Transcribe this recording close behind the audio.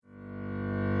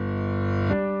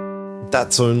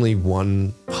that's only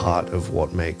one part of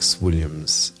what makes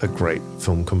Williams a great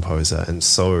film composer and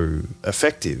so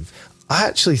effective. I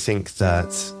actually think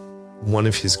that one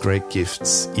of his great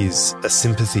gifts is a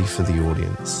sympathy for the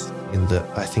audience, in that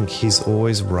I think he's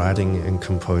always writing and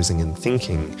composing and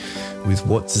thinking with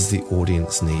what does the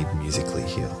audience need musically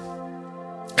here.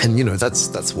 And, you know,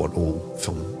 that's what all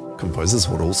film composers,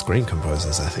 what all screen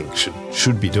composers, I think,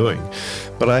 should be doing.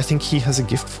 But I think he has a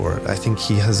gift for it. I think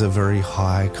he has a very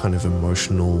high kind of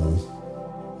emotional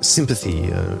sympathy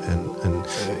and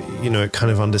you know,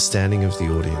 kind of understanding of the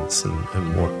audience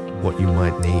and what you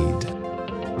might need.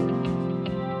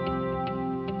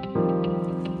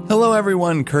 Hello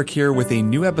everyone, Kirk here with a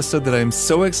new episode that I'm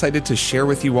so excited to share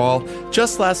with you all.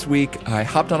 Just last week, I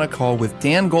hopped on a call with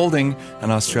Dan Golding,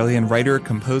 an Australian writer,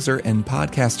 composer, and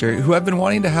podcaster who I've been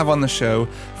wanting to have on the show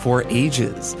for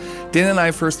ages. Dan and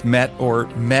I first met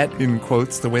in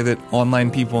quotes, the way that online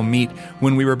people meet,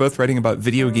 when we were both writing about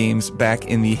video games back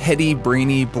in the heady,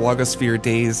 brainy blogosphere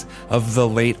days of the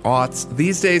late aughts.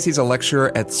 These days, he's a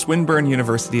lecturer at Swinburne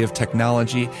University of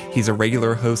Technology. He's a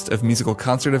regular host of musical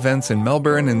concert events in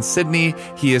Melbourne and Sydney.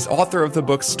 He is author of the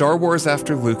book Star Wars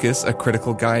After Lucas, A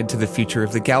Critical Guide to the Future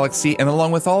of the Galaxy. And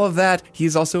along with all of that,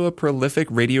 he's also a prolific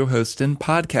radio host and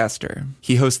podcaster.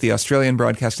 He hosts the Australian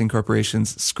Broadcasting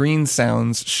Corporation's Screen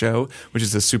Sounds show, which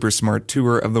is a super smart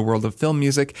tour of the world of film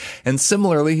music. And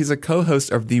similarly, he's a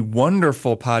co-host of the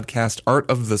wonderful podcast Art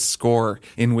of the Score,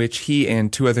 in which he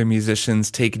and two other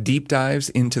musicians take deep dives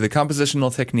into the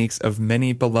compositional techniques of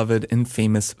many beloved and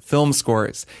famous film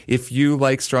scores. If you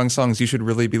like strong songs, you should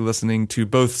really be listening to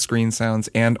both Screen Sounds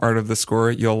and Art of the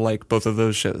Score. You'll like both of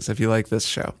those shows if you like this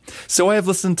show. So I have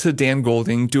listened to Dan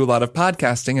Golding do a lot of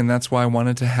podcasting, and that's why I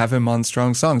wanted to have him on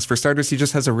Strong Songs. For starters, he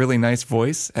just has a really nice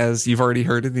voice, as you've already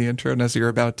heard in the intro and as you're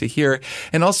about to hear,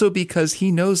 and also because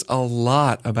he knows a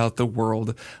lot about the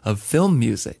world of film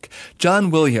music.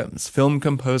 John Williams, film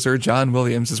composer John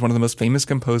Williams, is one of the most famous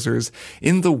composers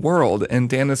in the world, and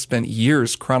Dan has spent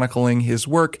years chronicling his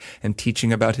work and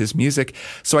teaching about his music,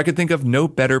 so I could think of no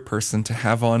better person to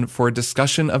have on for a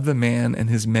discussion of the man and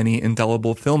his many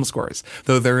indelible film scores.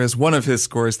 Though there is one of his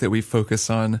scores that we focus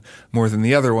on more than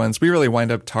the other ones, we really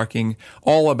wind up talking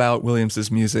all about Williams's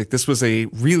music. This was a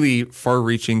really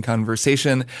far-reaching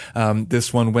conversation.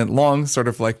 This one went long, sort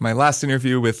of like my last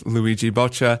interview with Luigi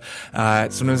Boccia.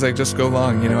 Sometimes I just go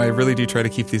long. You know, I really do try to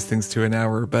keep these things to an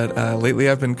hour, but lately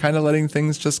I've been kind of letting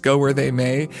things just go where they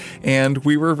may, and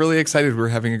we were really excited. We were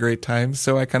having a great time,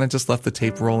 so I kind of just left the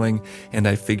tape rolling, and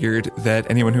I figured that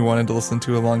anyone who wanted to listen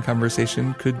to a long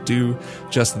conversation could do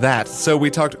just that. So we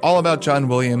talked all about John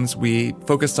Williams. We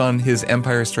focused on his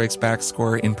Empire Strikes Back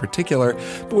score in particular,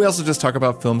 but we also just talk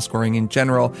about film scoring in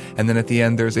general. And then at the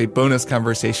end, there's a bonus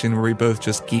conversation where we both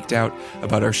just geeked out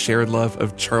about our shared love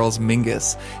of Charles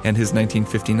Mingus and his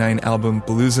 1959 album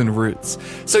Blues and Roots.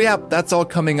 So yeah, that's all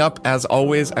coming up. As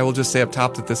always, I will just say up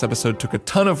top that this episode took a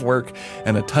ton of work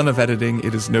and a ton of editing.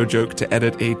 It is no joke to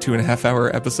edit a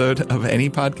 2.5-hour episode of any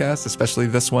podcast, especially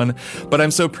this one, but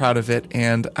I'm so proud of it,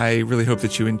 and I really hope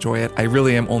that you enjoy it. I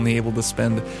really am only able to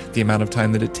spend the amount of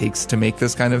time that it takes to make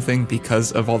this kind of thing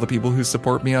because of all the people who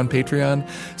support me on Patreon.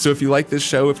 So if you like this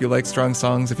show, if you like Strong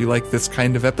Songs, if you like this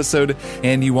kind of episode,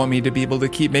 and you want me to be able to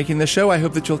keep making the show, I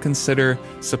hope that you'll consider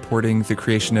supporting the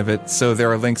creation of it. So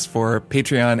there are links for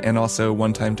Patreon and also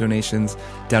one-time donations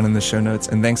down in the show notes.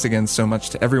 And thanks again so much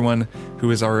to everyone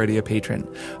who is already a patron.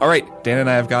 All right, Dan and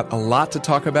I have got a lot to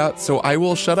talk about, so I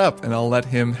will shut up and I'll let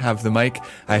him have the mic.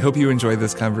 I hope you enjoy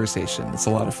this conversation. It's a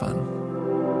lot of fun.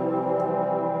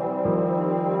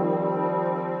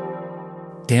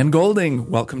 Dan Golding,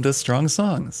 welcome to Strong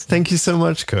Songs. Thank you so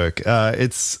much, Kirk.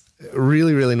 It's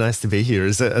really, really nice to be here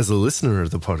as a listener of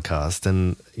the podcast,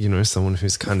 and, you know, someone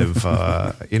who's kind of,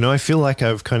 you know, I feel like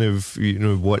I've kind of, you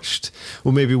know, watched,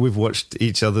 or maybe we've watched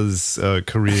each other's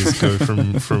careers go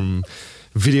from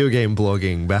video game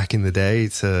blogging back in the day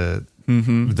to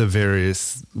the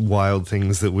various wild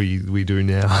things that we do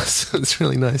now. So it's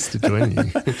really nice to join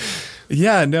you.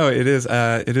 Yeah, no, it is.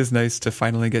 It is nice to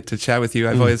finally get to chat with you.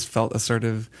 I've always felt a sort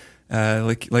of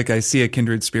like I see a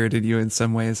kindred spirit in you in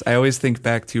some ways. I always think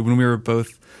back to when we were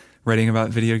both writing about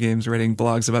video games, writing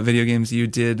blogs about video games. You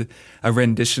did a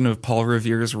rendition of Paul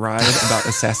Revere's Ride about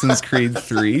Assassin's Creed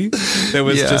 3 that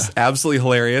was just absolutely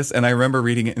hilarious. And I remember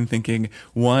reading it and thinking,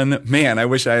 one, man, I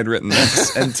wish I had written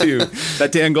this. And two,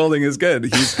 that Dan Golding is good.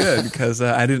 He's good, because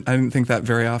I didn't think that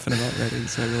very often about writing.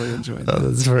 So I really enjoyed that. Oh,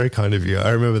 that's very kind of you.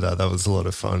 I remember that. That was a lot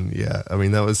of fun. Yeah. I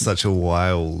mean, that was such a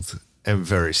wild and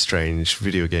very strange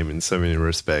video game in so many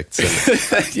respects.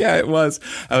 And Yeah, it was.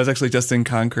 I was actually just in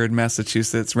Concord,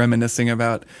 Massachusetts, reminiscing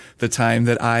about the time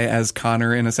that I, as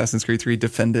Connor in Assassin's Creed 3,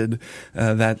 defended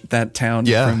that town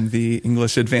from the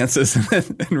English advances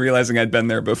and realizing I'd been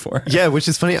there before. Yeah, which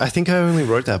is funny. I think I only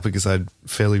wrote that because I'd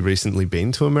fairly recently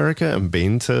been to America and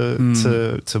been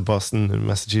to Boston and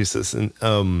Massachusetts.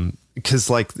 And because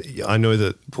like I know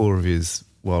that Paul Revere's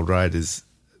Wild Ride is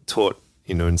taught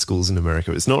in schools in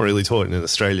America. It's not really taught in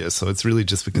Australia, so it's really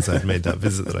just because I'd made that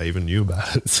visit that I even knew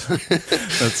about it. So.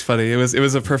 That's funny. It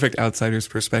was a perfect outsider's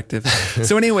perspective.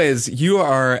 So anyways, you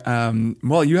are,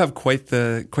 you have quite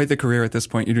the career at this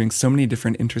point. You're doing so many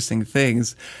different interesting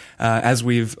things. As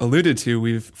we've alluded to,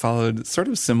 we've followed sort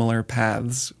of similar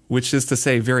paths, which is to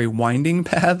say very winding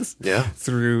paths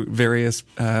through various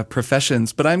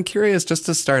professions. But I'm curious, just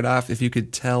to start off, if you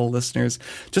could tell listeners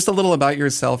just a little about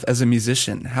yourself as a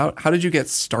musician. How did you get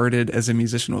started as a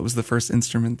musician? What was the first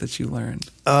instrument that you learned?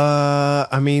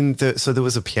 So there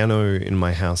was a piano in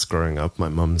my house growing up. My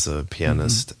mum's a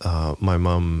pianist. My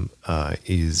mum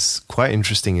is quite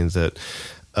interesting in that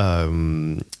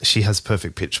she has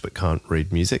perfect pitch but can't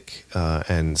read music.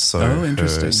 And so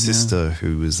her sister,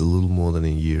 who is a little more than a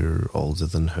year older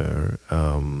than her,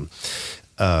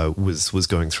 was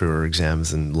going through her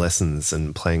exams and lessons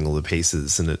and playing all the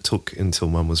pieces. And it took until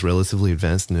Mum was relatively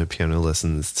advanced in her piano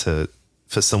lessons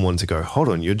for someone to go, hold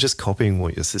on, you're just copying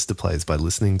what your sister plays by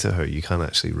listening to her. You can't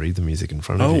actually read the music in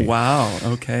front of you. Oh, wow.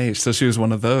 Okay. So she was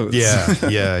one of those.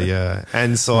 Yeah.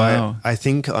 And so wow. I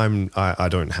think I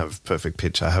don't have perfect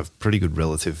pitch. I have pretty good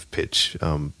relative pitch,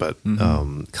 but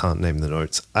can't name the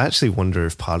notes. I actually wonder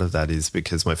if part of that is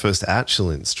because my first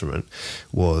actual instrument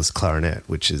was clarinet,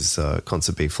 which is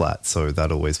concert B flat. So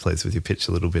that always plays with your pitch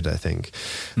a little bit, I think,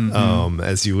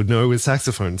 as you would know with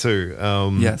saxophone too.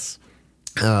 Yes.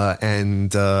 I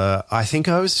think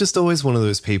I was just always one of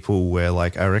those people where,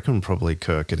 like, I reckon probably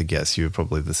Kirk, at a guess, you're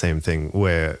probably the same thing,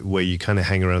 where you kind of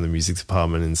hang around the music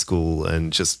department in school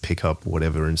and just pick up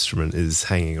whatever instrument is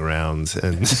hanging around.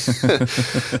 And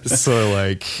so,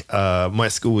 like, my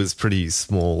school was pretty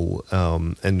small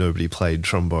and nobody played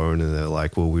trombone. And they're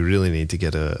like, well, we really need to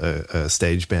get a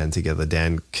stage band together.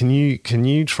 Dan, can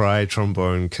you try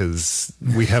trombone? Because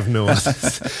we have no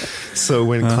others. So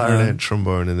when clarinet,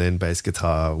 trombone, and then bass guitar,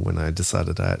 when I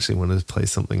decided I actually wanted to play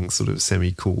something sort of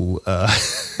semi-cool.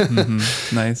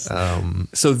 Nice.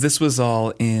 So this was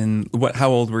all in how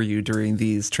old were you during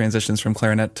these transitions from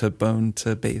clarinet to bone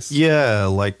to bass? Yeah,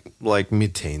 like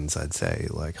mid-teens, I'd say.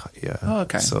 Oh,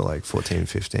 okay. So like 14,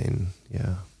 15,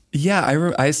 yeah.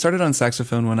 Yeah, I started on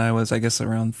saxophone when I was, I guess,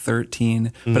 around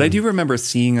 13. But I do remember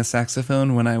seeing a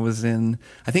saxophone when I was in,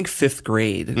 I think, 5th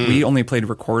grade. We only played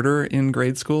recorder in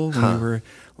grade school when we were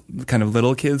kind of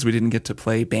little kids. We didn't get to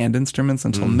play band instruments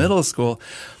until middle school.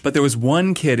 But there was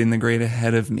one kid in the grade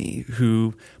ahead of me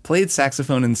who played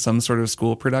saxophone in some sort of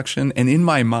school production. And in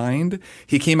my mind,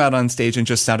 he came out on stage and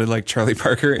just sounded like Charlie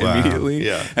Parker immediately.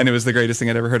 Yeah. And it was the greatest thing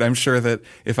I'd ever heard. I'm sure that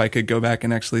if I could go back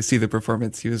and actually see the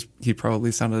performance, he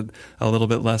probably sounded a little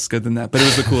bit less good than that. But it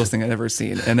was the coolest thing I'd ever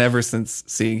seen. And ever since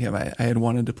seeing him, I had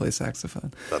wanted to play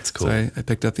saxophone. That's cool. So I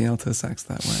picked up the alto sax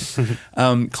that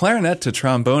way. Clarinet to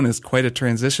trombone is quite a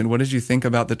transition. What did you think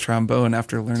about the trombone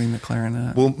after learning the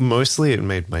clarinet? Well, mostly it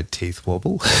made my teeth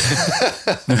wobble.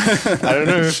 I don't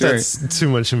know if that's too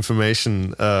much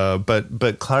information,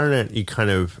 but clarinet, you kind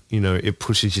of, it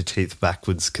pushes your teeth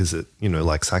backwards because it,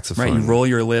 like saxophone. Right, you roll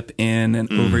your lip in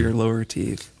and over your lower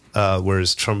teeth.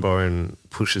 Whereas trombone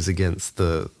pushes against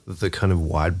the kind of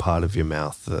wide part of your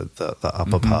mouth, the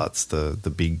upper parts,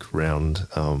 the big round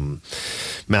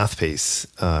mouthpiece,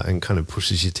 and kind of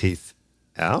pushes your teeth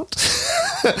out.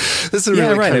 That's a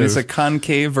really right. And it's a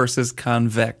concave versus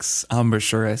convex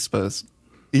embouchure, I suppose.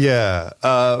 Yeah,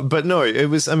 but no, it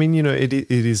was. I mean, it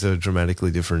is a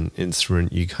dramatically different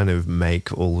instrument. You kind of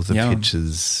make all of the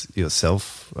pitches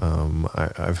yourself.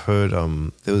 I've heard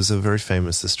there was a very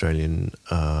famous Australian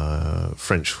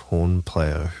French horn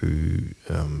player who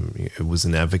was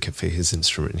an advocate for his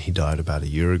instrument. He died about a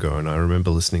year ago, and I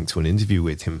remember listening to an interview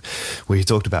with him where he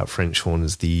talked about French horn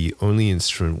as the only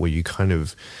instrument where you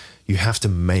have to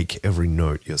make every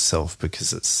note yourself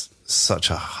because it's such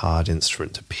a hard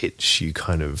instrument to pitch. You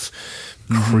kind of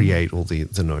create all the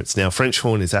notes. Now, French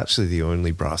horn is actually the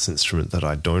only brass instrument that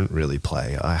I don't really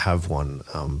play. I have one,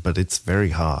 but it's very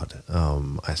hard,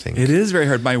 I think. It is very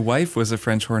hard. My wife was a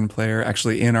French horn player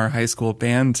actually in our high school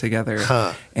band together.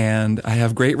 And I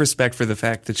have great respect for the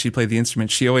fact that she played the instrument.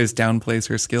 She always downplays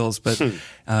her skills. But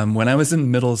when I was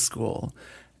in middle school,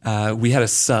 we had a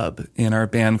sub in our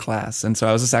band class. And so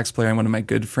I was a sax player, and one of my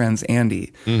good friends,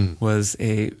 Andy, was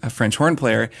a French horn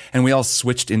player. And we all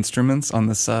switched instruments on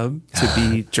the sub to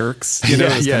be jerks. You know,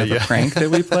 it was kind of a prank that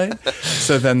we played.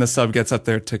 So then the sub gets up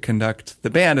there to conduct the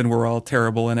band, and we're all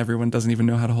terrible, and everyone doesn't even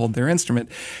know how to hold their instrument.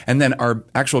 And then our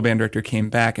actual band director came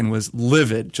back and was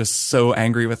livid, just so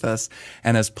angry with us.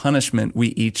 And as punishment, we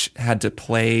each had to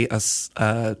play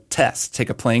a test, take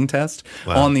a playing test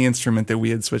on the instrument that we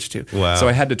had switched to. Wow. So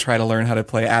I had to try to learn how to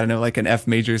play, I don't know, like an F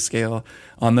major scale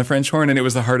on the French horn. And it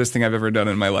was the hardest thing I've ever done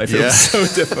in my life. It was so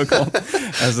difficult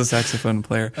as a saxophone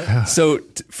player. So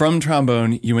from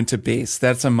trombone, you went to bass.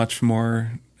 That's a much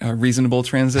more reasonable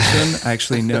transition. I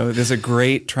actually know there's a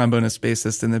great trombonist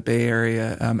bassist in the Bay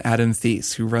Area, Adam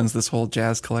Thies, who runs this whole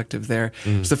jazz collective there.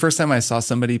 It's the first time I saw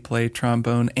somebody play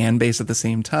trombone and bass at the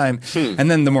same time. And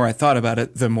then the more I thought about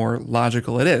it, the more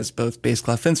logical it is. Both bass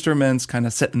clef instruments kind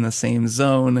of sit in the same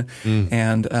zone.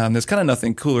 And there's kind of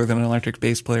nothing cooler than an electric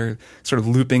bass player sort of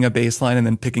looping a bass line and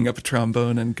then picking up a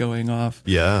trombone and going off.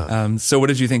 Yeah. So what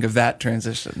did you think of that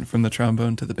transition from the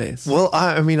trombone to the bass? Well,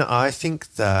 I mean, I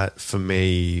think that for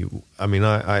me, I mean,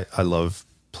 I love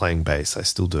playing bass. I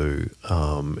still do.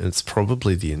 It's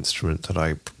probably the instrument that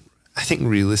I think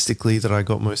realistically that I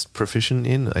got most proficient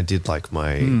in. I did like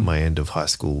my end of high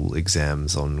school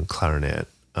exams on clarinet.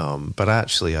 But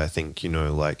actually, I think, you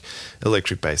know, like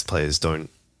electric bass players don't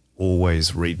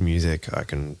always read music. I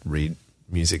can read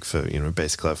music for, you know,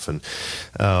 bass clef and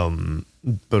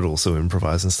but also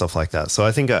improvise and stuff like that. So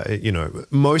I think, you know,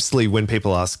 mostly when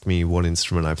people ask me what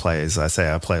instrument I play, I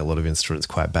say I play a lot of instruments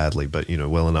quite badly, but, you know,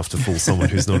 well enough to fool someone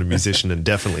who's not a musician, and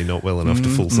definitely not well enough to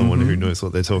fool someone who knows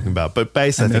what they're talking about. But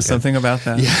bass, I think there's something about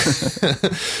that.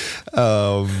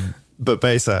 Yeah. But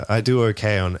bass, I do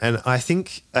okay on. And I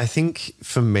think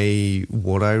for me,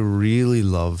 what I really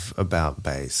love about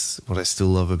bass, what I still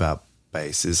love about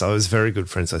bass is I was very good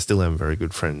friends. I still am very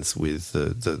good friends with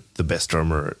the best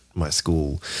drummer at my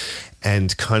school,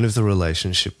 and kind of the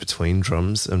relationship between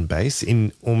drums and bass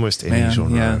in almost any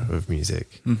genre of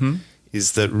music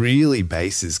is that really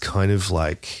bass is kind of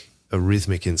like a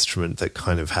rhythmic instrument that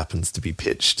kind of happens to be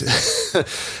pitched.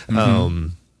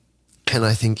 And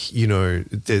I think, you know,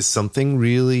 there's something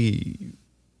really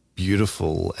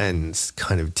beautiful and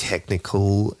kind of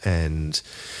technical and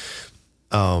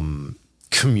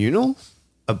communal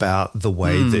about the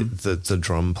way that the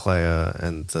drum player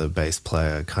and the bass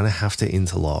player kind of have to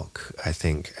interlock, I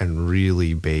think, and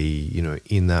really be, you know,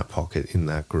 in that pocket, in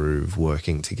that groove,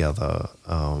 working together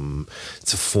to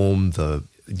form the,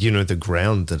 you know, the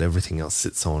ground that everything else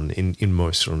sits on in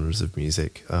most genres of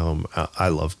music. I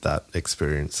loved that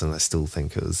experience, and I still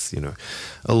think it was, you know,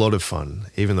 a lot of fun,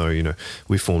 even though, you know,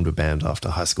 we formed a band after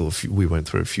high school. We went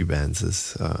through a few bands,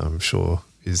 as I'm sure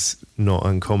is not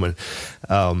uncommon.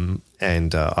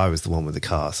 And I was the one with the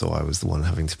car, so I was the one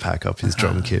having to pack up his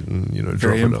drum kit and, you know,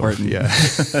 drop it off. Yeah.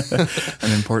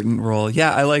 An important role.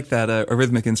 Yeah, I like that, a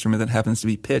rhythmic instrument that happens to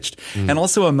be pitched, and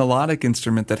also a melodic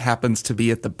instrument that happens to be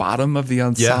at the bottom of the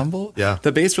ensemble. Yeah.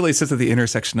 The bass really sits at the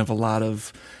intersection of a lot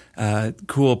of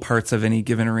cool parts of any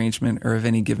given arrangement or of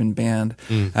any given band.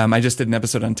 I just did an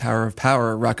episode on Tower of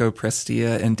Power, Rocco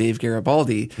Prestia and Dave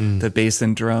Garibaldi, the bass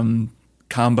and drum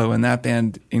combo in that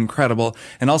band, incredible.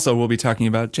 And also we'll be talking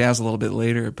about jazz a little bit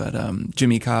later, but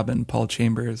Jimmy Cobb and Paul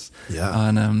Chambers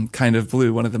on Kind of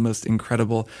Blue, one of the most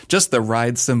incredible, just the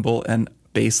ride cymbal and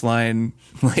bass line,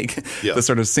 like the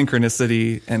sort of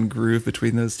synchronicity and groove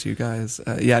between those two guys.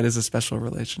 It is a special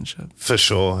relationship. For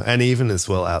sure. And even as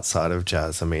well outside of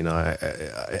jazz, I mean, I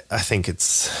think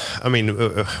it's, I mean,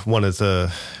 one of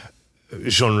the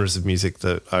genres of music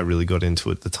that I really got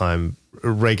into at the time,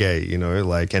 reggae, you know,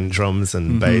 like, and drums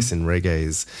and bass in reggae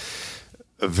is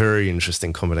a very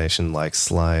interesting combination, like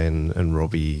Sly and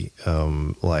Robbie.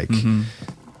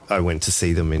 I went to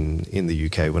see them in the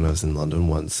UK when I was in London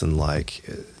once, and like,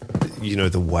 you know,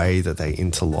 the way that they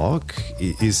interlock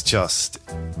is just,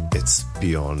 it's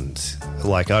beyond,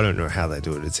 like, I don't know how they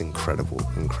do it. It's incredible.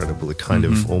 A kind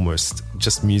of almost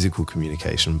just musical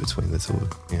communication between the two.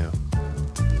 Yeah.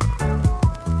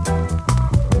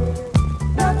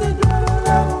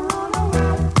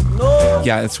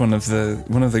 Yeah, it's one of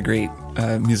the great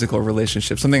musical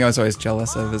relationships. Something I was always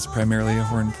jealous of as primarily a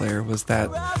horn player was that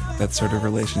sort of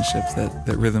relationship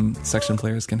that rhythm section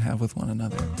players can have with one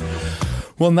another.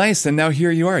 Well, nice. And now here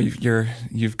you are.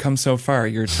 You've come so far.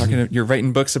 You're talking. You're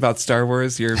writing books about Star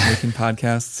Wars. You're making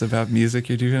podcasts about music.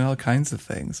 You're doing all kinds of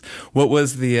things. What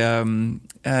was the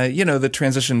the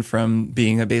transition from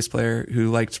being a bass player who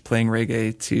liked playing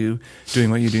reggae to doing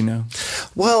what you do now?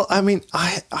 Well, I mean,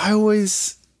 I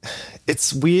always.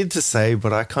 It's weird to say,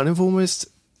 but I kind of almost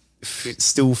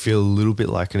still feel a little bit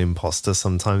like an imposter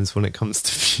sometimes when it comes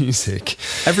to music.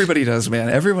 Everybody does, man.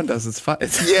 Everyone does. It's fun.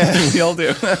 Yeah, we all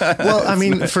do. Well, I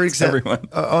mean, for example,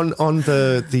 on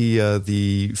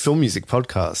the film music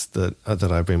podcast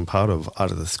that I've been part of,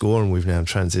 Out of the Score, and we've now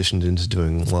transitioned into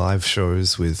doing live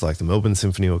shows with like the Melbourne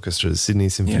Symphony Orchestra, the Sydney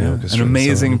Symphony Orchestra, an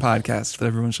amazing podcast that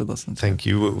everyone should listen to. Thank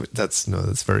you. That's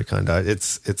very kind.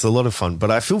 It's a lot of fun,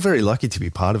 but I feel very lucky to be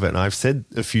part of it. And I've said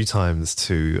a few times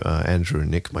to Andrew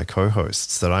and Nick, my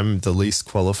co-hosts, that I'm the least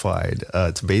qualified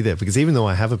to be there, because even though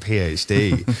I have a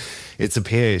PhD, it's a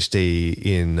PhD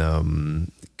in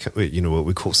what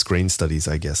we call screen studies,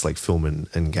 I guess, like film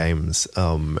and games.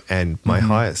 And my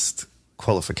highest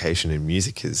qualification in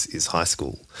music is high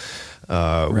school,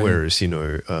 whereas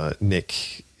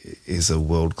Nick is a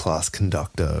world-class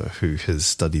conductor who has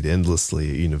studied endlessly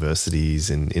at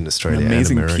universities in Australia and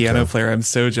America. Amazing piano player. I'm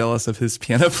so jealous of his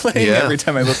piano playing every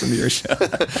time I listen to your show.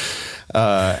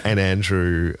 And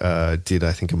Andrew did,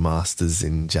 I think, a master's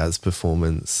in jazz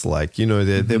performance. Like,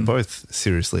 they're both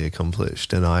seriously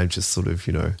accomplished, and I just sort of,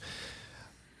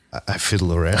 I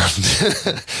fiddle around.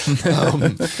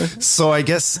 So I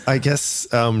guess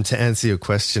to answer your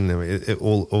question,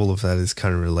 all of that is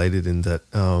kind of related in that,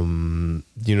 when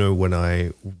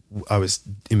I was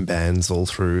in bands all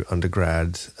through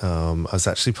undergrad, I was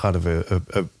actually part of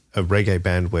a reggae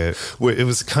band where it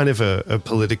was kind of a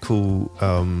political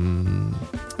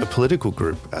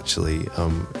group, actually.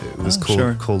 It was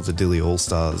called the Dilly All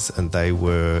Stars, and they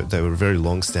were a very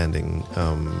long-standing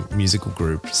musical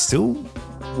group. Still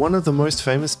one of the most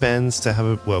famous bands to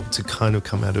to kind of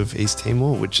come out of East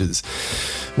Timor, which is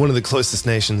one of the closest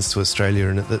nations to Australia,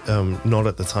 and not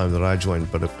at the time that I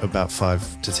joined, but about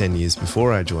 5 to 10 years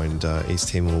before I joined, East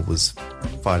Timor was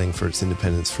fighting for its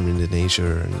independence from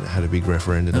Indonesia and had a big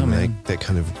referendum. They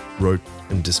kind of wrote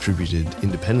and distributed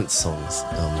independence songs.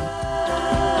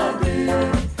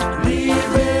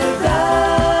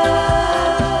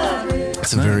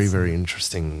 It's a very, very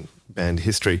interesting band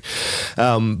history.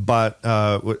 But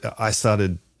I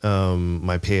started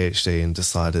my PhD and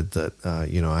decided that,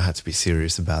 I had to be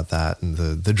serious about that, and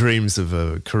the dreams of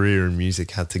a career in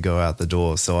music had to go out the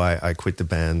door. So I quit the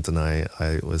band, and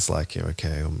I was like,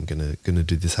 okay, I'm gonna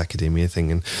do this academia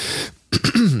thing. And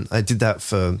I did that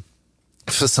for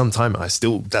some time.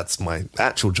 That's my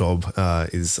actual job,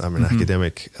 is I'm an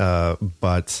academic.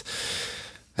 But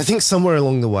I think somewhere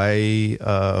along the way,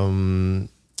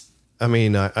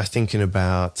 I think in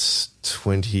about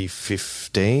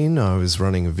 2015, I was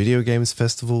running a video games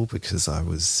festival because I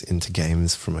was into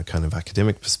games from a kind of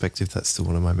academic perspective. That's still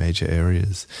one of my major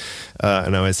areas.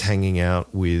 And I was hanging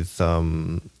out with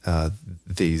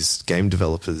these game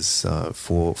developers,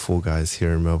 four guys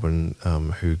here in Melbourne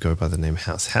who go by the name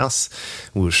House.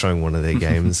 We were showing one of their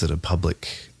games at a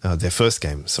public... we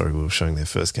were showing their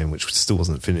first game, which still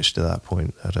wasn't finished at that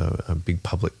point, at a big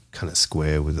public kind of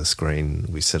square with a screen.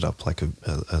 We set up like a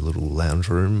little lounge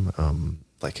room,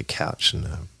 like a couch and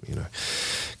a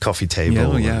coffee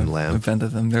table and lamp. I've been to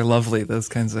them. They're lovely, those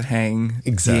kinds of game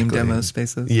demo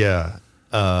spaces. Yeah.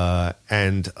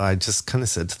 And I just kind of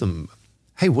said to them,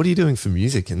 hey, what are you doing for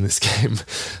music in this game?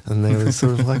 And they were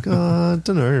sort of like, I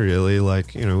don't know really.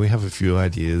 Like, we have a few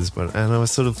ideas, and I was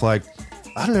sort of like,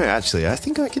 I don't know, actually, I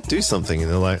think I could do something.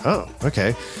 And they're like, oh,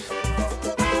 okay.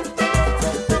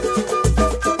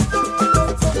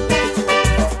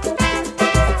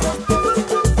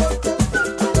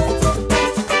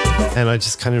 And I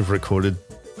just kind of recorded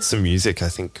some music, I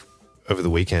think, over the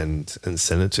weekend and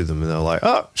sent it to them. And they're like,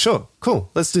 oh, sure, cool,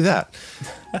 let's do that.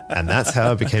 And that's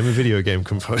how I became a video game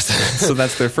composer. So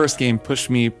that's their first game, Push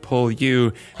Me, Pull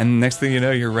You. And next thing you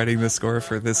know, you're writing the score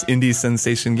for this indie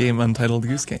sensation game, Untitled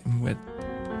Goose Game.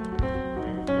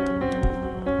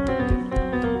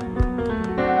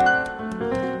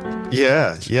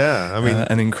 Yeah. I mean,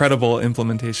 an incredible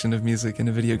implementation of music in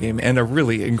a video game, and a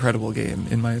really incredible game,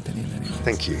 in my opinion. Anyways.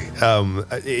 Thank you.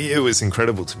 It was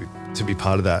incredible to be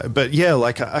part of that. But yeah,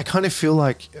 like I kind of feel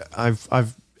like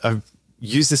I've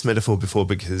used this metaphor before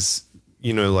because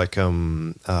my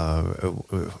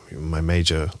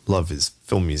major love is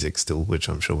film music still, which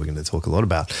I'm sure we're going to talk a lot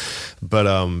about. But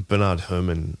Bernard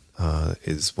Herrmann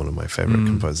is one of my favorite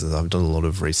composers. I've done a lot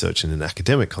of research in an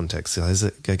academic context. I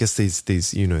guess these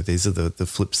are the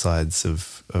flip sides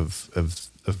of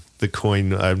the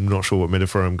coin. I'm not sure what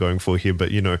metaphor I'm going for here,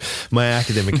 but my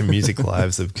academic and music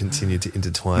lives have continued to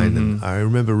intertwine. And I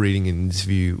remember reading an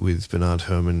interview with Bernard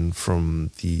Herrmann from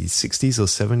the 60s or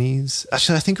 70s.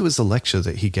 Actually, I think it was a lecture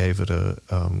that he gave at a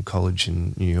college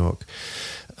in New York,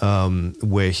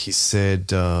 where he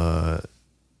said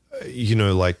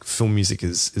like film music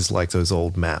is like those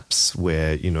old maps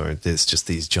where, there's just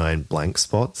these giant blank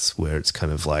spots where it's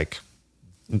kind of like,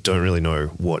 don't really know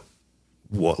what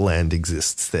land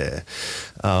exists there.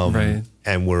 Right.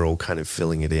 And we're all kind of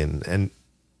filling it in. And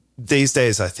these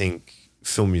days, I think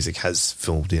film music has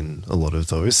filled in a lot of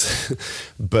those.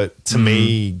 But to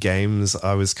me, games,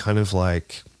 I was kind of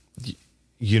like,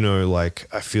 like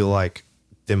I feel like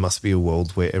there must be a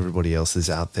world where everybody else is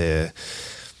out there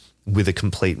with a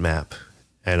complete map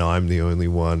and I'm the only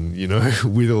one,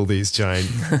 with all these giant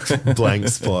blank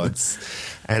spots.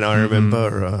 And I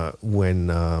remember when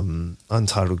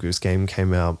Untitled Goose Game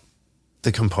came out,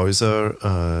 the composer,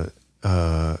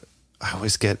 I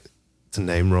always get the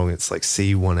name wrong. It's like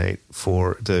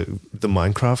C184, the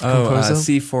Minecraft composer.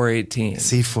 C418.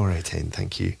 C418,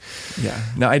 thank you. Yeah.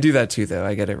 No, I do that too, though.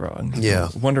 I get it wrong. Yeah.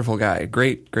 Wonderful guy.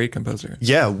 Great composer.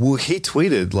 Yeah. Well, he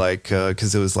tweeted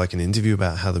because there was like an interview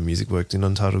about how the music worked in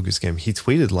Untitled Goose Game. He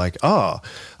tweeted like,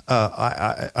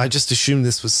 I just assumed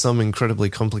this was some incredibly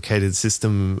complicated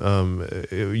system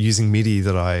using MIDI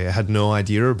that I had no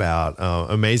idea about.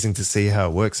 Amazing to see how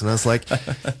it works. And I was like,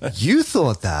 you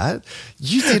thought that?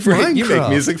 You did Minecraft. You make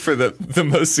music for the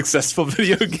most successful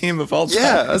video game of all time.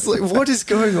 Yeah, I was like, what is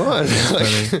going on?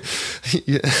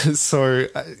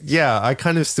 I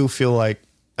kind of still feel like,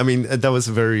 I mean, that was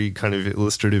a very kind of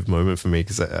illustrative moment for me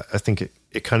because I think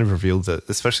it kind of revealed that,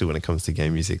 especially when it comes to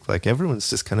game music, like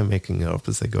everyone's just kind of making it up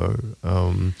as they go.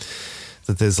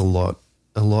 That there's a lot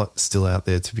still out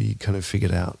there to be kind of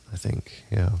figured out, I think.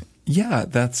 Yeah. Yeah,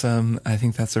 that's I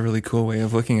think that's a really cool way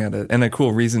of looking at it and a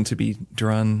cool reason to be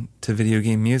drawn to video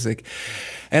game music.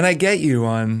 And I get you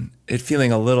on it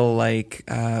feeling a little like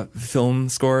film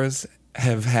scores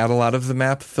have had a lot of the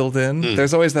map filled in.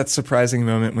 There's always that surprising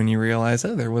moment when you realize,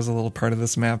 there was a little part of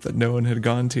this map that no one had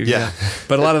gone to yet.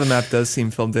 But a lot of the map does seem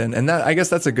filled in. And I guess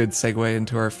that's a good segue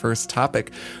into our first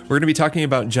topic. We're going to be talking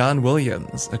about John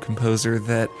Williams, a composer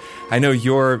that I know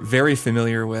you're very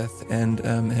familiar with and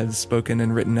have spoken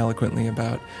and written eloquently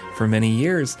about for many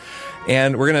years.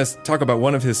 And we're going to talk about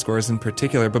one of his scores in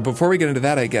particular. But before we get into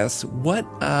that, I guess, what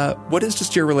is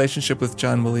just your relationship with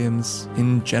John Williams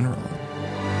in general?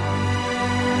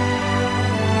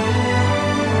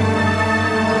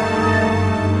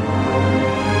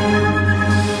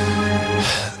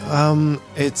 I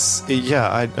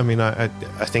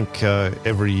think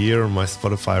every year on my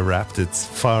Spotify Wrapped, it's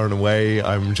far and away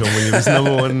I'm John Williams'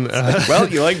 number one. Well,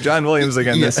 you like John Williams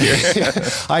again this year.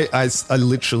 I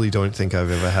literally don't think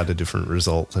I've ever had a different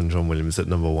result than John Williams at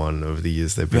number one over the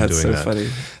years they've been doing that. That's so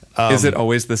funny. Is it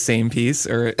always the same piece,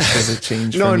 or does it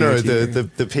change? No,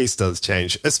 the piece does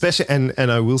change, especially,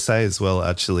 and I will say as well,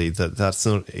 actually, that's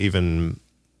not even.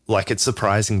 Like, it's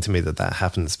surprising to me that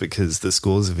happens because the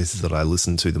scores of his that I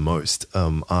listen to the most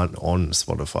aren't on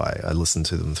Spotify. I listen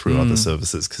to them through other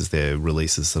services because they're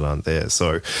releases that aren't there.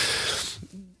 So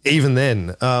even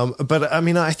then, but I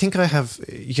mean, I think I have,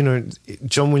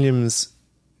 John Williams,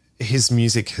 his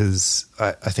music has,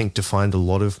 I think, defined a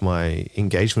lot of my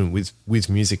engagement with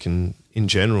music in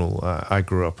general. I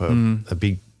grew up a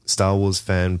big Star Wars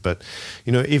fan, but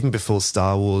even before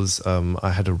Star Wars, I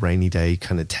had a Rainy Day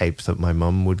kind of tape that my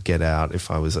mum would get out if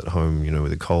I was at home,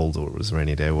 with a cold or it was a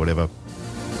rainy day or whatever.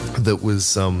 That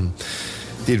was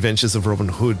The Adventures of Robin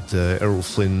Hood, the Errol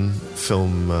Flynn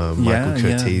film, Michael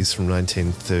Curtiz from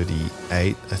 1938,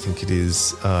 I think it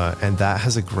is, and that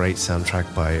has a great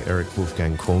soundtrack by Eric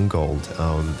Wolfgang Korngold,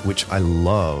 which I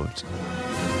loved.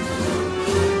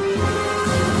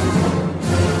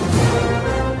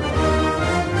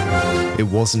 It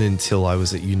wasn't until I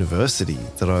was at university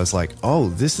that I was like, oh,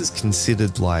 this is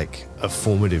considered like a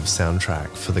formative soundtrack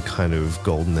for the kind of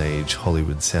golden age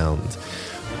Hollywood sound.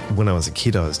 When I was a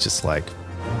kid, I was just like,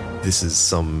 this is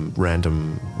some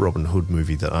random Robin Hood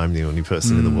movie that I'm the only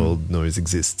person in the world knows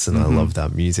exists, and I love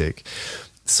that music.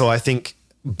 So I think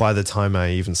by the time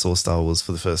I even saw Star Wars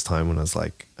for the first time when I was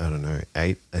like, I don't know,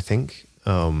 8, I think,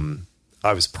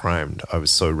 I was primed. I was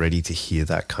so ready to hear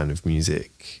that kind of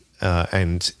music.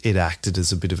 And it acted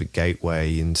as a bit of a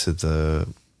gateway into the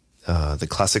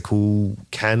classical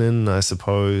canon, I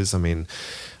suppose. I mean,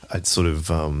 I'd sort of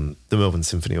the Melbourne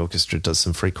Symphony Orchestra does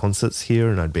some free concerts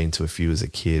here, and I'd been to a few as a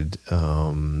kid,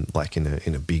 like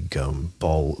in a big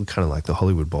bowl, kind of like the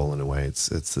Hollywood Bowl in a way. It's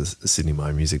the Sydney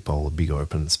My Music Bowl, a big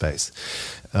open space.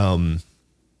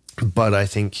 But I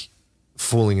think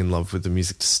falling in love with the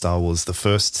music to Star Wars, the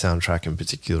first soundtrack in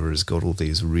particular, has got all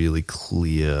these really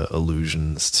clear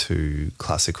allusions to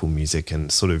classical music,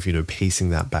 and sort of,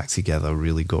 piecing that back together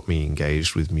really got me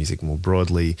engaged with music more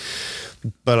broadly.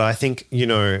 But I think,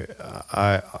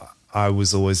 I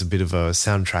was always a bit of a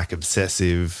soundtrack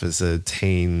obsessive as a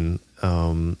teen.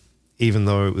 even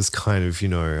though it was kind of,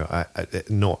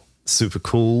 not super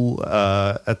cool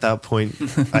at that point.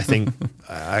 I think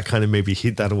I kind of maybe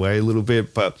hid that away a little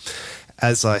bit. But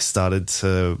as I started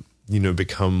to,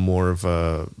 become more of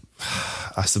a,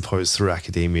 I suppose through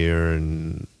academia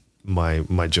and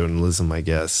my journalism, I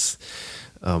guess,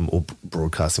 or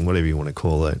broadcasting, whatever you want to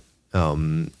call it,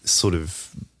 sort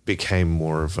of became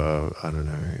more of a, I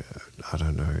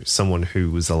don't know, someone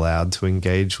who was allowed to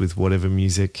engage with whatever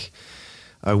music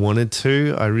I wanted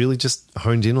to. I really just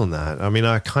honed in on that. I mean,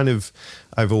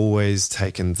 I've always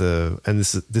taken and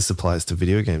this applies to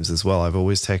video games as well. I've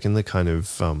always taken the kind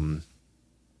of,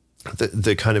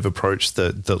 the kind of approach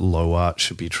that low art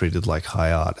should be treated like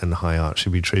high art and high art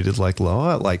should be treated like low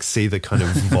art. Like, see the kind of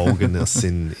vulgarness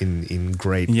in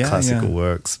great classical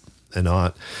works and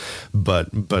art,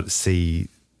 but see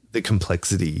the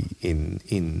complexity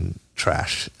in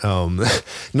trash.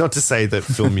 Not to say that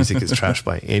film music is trash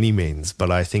by any means,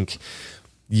 but I think,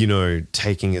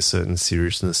 taking a certain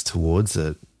seriousness towards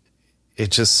it, it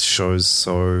just shows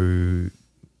so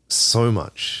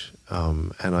much.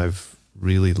 And I've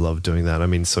really loved doing that. I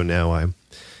mean, so now I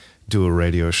do a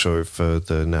radio show for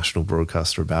the national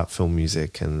broadcaster about film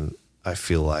music, and I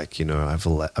feel like,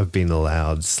 I've been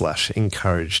allowed /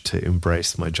 encouraged to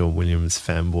embrace my John Williams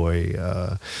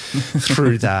fanboy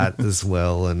through that as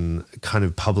well, and kind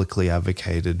of publicly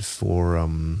advocated for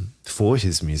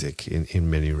his music in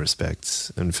many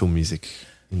respects, and film music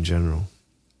in general.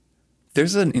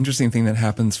 There's an interesting thing that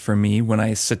happens for me when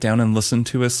I sit down and listen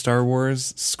to a Star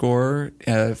Wars score.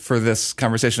 For this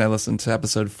conversation, I listened to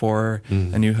episode 4,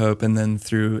 A New Hope, and then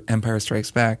through Empire Strikes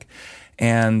Back.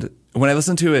 And when I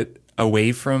listen to it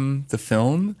away from the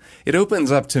film, it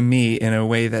opens up to me in a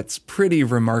way that's pretty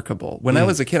remarkable. When I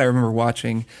was a kid, I remember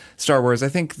watching Star Wars. I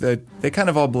think that they kind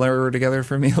of all blur together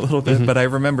for me a little bit, but I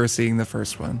remember seeing the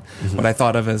first one. What I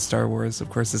thought of as Star Wars, of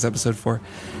course, is episode 4.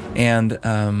 And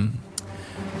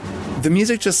the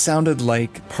music just sounded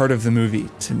like part of the movie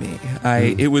to me.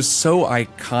 It was so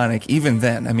iconic even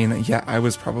then. I mean, I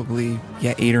was probably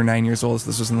 8 or 9 years old. So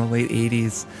this was in the late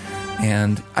 80s.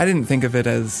 And I didn't think of it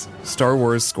as Star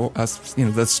Wars score,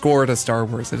 the score to Star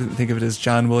Wars. I didn't think of it as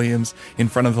John Williams in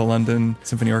front of the London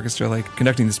Symphony Orchestra, like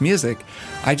conducting this music.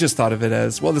 I just thought of it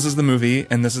as, well, this is the movie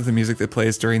and this is the music that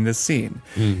plays during this scene.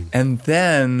 And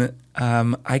then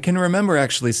I can remember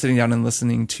actually sitting down and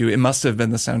listening to, it must have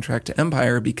been the soundtrack to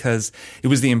Empire, because it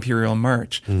was the Imperial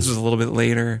March. This was a little bit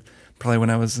later, probably when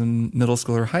I was in middle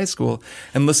school or high school,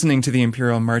 and listening to the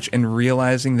Imperial March and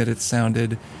realizing that it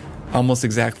sounded almost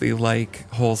exactly like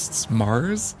Holst's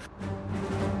Mars.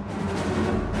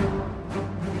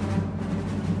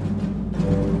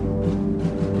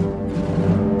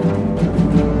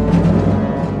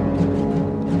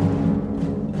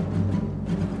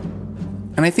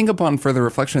 And I think upon further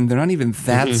reflection, they're not even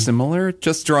that similar,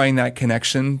 just drawing that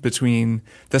connection between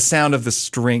the sound of the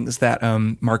strings, that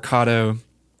marcato,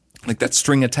 like that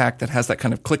string attack that has that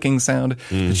kind of clicking sound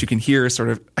that you can hear sort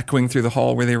of echoing through the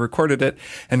hall where they recorded it,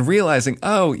 and realizing,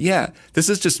 oh, yeah, this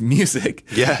is just music.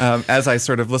 As I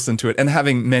sort of listened to it, and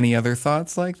having many other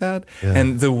thoughts like that.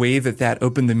 And the way that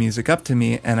opened the music up to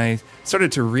me, and I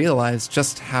started to realize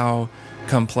just how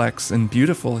complex and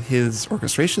beautiful his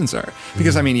orchestrations are.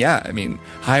 Because,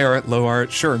 high art, low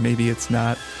art, sure, maybe it's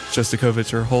not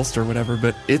Shostakovich or Holst or whatever,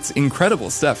 but it's incredible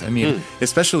stuff. I mean,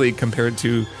 especially compared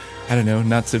to, I don't know,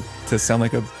 not to sound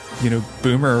like a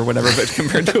boomer or whatever, but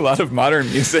compared to a lot of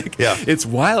modern music, it's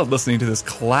wild listening to this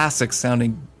classic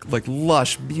sounding, like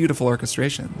lush, beautiful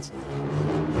orchestrations.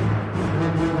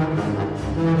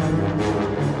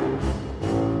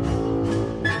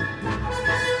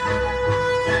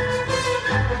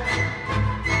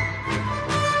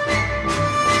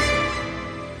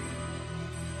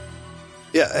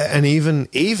 Yeah, and even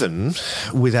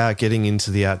without getting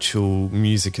into the actual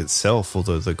music itself or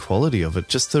the quality of it,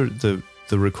 just the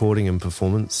recording and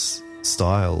performance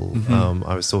style.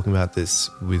 I was talking about this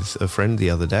with a friend the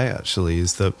other day, actually,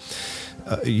 is that,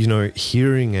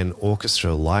 hearing an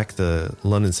orchestra like the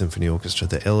London Symphony Orchestra,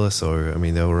 the LSO, I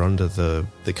mean, they were under the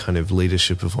kind of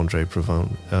leadership of Andre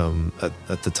Previn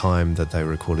at the time that they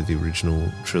recorded the original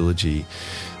trilogy.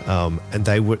 And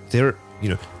they're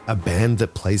a band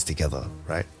that plays together,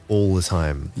 right, all the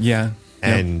time.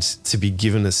 And to be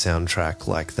given a soundtrack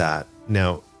like that.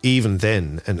 Now, even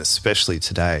then, and especially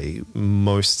today,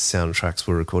 most soundtracks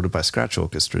were recorded by scratch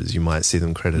orchestras. You might see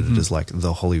them credited as like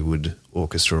the Hollywood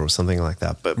Orchestra or something like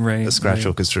that. But a scratch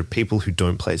orchestra, people who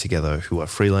don't play together, who are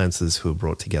freelancers who are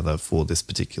brought together for this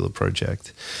particular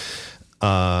project.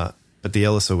 But the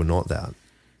LSO were not that.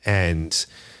 And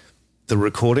the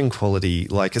recording quality,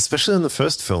 like especially in the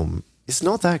first film, it's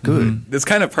not that good. It's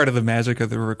kind of part of the magic of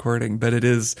the recording, but it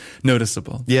is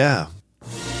noticeable. Yeah.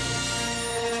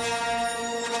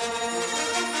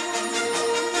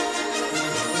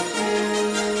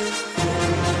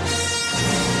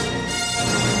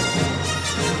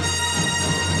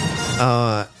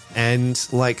 And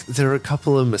like there are a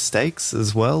couple of mistakes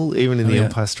as well, even in The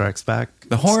Empire Strikes Back.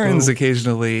 The horns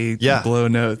occasionally blow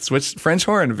notes, which French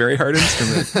horn, very hard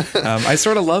instrument.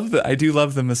 I do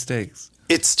love the mistakes.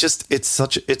 It's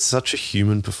such a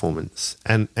human performance,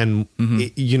 and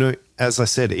you know, as I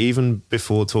said, even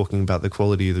before talking about the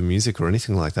quality of the music or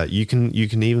anything like that, you can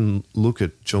even look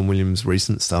at John Williams'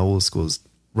 recent Star Wars scores,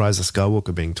 Rise of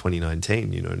Skywalker being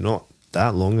 2019, you know, not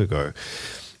that long ago,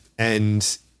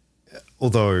 and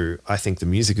although I think the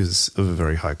music is of a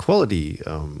very high quality,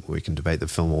 we can debate the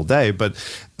film all day, but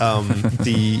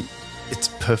it's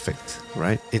perfect,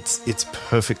 right? It's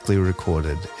perfectly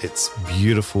recorded. It's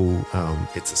beautiful.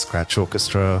 It's a scratch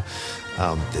orchestra.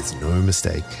 There's no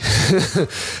mistake.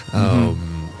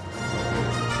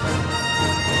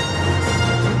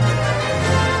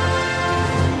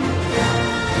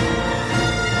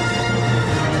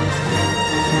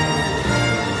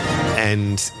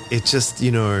 And it just,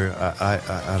 you know,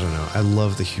 I don't know. I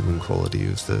love the human quality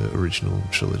of the original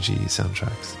trilogy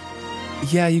soundtracks.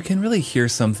 Yeah, you can really hear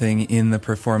something in the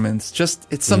performance.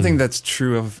 It's something that's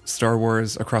true of Star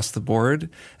Wars across the board.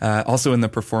 Also in the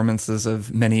performances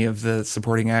of many of the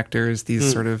supporting actors,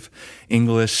 these sort of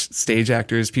English stage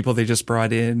actors, people they just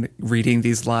brought in reading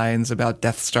these lines about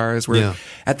Death Stars, where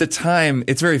at the time,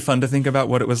 it's very fun to think about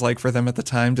what it was like for them at the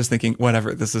time, just thinking,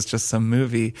 whatever, this is just some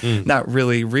movie, not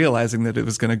really realizing that it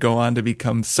was going to go on to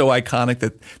become so iconic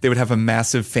that they would have a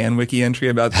massive fan wiki entry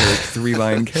about their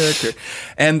 3-line character.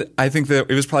 And I think that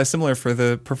it was probably similar for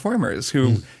the performers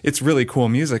who it's really cool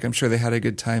music. I'm sure they had a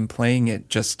good time playing it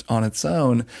just on its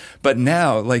own. But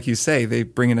now, like you say, they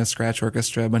bring in a scratch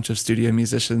orchestra, a bunch of studio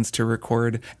musicians to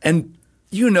record. And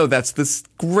you know, that's the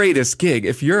greatest gig.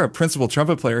 If you're a principal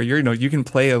trumpet player, you can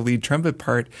play a lead trumpet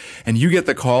part and you get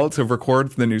the call to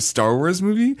record the new Star Wars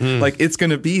movie. Like it's going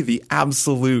to be the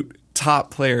absolute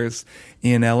top players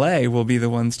in LA will be the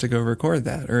ones to go record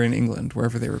that, or in England,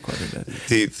 wherever they recorded it.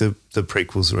 The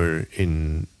prequels were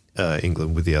in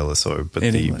England with the LSO, but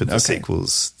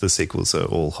the sequels are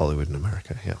all Hollywood and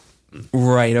America. Yeah.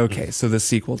 Right. Okay. So the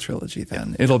sequel trilogy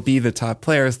then it'll be the top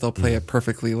players. They'll play it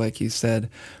perfectly, like you said,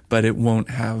 but it won't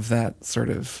have that sort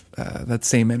of that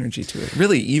same energy to it.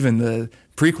 Really, even the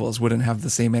prequels wouldn't have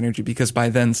the same energy because by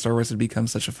then Star Wars had become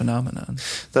such a phenomenon.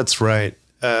 That's right.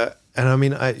 And I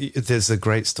mean, there's a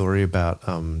great story about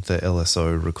the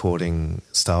LSO recording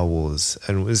Star Wars,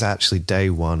 and it was actually day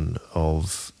one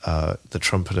of the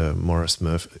trumpeter Maurice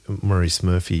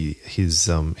Murphy,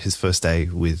 his first day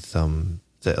with the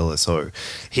LSO.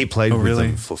 He played with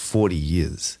them for 40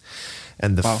 years,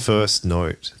 and the first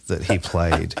note that he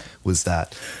played was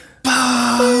that. Like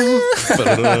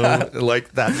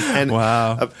that, and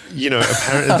you know,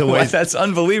 apparently the way that's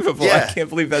unbelievable. I can't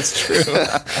believe that's true.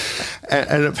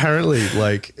 and apparently,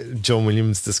 like John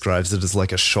Williams describes it as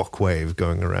like a shockwave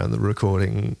going around the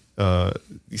recording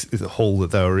the hall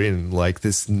that they were in. Like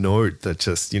this note that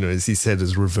just, you know, as he said,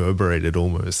 has reverberated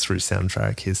almost through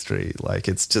soundtrack history. Like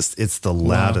it's the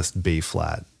loudest B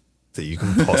flat that you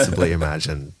can possibly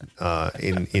imagine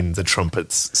in the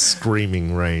trumpet's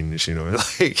screaming range, you know,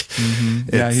 like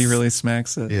yeah, he really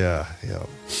smacks it. Yeah.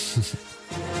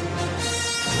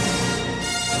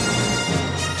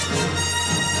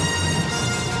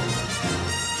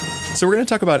 So we're going to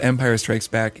talk about Empire Strikes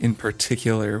Back in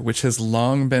particular, which has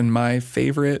long been my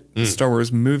favorite Star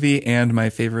Wars movie and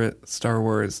my favorite Star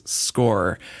Wars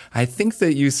score. I think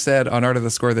that you said on Art of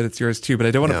the Score that it's yours too, but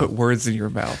I don't want to put words in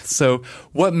your mouth. So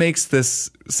what makes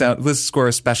this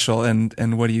score special,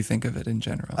 and what do you think of it in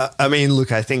general? I mean,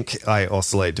 look, I think I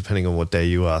oscillate depending on what day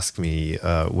you ask me,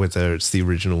 whether it's the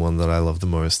original one that I love the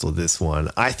most or this one.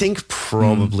 I think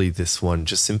probably this one,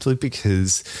 just simply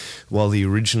because while the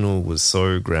original was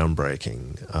so groundbreaking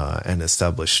and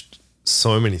established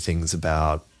so many things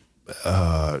about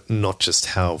not just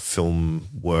how film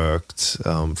worked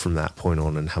from that point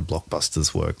on and how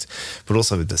blockbusters worked, but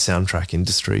also the soundtrack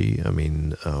industry. I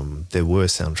mean, there were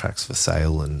soundtracks for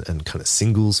sale and kind of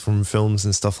singles from films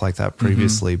and stuff like that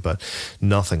previously, but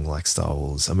nothing like Star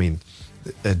Wars. I mean,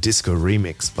 a disco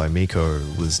remix by Miko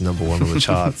was number one on the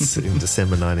charts in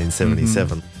December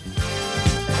 1977.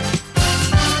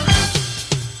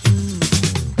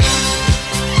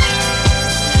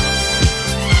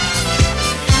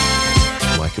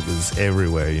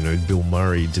 everywhere. You know, Bill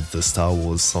Murray did the Star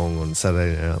Wars song on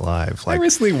Saturday Night Live. I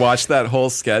recently watched that whole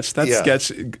sketch. That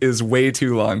sketch is way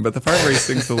too long, but the part where he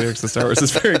sings the lyrics to Star Wars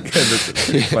is very good. It's a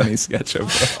pretty funny sketch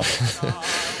overall.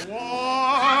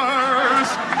 Wars,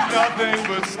 nothing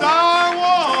but Star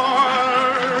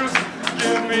Wars.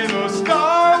 Give me the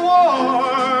Star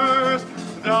Wars.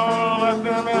 Don't let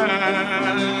them end.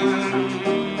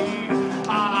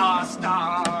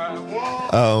 Star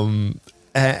Wars.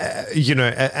 You know,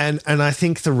 and I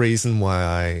think the reason why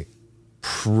I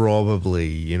probably,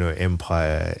 you know,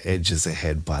 Empire edges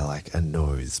ahead by like a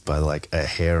nose, by like a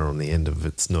hair on the end of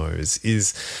its nose,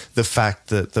 is the fact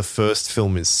that the first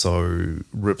film is so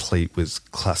replete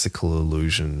with classical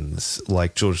allusions.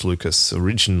 Like George Lucas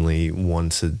originally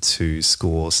wanted to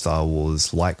score Star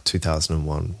Wars like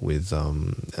 2001 with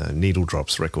needle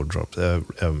drops, record drops of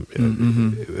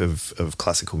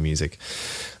classical music.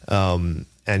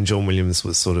 And John Williams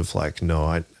was sort of like, no,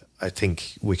 I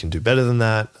think we can do better than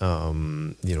that.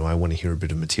 You know, I want to hear a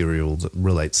bit of material that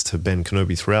relates to Ben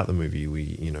Kenobi throughout the movie.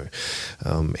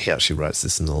 He actually writes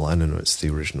this in the liner notes to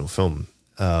the original film.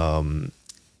 But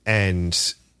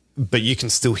you can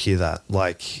still hear that,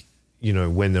 like, you know,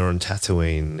 when they're on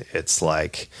Tatooine, it's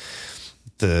like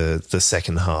the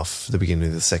second half, the beginning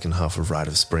of the second half of Rite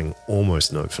of Spring,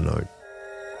 almost note for note.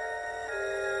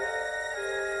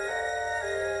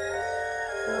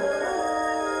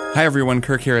 Hi everyone,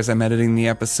 Kirk here as I'm editing the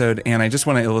episode, and I just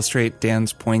want to illustrate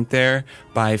Dan's point there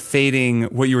by fading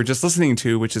what you were just listening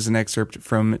to, which is an excerpt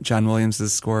from John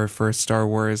Williams' score for Star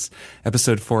Wars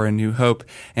Episode 4, A New Hope.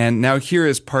 And now here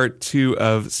is part 2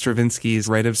 of Stravinsky's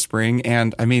Rite of Spring,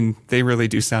 and I mean, they really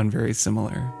do sound very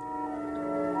similar.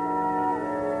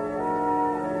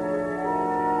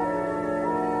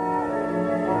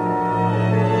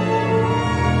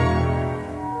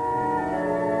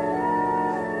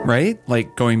 Right?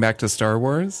 Like going back to Star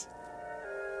Wars?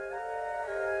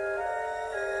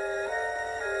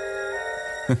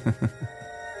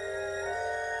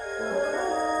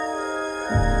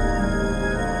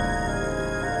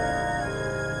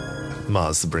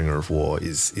 Mars, the Bringer of War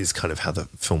is kind of how the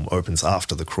film opens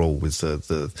after the crawl, with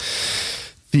the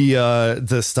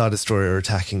Star Destroyer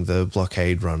attacking the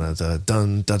blockade runner, the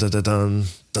dun da da da dun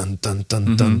dun dun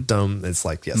dun dun dun. It's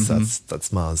like, yes,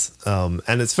 that's Mars,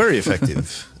 and it's very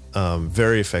effective.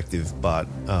 Very effective, but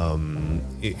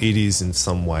it is in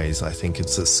some ways, I think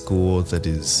it's a score that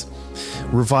is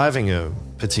reviving a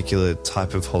particular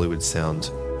type of Hollywood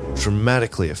sound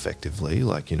dramatically effectively,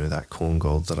 like, you know, that corn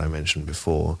gold that I mentioned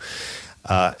before,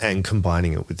 and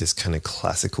combining it with this kind of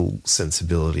classical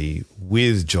sensibility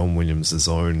with John Williams'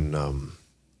 own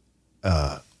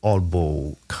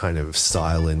oddball kind of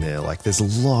style in there. Like, there's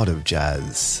a lot of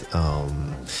jazz.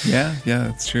 Yeah,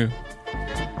 that's true.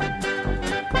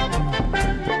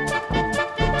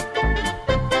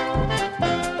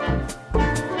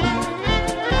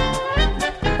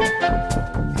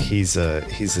 He's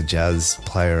a jazz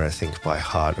player, I think, by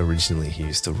heart. Originally, he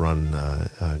used to run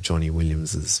Johnny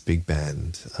Williams's big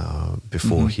band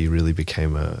before he really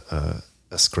became a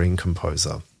screen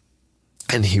composer.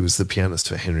 And he was the pianist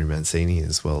for Henry Mancini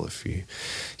as well. If you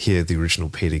hear the original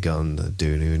Peter Gunn, the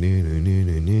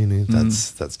do-do-do-do-do-do-do,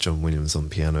 that's John Williams on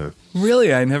piano.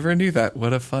 Really? I never knew that.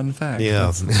 What a fun fact.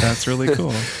 Yeah. That's really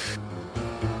cool.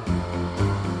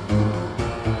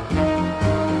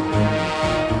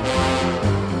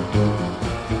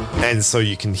 And so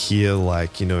you can hear,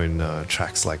 like, you know, in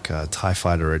tracks like TIE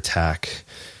Fighter Attack,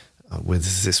 where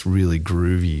there's this really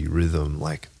groovy rhythm,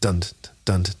 like dun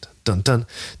dun dun dun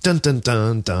dun dun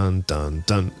dun dun dun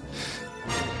dun.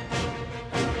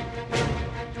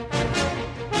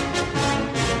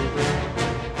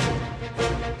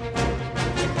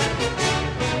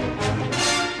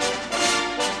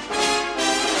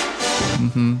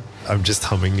 I'm just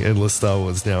humming Endless Star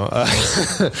Wars now.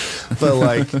 But,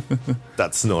 like,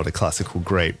 that's not a classical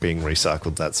great being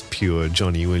recycled. That's pure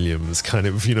Johnny Williams kind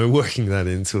of, you know, working that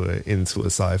into a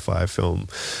sci-fi film.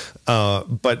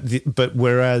 But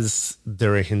whereas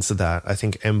there are hints of that, I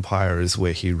think Empire is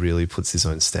where he really puts his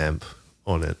own stamp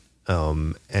on it.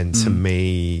 And to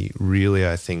me, really,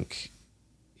 I think,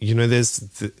 you know,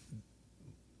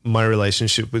 my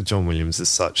relationship with John Williams is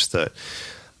such that,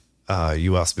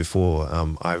 you asked before,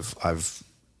 I've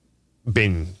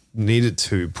been needed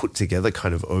to put together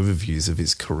kind of overviews of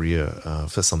his career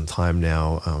for some time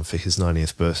now. For his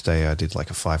 90th birthday, I did like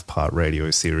a 5-part radio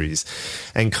series,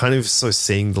 and kind of so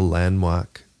seeing the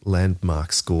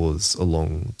landmark scores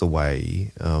along the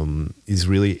way is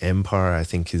really Empire, I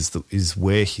think, is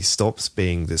where he stops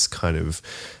being this kind of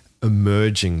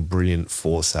emerging brilliant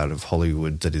force out of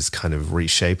Hollywood that is kind of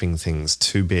reshaping things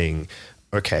to being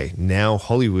okay, now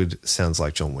Hollywood sounds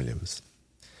like John Williams.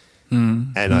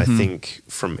 And I think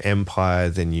from Empire,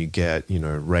 then you get,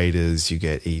 Raiders, you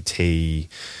get E.T.,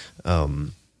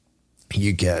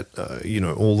 you get,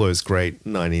 all those great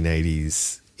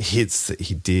 1980s hits that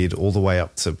he did, all the way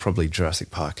up to probably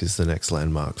Jurassic Park is the next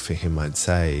landmark for him, I'd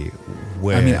say.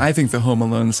 I think the Home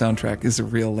Alone soundtrack is a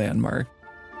real landmark.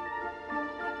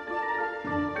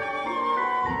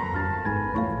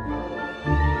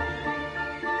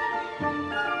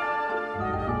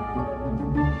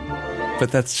 But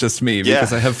that's just me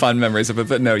because I have fond memories of it.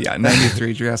 But no,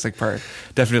 93 Jurassic Park,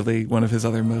 definitely one of his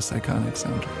other most iconic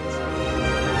soundtracks.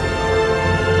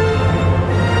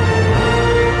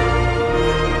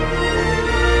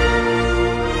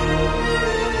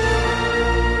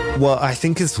 Well, I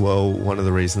think as well, one of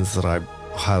the reasons that I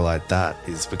highlight that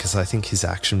is because I think his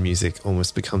action music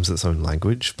almost becomes its own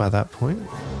language by that point.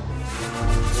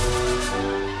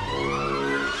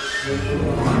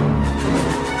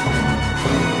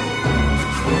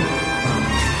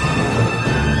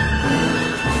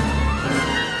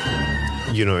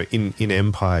 In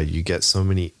Empire, you get so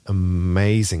many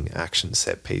amazing action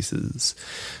set pieces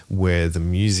where the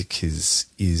music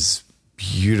is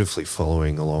beautifully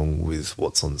following along with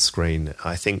what's on the screen.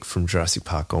 I think from Jurassic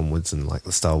Park onwards and like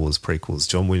the Star Wars prequels,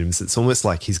 John Williams, it's almost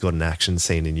like he's got an action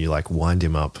scene and you like wind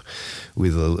him up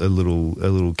with a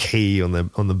little key on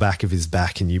the back of his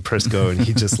back and you press go and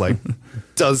he just like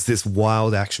does this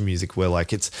wild action music where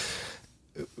like it's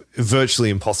virtually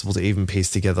impossible to even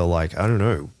piece together like, I don't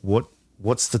know,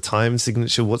 what's the time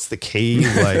signature? What's the key?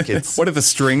 Like, it's what are the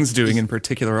strings doing in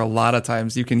particular? A lot of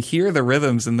times you can hear the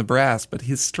rhythms in the brass, but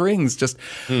his strings just,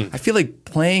 I feel like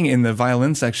playing in the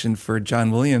violin section for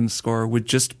John Williams' score would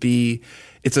just be,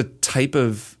 it's a type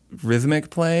of rhythmic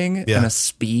playing and a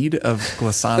speed of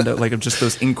glissando, like of just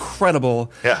those incredible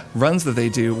runs that they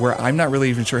do where I'm not really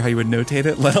even sure how you would notate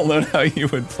it, let alone how you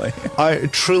would play it.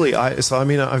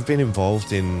 I've been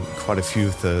involved in quite a few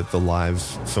of the live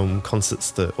film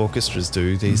concerts that orchestras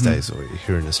do these days, or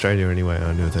here in Australia anyway.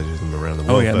 I know they do them around the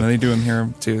world. Oh yeah, and they do them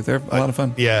here too. They're a lot of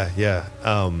fun.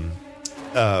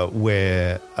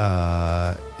 Where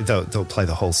they'll play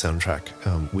the whole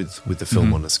soundtrack with the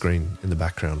film on the screen in the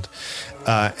background.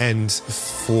 And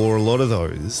for a lot of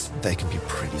those, they can be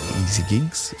pretty easy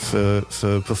gigs for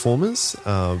performers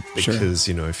because,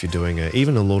 if you're doing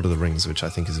even a Lord of the Rings, which I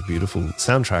think is a beautiful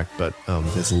soundtrack, but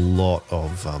there's a lot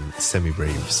of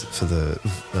semi-breves for the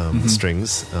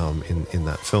strings in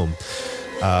that film.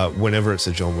 Whenever it's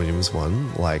a John Williams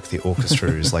one, like the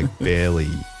orchestra is like barely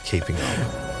keeping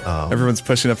up. Everyone's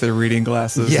pushing up their reading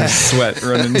glasses and sweat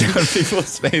running down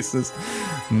people's faces.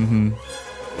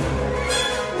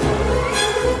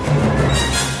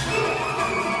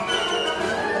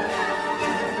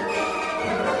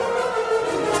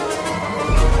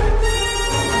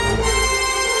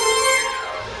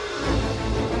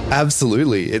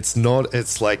 Absolutely. It's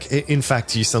like, in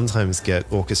fact, you sometimes get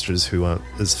orchestras who aren't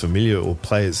as familiar or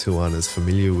players who aren't as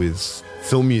familiar with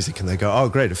film music and they go, oh,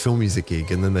 great, a film music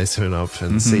gig. And then they turn up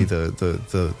and see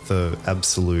the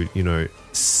absolute,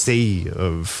 sea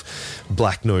of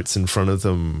black notes in front of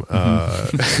them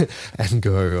and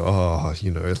go, oh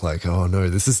no,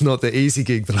 this is not the easy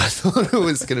gig that I thought it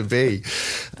was going to be.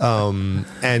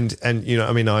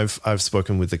 I've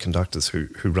spoken with the conductors who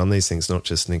run these things, not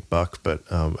just Nick Buck, but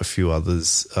a few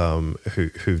others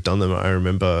who've done them. I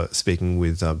remember speaking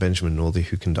with Benjamin Northey,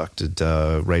 who conducted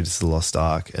Raiders of the Lost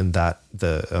Ark, and that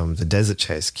the desert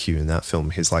chase cue in that film.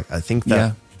 He's like, I think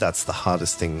that's the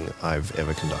hardest thing I've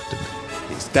ever conducted.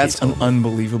 That's an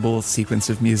unbelievable sequence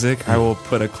of music. I will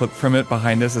put a clip from it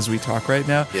behind us as we talk right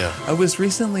now. Yeah. I was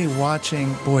recently watching,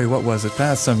 what was it?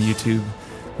 That's some YouTube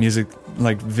music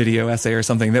like video essay or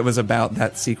something that was about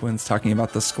that sequence, talking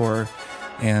about the score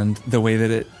and the way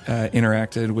that it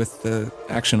interacted with the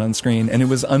action on screen. And it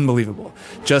was unbelievable.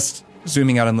 Just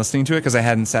zooming out and listening to it, because I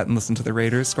hadn't sat and listened to the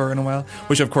Raiders score in a while,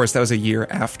 which of course that was a year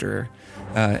after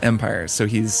Empire, so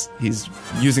he's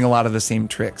using a lot of the same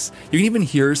tricks. You can even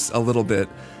hear a little bit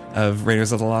of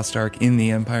Raiders of the Lost Ark in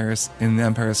the Empire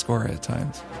score at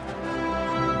times.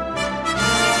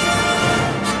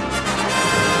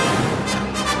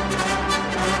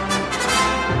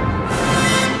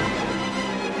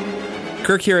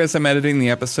 Kirk here as I'm editing the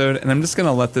episode, and I'm just going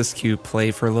to let this cue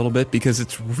play for a little bit because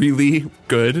it's really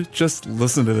good. Just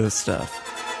listen to this stuff.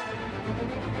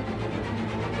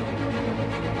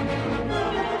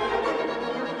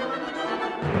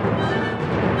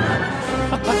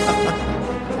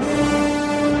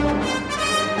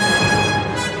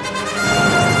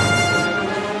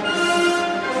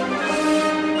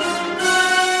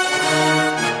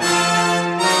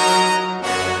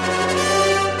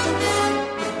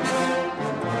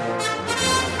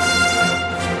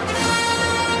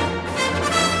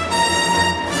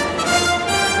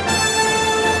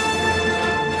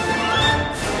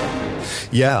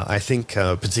 Yeah, I think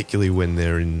particularly when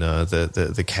they're in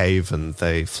the cave and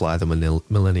they fly the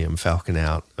Millennium Falcon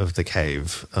out of the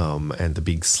cave, and the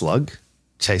big slug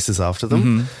chases after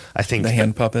them. I think The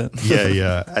hand puppet.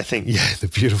 yeah. I think the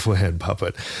beautiful hand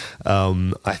puppet.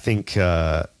 I think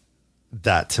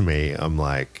that to me, I'm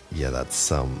like, yeah,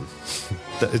 that's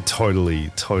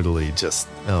totally just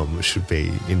should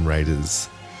be in Raiders.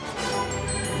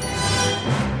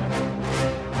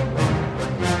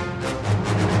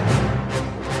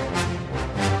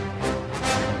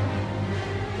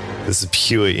 This is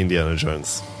pure Indiana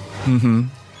Jones. Mm-hmm.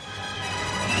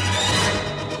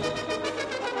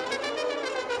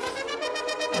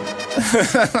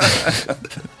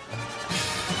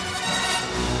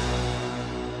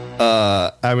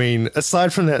 I mean,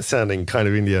 aside from that sounding kind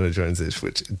of Indiana Jones-ish,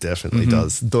 which it definitely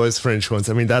does, those French ones,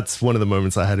 I mean, that's one of the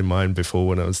moments I had in mind before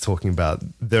when I was talking about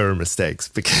there are mistakes,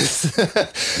 because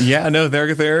Yeah, no, they're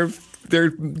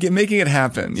making it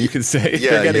happen, you could say.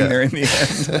 They're getting there in the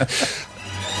end.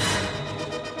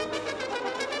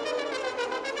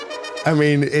 I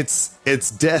mean,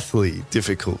 it's deathly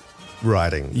difficult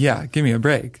writing. Yeah, give me a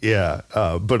break. Yeah,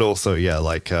 but also,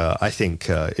 I think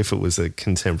if it was a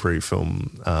contemporary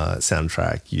film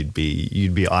soundtrack, you'd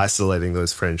be isolating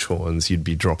those French horns, you'd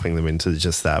be dropping them into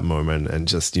just that moment, and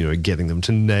just getting them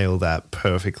to nail that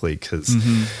perfectly. Because,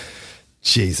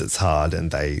 geez, it's hard,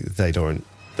 and they don't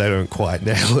quite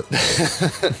nail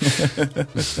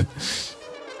it.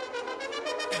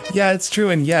 Yeah, it's true,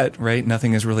 and yet, right,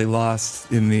 nothing is really lost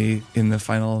in the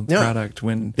final product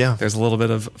when there's a little bit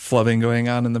of flubbing going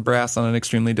on in the brass on an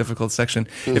extremely difficult section.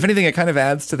 If anything, it kind of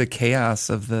adds to the chaos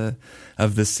of the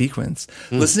sequence.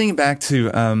 Listening back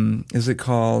to, is it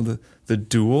called The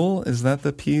Duel? Is that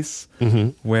the piece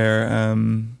where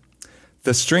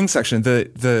the string section,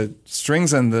 the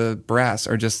strings and the brass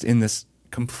are just in this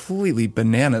completely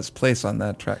bananas place on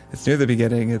that track. It's near the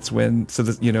beginning. It's when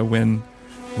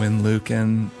Luke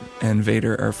and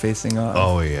Vader are facing off.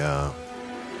 Oh, yeah.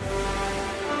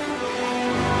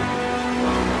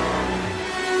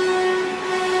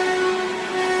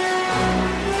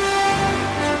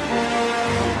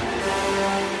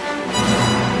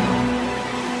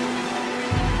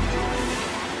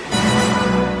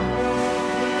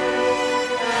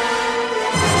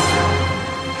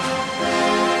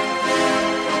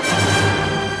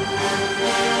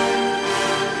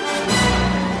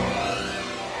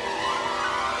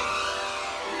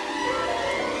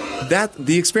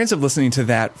 The experience of listening to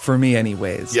that, for me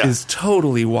anyways, is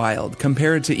totally wild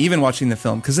compared to even watching the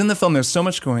film. Because in the film, there's so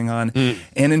much going on.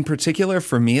 And in particular,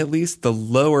 for me at least, the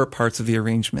lower parts of the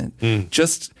arrangement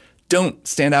just don't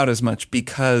stand out as much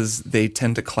because they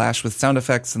tend to clash with sound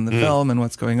effects in the film and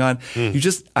what's going on.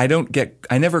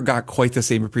 I never got quite the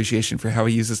same appreciation for how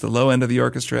he uses the low end of the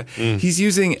orchestra. He's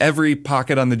using every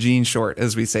pocket on the jean short,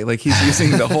 as we say. Like, he's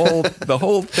using the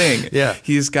whole thing. Yeah.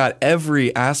 He's got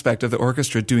every aspect of the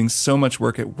orchestra doing so much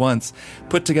work at once,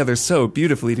 put together so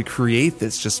beautifully to create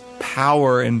this just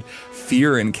power and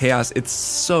fear and chaos. It's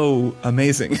so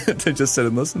amazing to just sit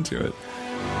and listen to it.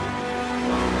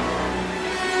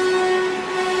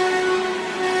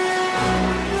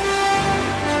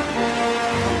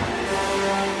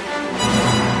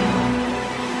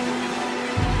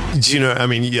 Do you know, I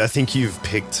mean, I think you've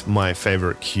picked my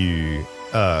favorite cue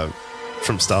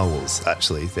from Star Wars,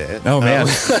 actually, there. Oh, man.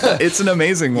 It's an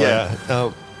amazing one.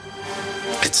 Yeah.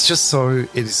 It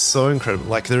is so incredible.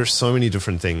 Like, there are so many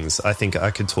different things I think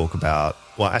I could talk about.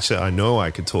 Well, actually, I know I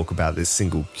could talk about this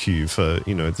single cue for,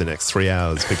 the next 3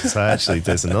 hours, because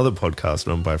there's another podcast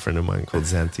run by a friend of mine called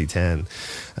Xanthi Tan,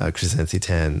 Chris Xanthi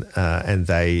Tan, and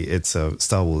it's a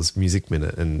Star Wars Music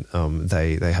Minute, and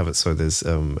they have it so there's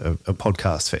a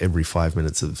podcast for every 5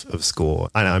 minutes of score.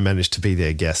 And I managed to be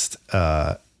their guest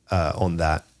on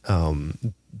that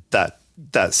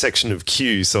section of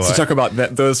cue. So talk about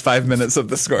those 5 minutes of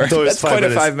the score. That's quite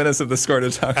 5 minutes of the score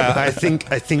to talk about. I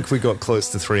think we got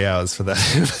close to 3 hours for that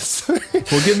episode.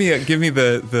 Well, give me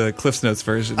the Cliff's Notes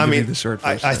version. Give me the short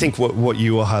version. I think what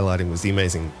you were highlighting was the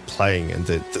amazing playing and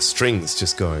the strings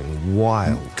just going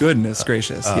wild. Goodness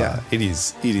gracious, yeah. It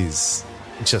is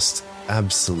just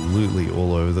absolutely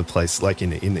all over the place, like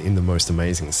in the most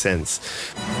amazing sense.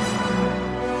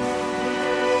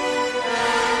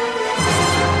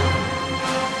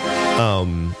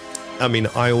 I mean,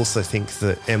 I also think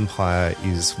that Empire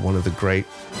is one of the great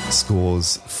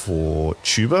scores for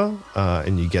tuba,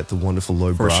 and you get the wonderful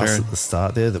low brass at the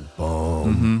start there, the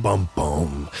boom, bum,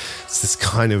 boom. It's this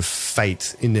kind of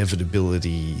fate,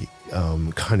 inevitability,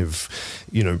 kind of,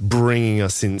 bringing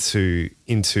us into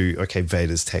okay,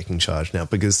 Vader's taking charge now.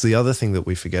 Because the other thing that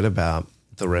we forget about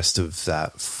the rest of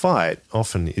that fight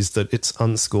often is that it's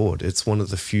unscored. It's one of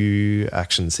the few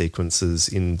action sequences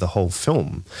in the whole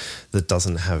film that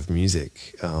doesn't have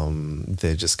music.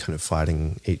 They're just kind of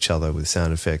fighting each other with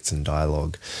sound effects and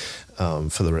dialogue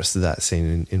for the rest of that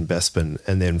scene in Bespin.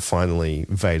 And then finally,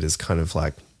 Vader's kind of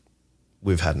like,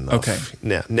 we've had enough. Okay.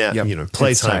 Now, Yep. you know,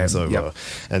 playtime's over, Yep.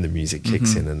 and the music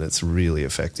kicks in, and it's really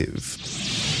effective.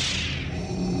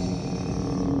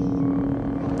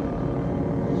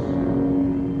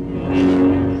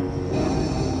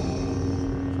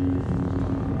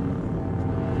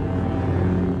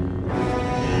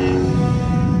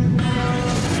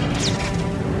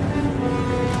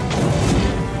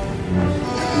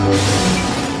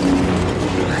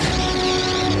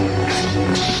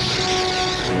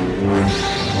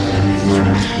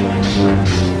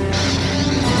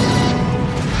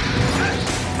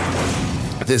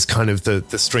 There's kind of the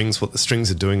strings, what the strings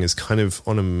are doing is kind of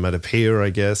onomatopoeia,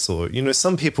 I guess, or, you know,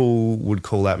 some people would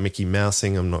call that Mickey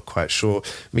Mousing. I'm not quite sure.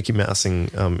 Mickey Mousing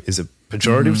is a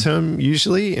pejorative term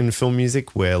usually in film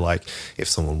music, where like if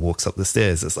someone walks up the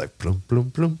stairs, it's like blum, blum,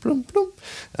 blum, blum,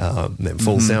 blum, then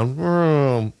falls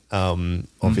down.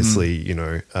 Obviously, you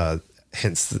know,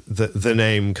 hence the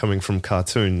name coming from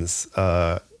cartoons,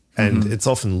 and it's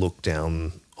often looked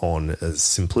down on as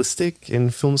simplistic in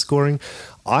film scoring.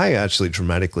 I actually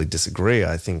dramatically disagree.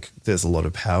 I think there's a lot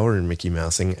of power in Mickey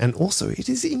Mousing, and also it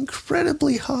is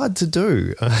incredibly hard to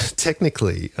do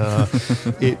technically.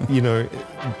 It, you know,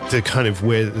 the kind of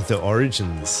where the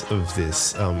origins of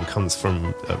this comes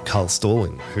from Carl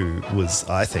Stalling, who was,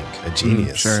 I think, a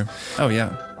genius. Sure. Oh,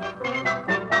 yeah.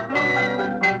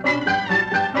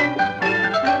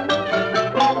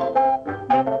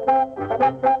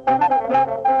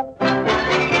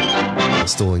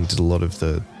 Stalling did a lot of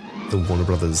the Warner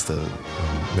Brothers, the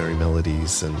Merry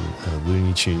Melodies and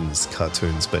Looney Tunes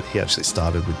cartoons, but he actually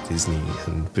started with Disney,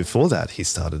 and before that he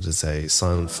started as a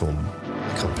silent film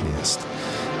accompanist,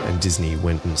 and Disney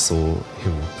went and saw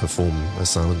him perform a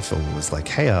silent film and was like,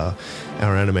 hey, our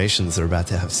animations are about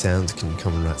to have sound, can you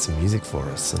come and write some music for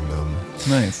us? And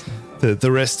Nice.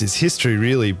 The rest is history,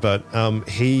 really, but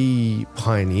he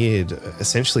pioneered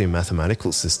essentially a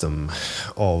mathematical system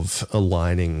of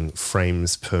aligning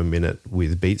frames per minute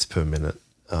with beats per minute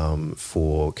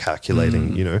for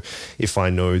calculating, you know, if I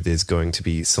know there's going to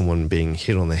be someone being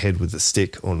hit on the head with a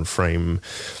stick on frame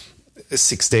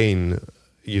 16,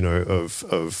 you know,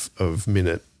 of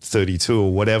minute 32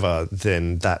 or whatever,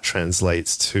 then that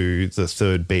translates to the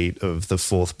third beat of the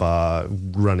fourth bar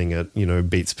running at, you know,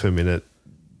 beats per minute,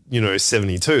 you know,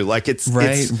 72. Like it's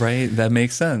right. That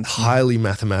makes sense. highly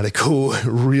mathematical,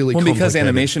 really Well, because complicated.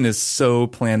 animation is so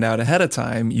planned out ahead of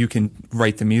time, you can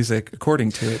write the music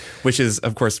according to it, which is,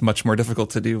 of course, much more difficult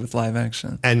to do with live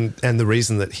action. And the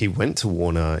reason that he went to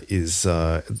Warner is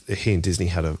he and Disney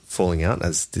had a falling out,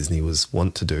 as Disney was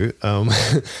wont to do,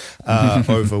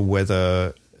 over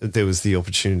whether there was the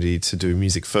opportunity to do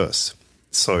music first.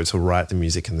 So to write the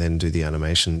music and then do the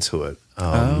animation to it.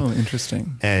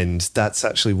 Interesting. And that's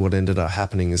actually what ended up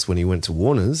happening is when he went to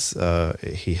Warner's,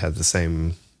 he had the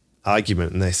same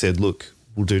argument, and they said, look,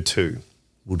 we'll do two.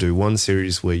 We'll do one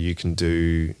series where you can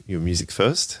do your music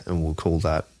first, and we'll call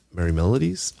that Merry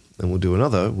Melodies. And we'll do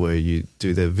another where you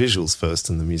do their visuals first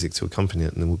and the music to accompany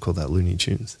it, and then we'll call that Looney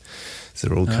Tunes. So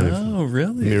they're all kind of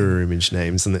really? mirror image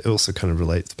names, and it also kind of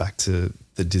relates back to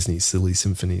the Disney Silly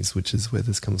Symphonies, which is where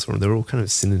this comes from. They're all kind of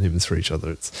synonyms for each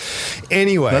other.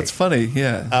 Anyway, That's funny.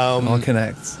 Yeah, it all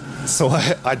connects. so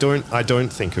I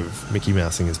don't think of Mickey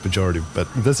Mousing as pejorative, but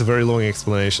that's a very long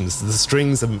explanation. So the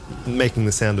strings are making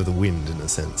the sound of the wind in a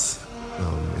sense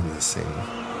in this scene.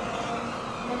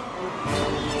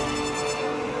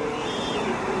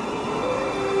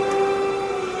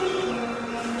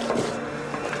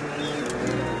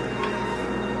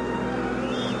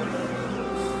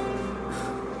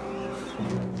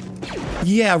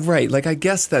 Yeah, right. Like, I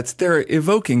guess they're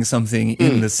evoking something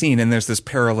in the scene, and there's this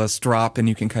perilous drop, and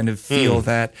you can kind of feel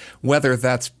that, whether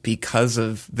that's because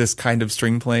of this kind of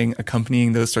string playing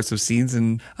accompanying those sorts of scenes.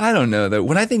 And I don't know, that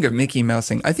when I think of Mickey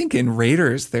Mousing, I think in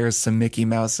Raiders there's some Mickey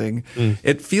Mousing.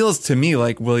 It feels to me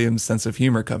like Williams' sense of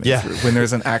humor coming through when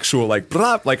there's an actual like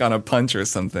blop, like on a punch or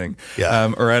something.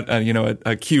 Or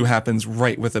a cue happens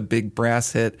right with a big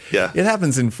brass hit. It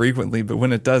happens infrequently, but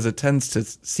when it does, it tends to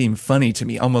seem funny to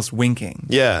me, almost winking.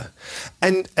 Yeah.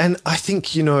 And I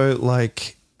think, you know,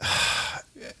 like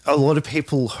a lot of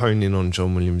people hone in on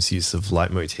John Williams' use of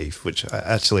leitmotif, which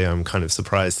actually I'm kind of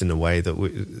surprised in a way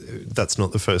that that's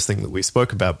not the first thing that we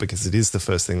spoke about, because it is the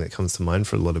first thing that comes to mind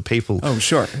for a lot of people. Oh,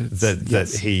 sure.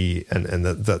 That he and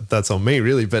that's on me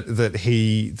really, but that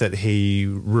he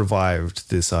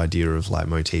revived this idea of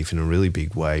leitmotif in a really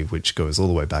big way, which goes all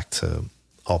the way back to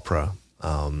opera.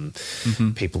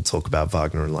 People talk about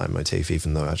Wagner and leitmotif,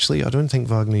 even though actually I don't think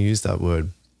Wagner used that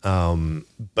word.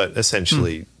 But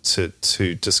essentially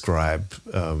to describe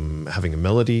having a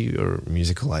melody or a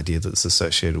musical idea that's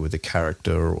associated with a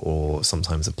character or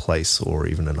sometimes a place or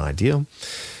even an idea.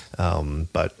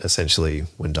 But essentially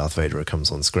when Darth Vader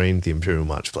comes on screen, the Imperial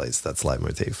March plays. That's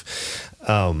leitmotif.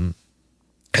 And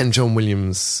John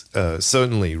Williams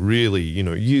certainly really,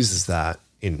 uses that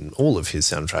in all of his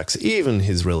soundtracks, even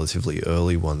his relatively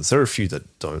early ones. There are a few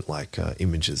that don't, like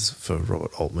Images for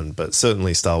Robert Altman, but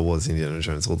certainly Star Wars, Indiana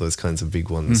Jones, all those kinds of big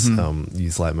ones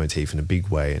use leitmotif in a big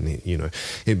way. And,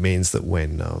 it means that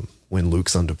when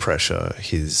Luke's under pressure,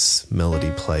 his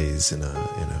melody plays in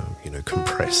a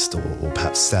compressed or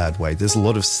perhaps sad way. There's a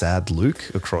lot of sad Luke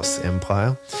across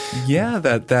Empire. Yeah,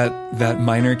 that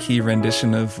minor key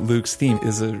rendition of Luke's theme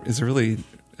is a really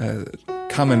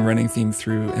common running theme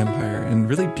through Empire, and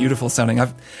really beautiful sounding.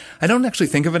 I don't actually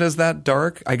think of it as that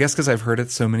dark, I guess because I've heard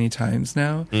it so many times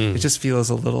now. It just feels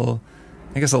a little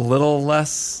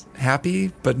less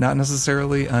happy, but not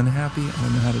necessarily unhappy. I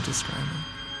don't know how to describe it.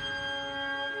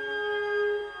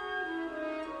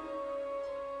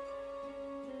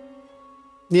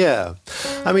 Yeah.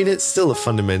 I mean, it's still a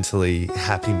fundamentally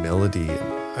happy melody.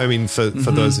 I mean, for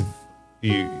those of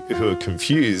you who are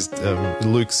confused,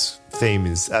 Luke's theme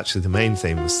is actually the main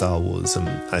theme of Star Wars, and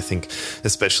I think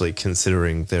especially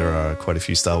considering there are quite a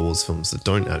few Star Wars films that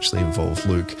don't actually involve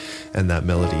Luke, and that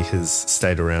melody has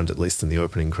stayed around at least in the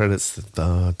opening credits.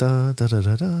 Da, da, da, da,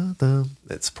 da, da, da.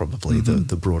 It's probably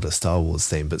the broader Star Wars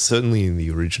theme, but certainly in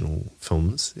the original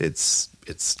films, it's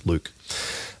Luke,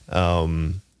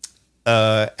 and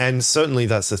certainly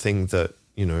that's the thing that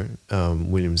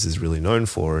Williams is really known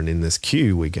for. And in this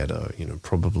cue, we get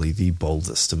probably the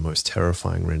boldest and most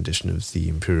terrifying rendition of the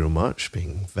Imperial March,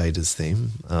 being Vader's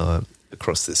theme,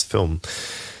 across this film.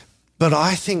 But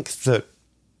I think that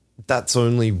that's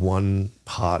only one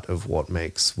part of what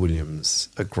makes Williams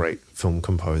a great film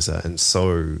composer and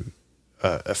so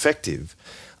effective.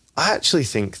 I actually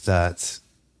think that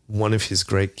one of his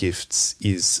great gifts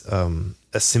is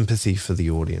a sympathy for the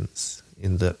audience.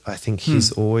 In that I think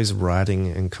he's always writing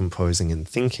and composing and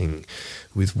thinking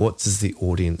with what does the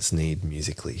audience need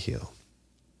musically here.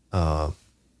 And,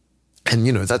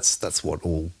 that's what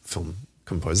all film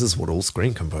composers, what all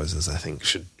screen composers I think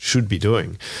should be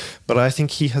doing. But I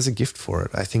think he has a gift for it.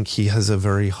 I think he has a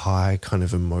very high kind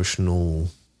of emotional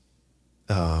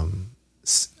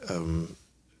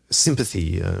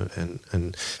sympathy and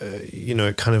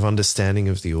kind of understanding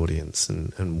of the audience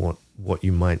and what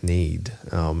you might need.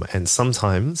 And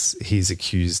sometimes he's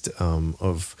accused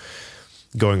of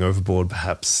going overboard,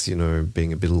 perhaps,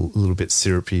 being a little bit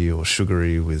syrupy or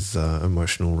sugary with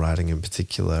emotional writing in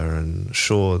particular. And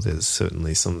sure, there's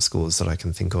certainly some scores that I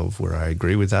can think of where I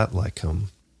agree with that, like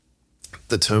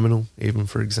The Terminal, even,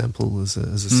 for example, as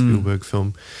a Spielberg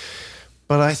film.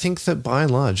 But I think that by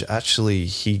and large, actually,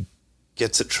 he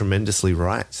gets it tremendously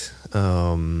right.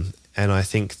 And I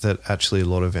think that actually a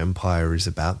lot of Empire is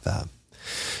about that.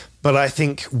 But I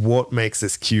think what makes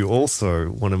this cue also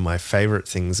one of my favorite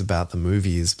things about the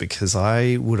movie is because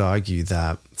I would argue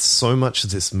that so much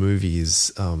of this movie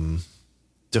is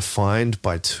defined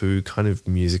by two kind of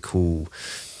musical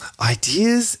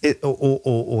ideas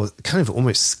or kind of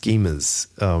almost schemas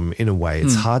in a way.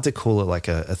 It's hard to call it like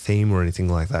a theme or anything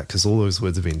like that because all those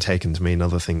words have been taken to mean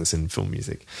other things in film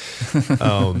music.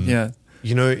 Yeah.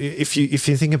 If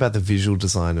you think about the visual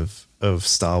design of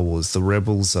Star Wars, the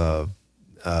Rebels are,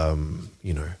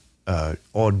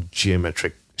 odd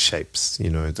geometric shapes.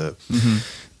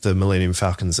 The Millennium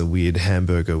Falcon's a weird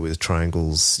hamburger with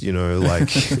triangles.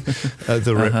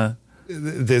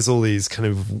 There's all these kind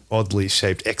of oddly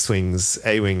shaped X-Wings,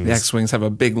 A-Wings. The X-Wings have a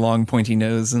big, long, pointy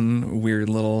nose and weird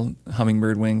little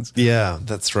hummingbird wings. Yeah,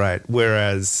 that's right.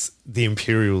 Whereas the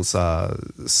Imperials are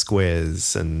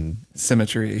squares and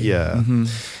symmetry. Yeah.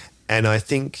 And I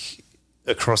think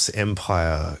across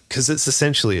Empire, because it's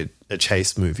essentially a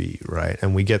chase movie, right?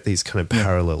 And we get these kind of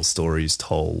parallel stories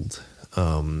told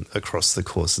across the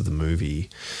course of the movie.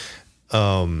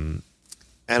 And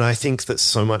I think that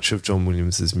so much of John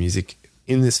Williams's music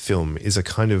in this film is a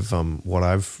kind of what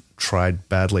I've tried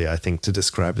badly, I think, to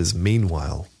describe as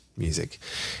meanwhile music,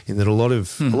 in that a lot of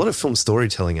film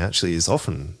storytelling actually is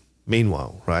often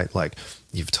meanwhile, right? Like,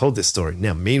 you've told this story,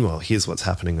 now meanwhile, here's what's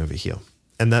happening over here.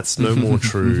 And that's no more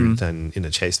true than in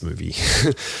a chase movie.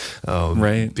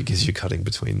 Right. Because you're cutting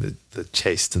between the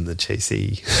chased and the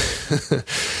chasee.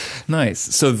 Nice.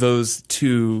 So those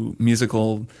two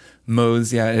musical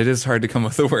modes, yeah, it is hard to come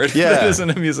up with a word Yeah. that isn't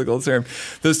a musical term.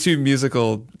 Those two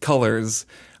musical colors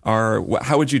are,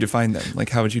 how would you define them? Like,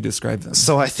 how would you describe them?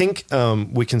 So I think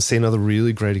we can see another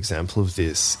really great example of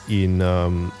this in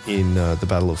the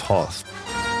Battle of Hoth.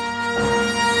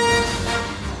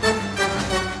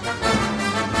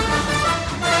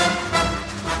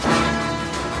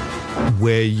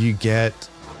 Where you get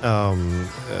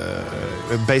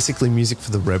basically music for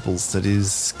the rebels that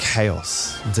is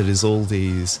chaos, that is all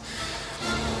these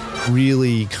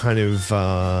really kind of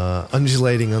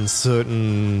undulating,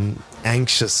 uncertain,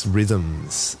 anxious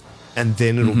rhythms. And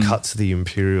then it'll cut to the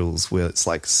Imperials where it's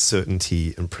like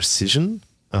certainty and precision.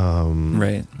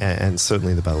 Right. And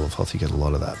certainly in the Battle of Hoth, you get a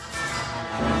lot of that.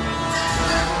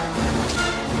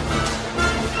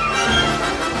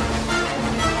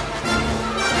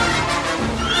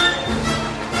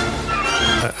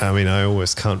 I mean, I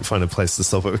almost can't find a place to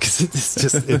stop it because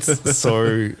it's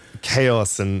so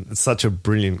chaos and it's such a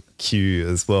brilliant cue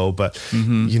as well. But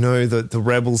you know, the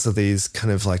rebels are these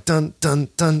kind of like dun dun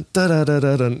dun da da da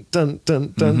da dun dun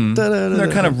dun dun da da.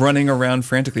 They're kind of running around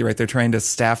frantically, right? They're trying to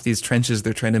staff these trenches.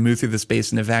 They're trying to move through the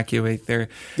space and evacuate. They're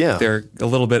a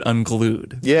little bit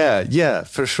unglued. Yeah,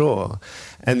 for sure.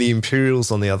 And the Imperials,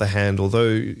 on the other hand, although,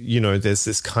 you know, there's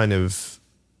this kind of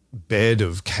bed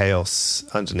of chaos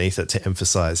underneath it to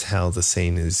emphasize how the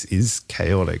scene is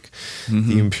chaotic.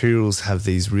 The Imperials have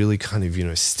these really kind of, you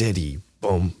know, steady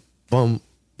bum, bum,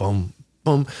 bum,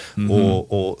 bum,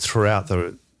 or throughout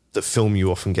the film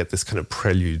you often get this kind of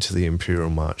prelude to the Imperial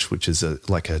March, which is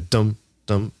like a dum,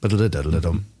 dum,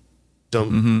 ba-da-da-da-da-dum,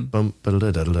 dum, bum,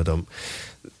 ba-da-da-da-da-dum.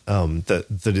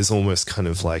 That is almost kind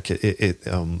of like it.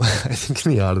 I think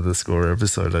in the Art of the Score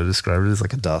episode, I described it as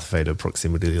like a Darth Vader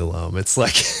proximity alarm. It's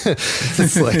like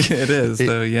it is.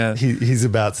 So yeah, he's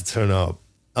about to turn up.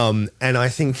 And I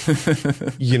think,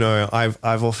 you know,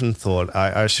 I've often thought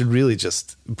I should really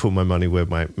just put my money where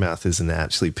my mouth is and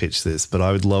actually pitch this. But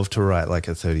I would love to write like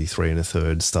a 33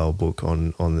 1/3 style book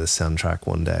on the soundtrack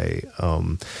one day.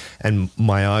 And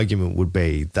my argument would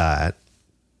be that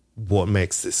what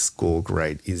makes this score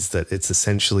great is that it's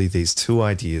essentially these two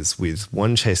ideas with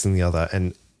one chasing the other,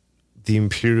 and the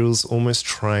Imperials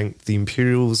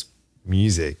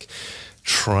music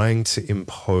trying to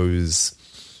impose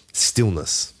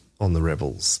stillness on the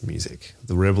Rebels music.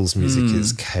 The Rebels music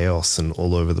is chaos and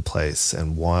all over the place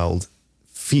and wild,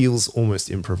 feels almost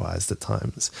improvised at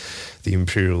times. The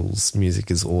Imperials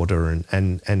music is order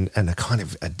and a kind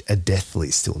of a deathly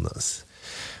stillness.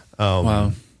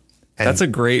 Wow. That's a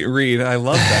great read. I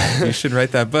love that. You should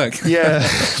write that book. Yeah,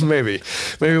 maybe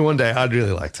one day. I'd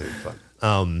really like to. But,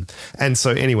 and so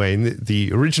anyway, in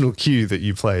the original cue that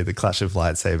you play, the Clash of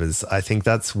Lightsabers, I think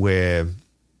that's where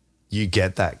you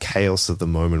get that chaos of the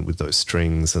moment with those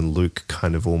strings and Luke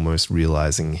kind of almost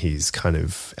realizing he's kind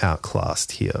of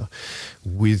outclassed here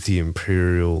with the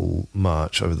Imperial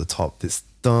March over the top. This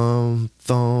dum,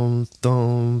 dum,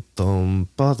 dum, dum,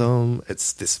 ba-dum.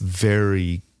 It's this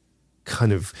very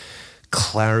kind of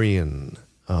clarion,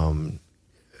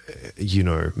 you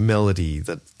know, melody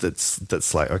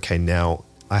that's like, okay, now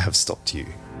I have stopped you,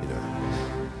 you know.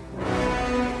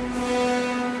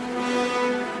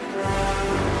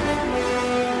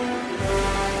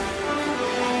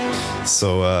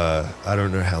 So I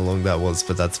don't know how long that was,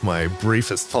 but that's my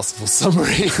briefest possible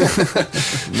summary.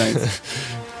 Nice.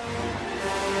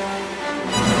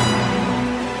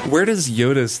 Where does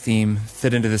Yoda's theme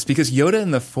fit into this? Because Yoda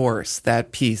and the Force,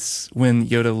 that piece, when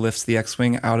Yoda lifts the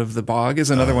X-Wing out of the bog, is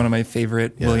another one of my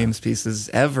favorite Williams pieces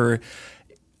ever.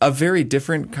 A very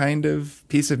different kind of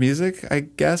piece of music, I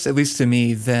guess, at least to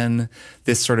me, than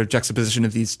this sort of juxtaposition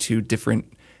of these two different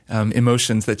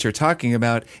emotions that you're talking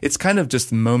about. It's kind of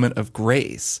just a moment of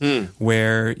grace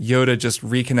where Yoda just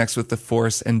reconnects with the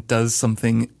Force and does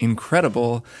something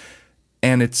incredible.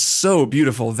 And it's so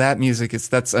beautiful. That music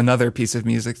that's another piece of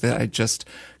music that I just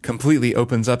completely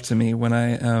opens up to me when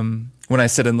I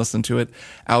sit and listen to it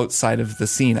outside of the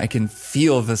scene. I can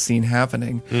feel the scene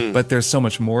happening, but there's so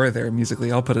much more there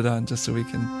musically. I'll put it on just so we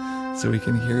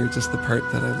can hear just the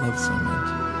part that I love so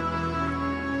much.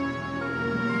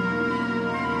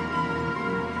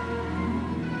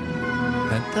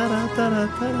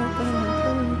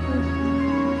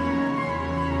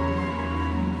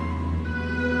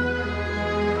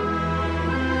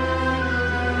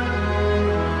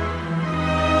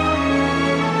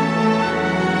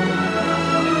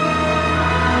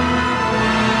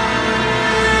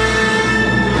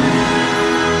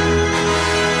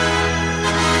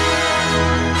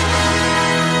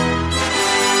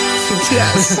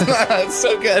 It's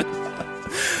so good.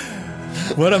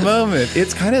 What a moment.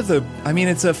 It's kind of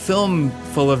it's a film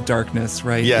full of darkness,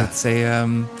 right? Yeah.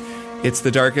 It's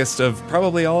the darkest of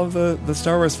probably all of the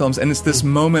Star Wars films. And it's this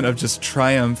moment of just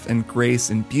triumph and grace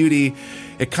and beauty.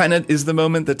 It kind of is the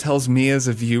moment that tells me as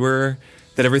a viewer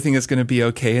that everything is going to be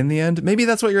okay in the end. Maybe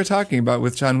that's what you're talking about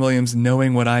with John Williams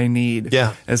knowing what I need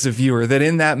as a viewer. That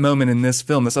in that moment in this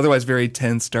film, this otherwise very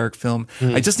tense, dark film,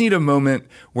 I just need a moment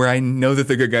where I know that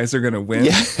the good guys are going to win.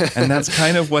 Yeah. And that's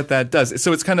kind of what that does.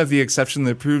 So it's kind of the exception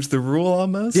that proves the rule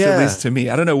almost, at least to me.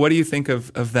 I don't know. What do you think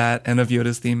of that and of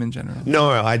Yoda's theme in general? No,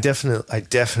 I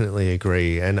definitely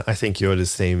agree. And I think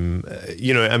Yoda's theme,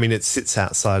 it sits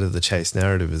outside of the chase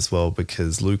narrative as well,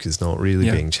 because Luke is not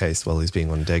really being chased while he's being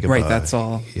on Dagobah. Right, that's all.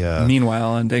 Yeah.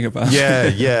 Meanwhile, on Dagobah.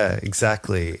 Yeah,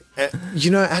 exactly.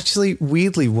 Actually,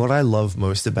 weirdly, what I love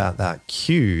most about that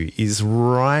cue is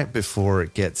right before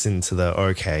it gets into the,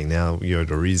 okay, now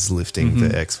Yoda is lifting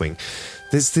the X-Wing.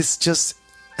 There's this just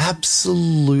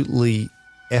absolutely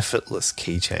effortless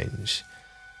key change.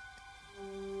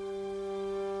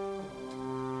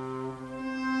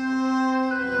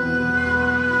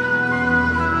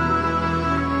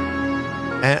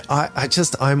 And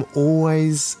I'm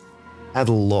always at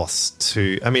a loss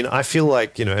to, I feel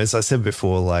like, as I said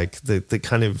before, like the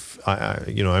kind of,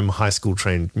 I'm a high school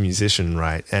trained musician,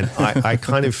 right? And I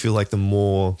kind of feel like the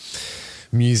more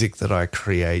music that I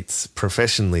create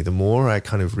professionally, the more I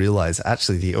kind of realize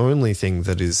actually the only thing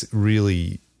that is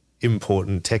really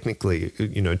important technically,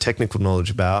 technical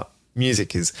knowledge about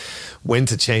music is when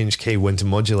to change key, when to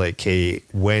modulate key,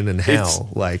 when and how. It's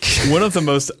like one of the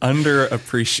most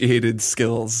underappreciated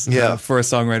skills for a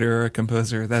songwriter or a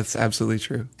composer. That's absolutely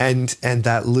true. And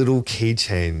that little key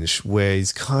change where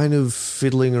he's kind of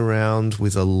fiddling around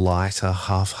with a lighter,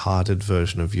 half-hearted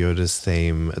version of Yoda's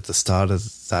theme at the start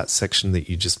of that section that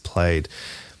you just played.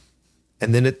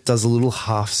 And then it does a little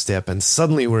half step and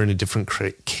suddenly we're in a different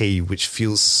key, which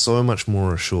feels so much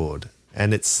more assured.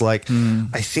 And it's like,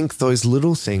 I think those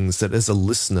little things that as a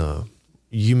listener,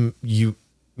 you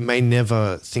may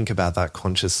never think about that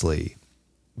consciously,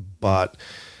 but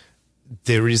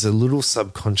there is a little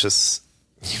subconscious,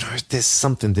 there's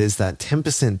that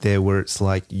 10% there where it's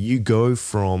like you go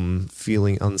from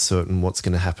feeling uncertain what's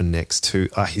going to happen next to,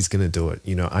 he's going to do it.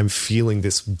 I'm feeling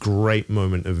this great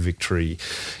moment of victory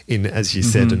in, as you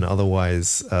said, and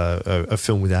otherwise a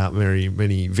film without very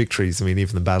many victories.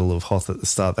 Even the Battle of Hoth at the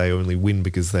start, they only win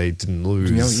because they didn't lose.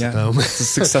 It's a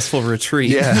successful retreat.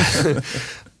 Yeah.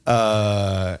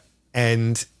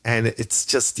 And it's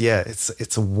just,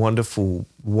 it's a wonderful,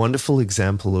 wonderful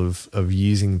example of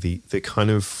using the kind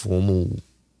of formal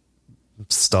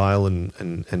style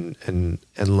and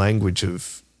language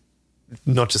of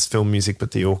not just film music,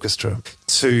 but the orchestra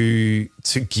to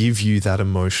give you that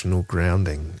emotional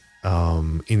grounding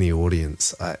in the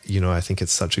audience. I think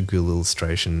it's such a good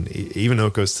illustration. Even though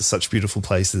it goes to such beautiful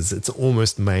places, it's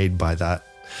almost made by that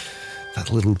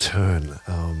little turn.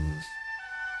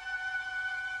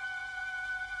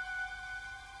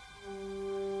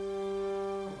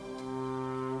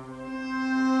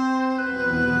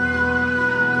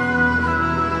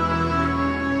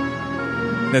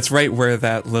 That's right where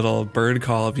that little bird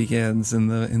call begins in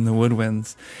the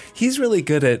woodwinds. He's really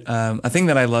good at a thing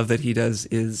that I love that he does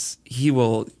is he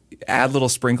will add little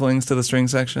sprinklings to the string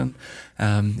section.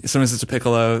 Sometimes it's a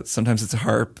piccolo, sometimes it's a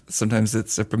harp, sometimes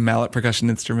it's a mallet percussion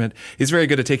instrument. He's very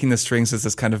good at taking the strings as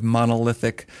this kind of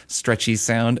monolithic, stretchy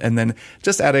sound, and then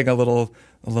just adding a little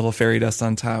fairy dust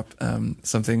on top,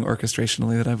 something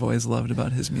orchestrationally that I've always loved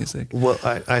about his music. Well,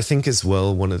 I think as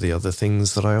well, one of the other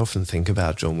things that I often think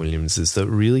about John Williams is that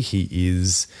really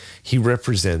he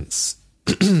represents,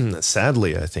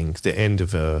 sadly, I think, the end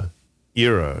of a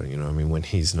era, when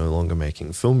he's no longer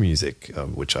making film music,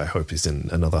 which I hope is in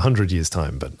another 100 years'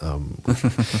 time, but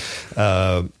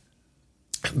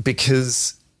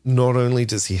because not only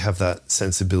does he have that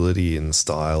sensibility and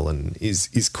style and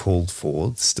is called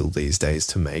for still these days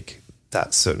to make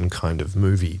that certain kind of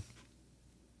movie,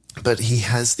 but he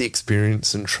has the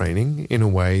experience and training in a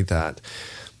way that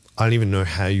I don't even know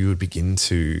how you would begin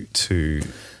to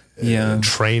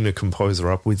train a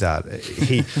composer up with that.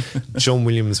 John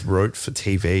Williams wrote for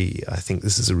TV. I think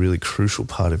this is a really crucial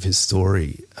part of his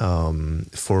story,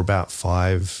 for about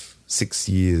 5-6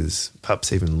 years,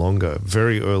 perhaps even longer,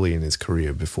 very early in his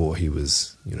career before he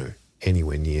was,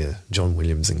 anywhere near John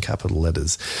Williams in capital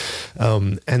letters.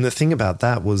 And the thing about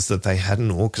that was that they had an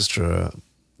orchestra,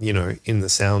 in the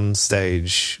sound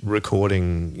stage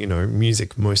recording,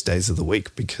 music most days of the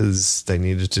week because they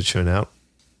needed to churn out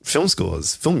film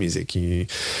scores, film music.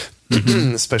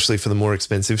 especially for the more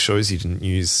expensive shows. You didn't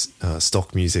use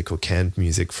stock music or canned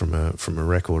music from a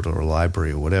record or a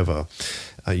library or whatever.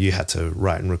 You had to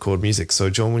write and record music. So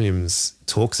John Williams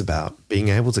talks about being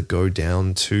able to go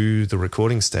down to the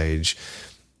recording stage,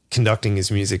 conducting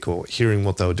his music or hearing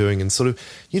what they were doing, and sort of,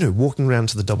 walking around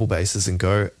to the double basses and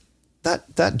go,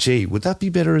 that G, would that be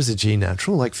better as a G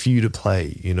natural, like for you to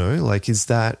play, like, is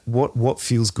that what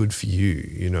feels good for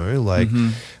you, like,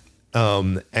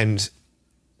 and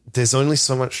there's only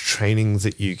so much training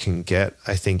that you can get,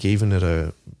 I think, even at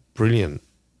a brilliant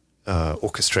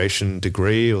orchestration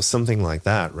degree or something like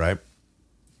that, right?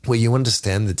 Where you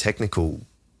understand the technical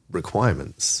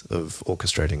requirements of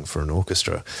orchestrating for an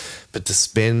orchestra, but to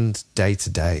spend day to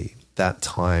day that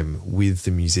time with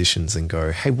the musicians and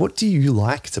go, hey, what do you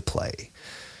like to play?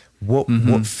 What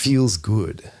feels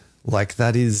good? Like,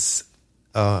 that is,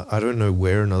 I don't know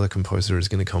where another composer is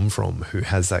going to come from who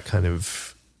has that kind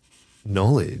of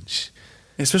knowledge.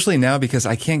 Especially now, because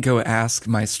I can't go ask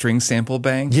my string sample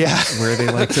bank Yeah. where they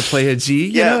like to play a G,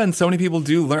 you Yeah. know, and so many people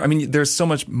do learn. I mean, there's so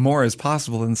much more is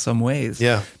possible in some ways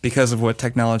Yeah. because of what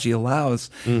technology allows.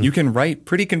 You can write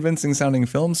pretty convincing sounding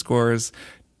film scores,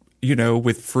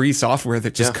 with free software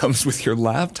that just Yeah. comes with your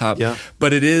laptop. Yeah.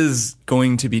 But it is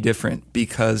going to be different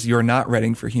because you're not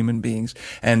writing for human beings.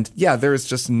 And yeah, there's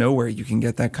just nowhere you can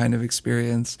get that kind of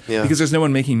experience Yeah. because there's no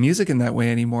one making music in that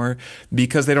way anymore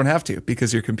because they don't have to,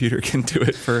 because your computer can do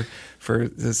it for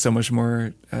so much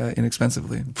more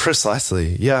inexpensively.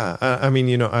 Precisely. Yeah. I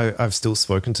mean, I've still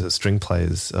spoken to string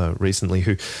players recently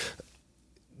who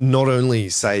not only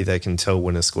say they can tell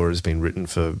when a score has been written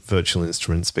for virtual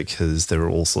instruments because there are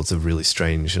all sorts of really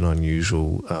strange and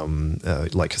unusual,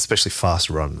 like especially fast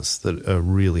runs that are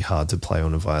really hard to play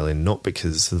on a violin, not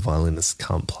because the violinists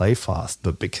can't play fast,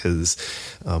 but because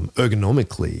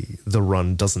ergonomically the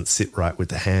run doesn't sit right with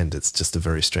the hand. It's just a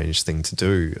very strange thing to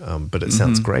do, but it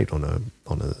sounds great on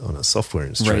a software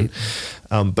instrument.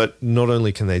 Right. But not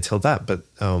only can they tell that, but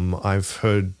I've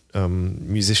heard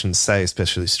musicians say,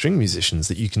 especially string musicians,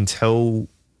 that you can tell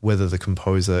whether the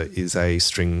composer is a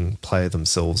string player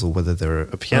themselves or whether they're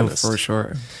a pianist. Oh, for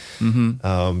sure.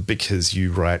 Because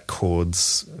you write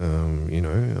chords,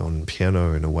 on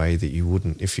piano in a way that you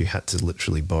wouldn't if you had to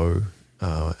literally bow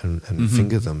and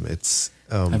finger them. It's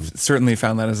I've certainly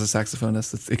found that as a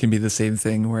saxophonist. It can be the same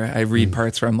thing where I read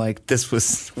parts where I'm like, this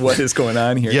was what is going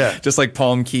on here. Yeah. Just like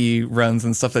palm key runs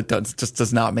and stuff that just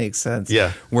does not make sense.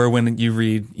 Yeah. Where when you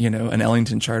read, an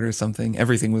Ellington chart or something,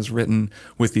 everything was written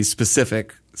with these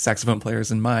specific saxophone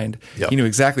players in mind. Yep. He knew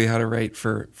exactly how to write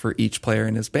for each player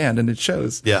in his band, and it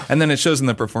shows. Yeah. And then it shows in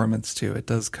the performance too. It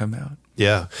does come out.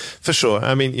 Yeah, for sure.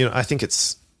 I mean, I think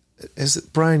is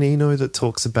it Brian Eno that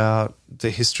talks about the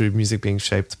history of music being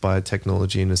shaped by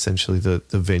technology and essentially the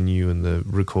venue and the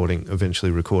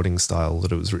eventually recording style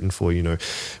that it was written for,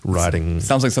 writing.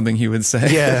 Sounds like something he would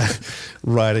say. Yeah,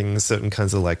 writing certain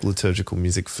kinds of like liturgical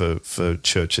music for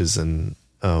churches and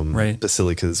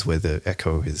basilicas where the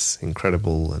echo is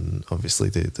incredible, and obviously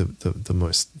the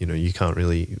most, you can't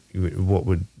really, what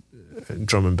would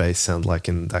drum and bass sound like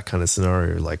in that kind of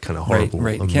scenario, like kind of horrible.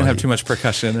 Right. You can't have too much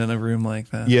percussion in a room like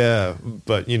that. Yeah,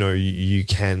 but you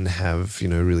can have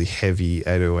really heavy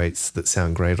 808s that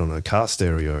sound great on a car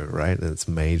stereo, right? And it's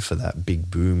made for that big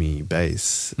boomy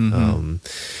bass.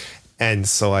 And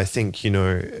so I think,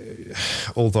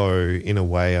 although in a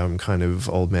way I'm kind of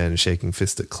old man shaking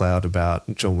fist at cloud about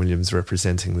John Williams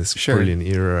representing this brilliant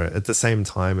era, at the same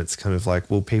time it's kind of like,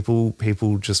 well,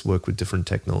 people just work with different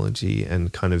technology,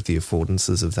 and kind of the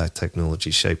affordances of that technology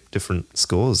shape different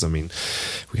scores. I mean,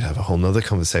 we could have a whole nother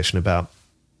conversation about,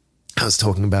 I was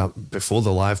talking about before,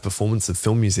 the live performance of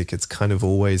film music. It's kind of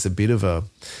always a bit of a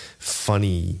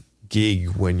funny gig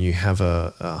when you have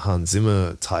a Hans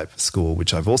Zimmer type score,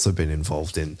 which I've also been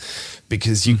involved in,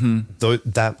 because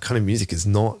that kind of music is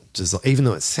not just, even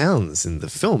though it sounds in the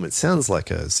film, it sounds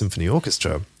like a symphony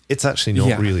orchestra. It's actually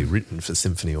not really written for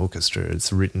symphony orchestra.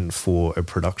 It's written for a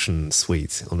production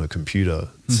suite on a computer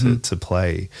to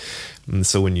play. And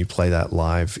so when you play that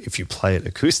live, if you play it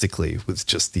acoustically with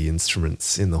just the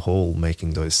instruments in the hall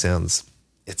making those sounds,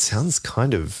 it sounds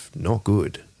kind of not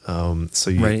good. So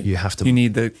you have to. You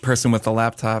need the person with the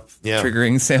laptop Yeah.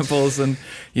 triggering samples and,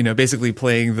 basically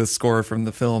playing the score from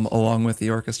the film along with the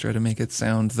orchestra to make it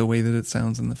sound the way that it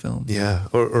sounds in the film. Yeah,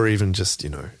 or even just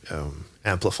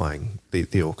amplifying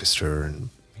the orchestra and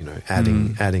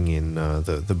adding in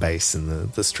the bass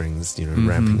and the strings,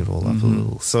 ramping it all up a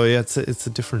little. So yeah, it's a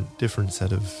different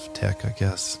set of tech, I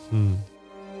guess.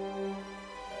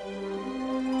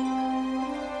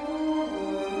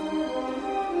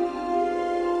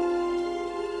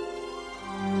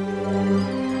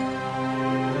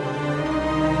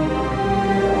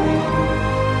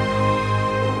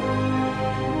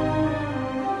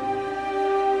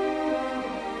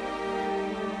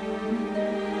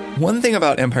 One thing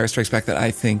about Empire Strikes Back that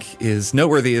I think is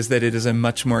noteworthy is that it is a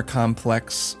much more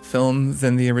complex film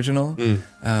than the original.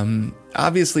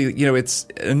 Obviously, it's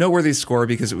a noteworthy score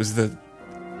because it was the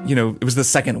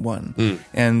second one.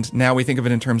 And now we think of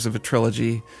it in terms of a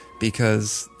trilogy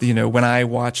because, when I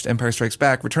watched Empire Strikes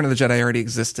Back, Return of the Jedi already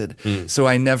existed. So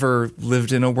I never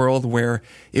lived in a world where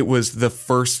it was the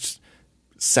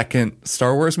second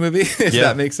Star Wars movie, if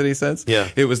that makes any sense. Yeah.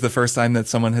 It was the first time that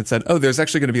someone had said, oh, there's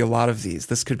actually going to be a lot of these.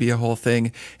 This could be a whole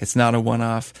thing. It's not a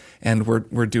one-off, and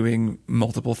we're doing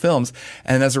multiple films.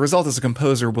 And as a result, as a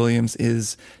composer, Williams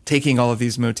is taking all of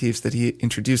these motifs that he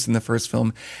introduced in the first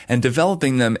film and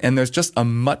developing them, and there's just a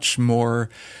much more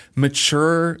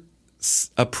mature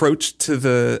approach to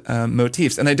the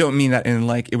motifs. And I don't mean that in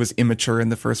like it was immature in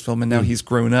the first film and now he's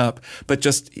grown up, but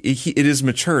just it is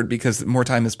matured because more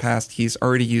time has passed. He's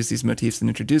already used these motifs and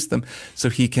introduced them, so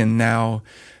he can now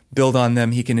build on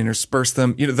them. He can intersperse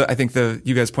them. I think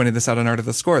you guys pointed this out on Art of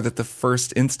the Score, that the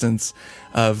first instance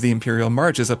of the Imperial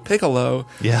March is a piccolo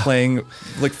playing,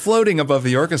 like floating above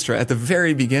the orchestra at the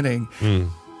very beginning.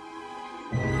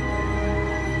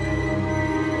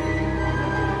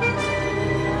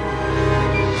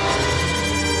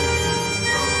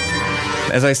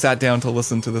 As I sat down to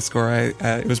listen to the score,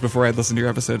 it was before I'd listened to your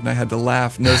episode, and I had to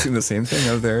laugh, noticing the same thing.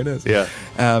 Oh, there it is. Yeah.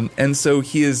 And so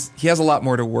he has a lot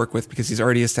more to work with because he's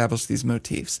already established these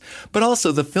motifs. But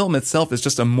also the film itself is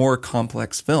just a more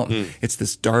complex film. It's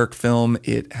this dark film.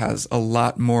 It has a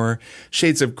lot more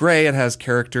shades of gray. It has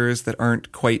characters that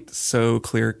aren't quite so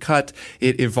clear cut.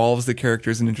 It evolves the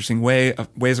characters in interesting ways.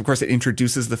 Of course, it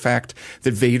introduces the fact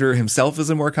that Vader himself is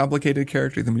a more complicated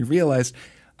character than we realized.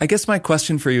 I guess my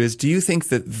question for you is, do you think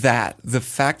that the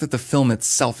fact that the film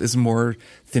itself is more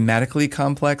thematically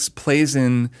complex plays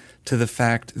in to the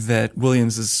fact that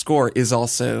Williams' score is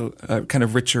also kind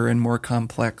of richer and more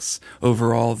complex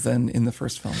overall than in the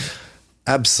first film?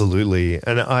 Absolutely.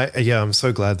 And I'm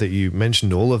so glad that you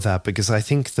mentioned all of that, because I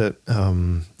think that,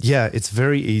 it's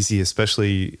very easy,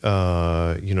 especially,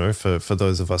 for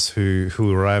those of us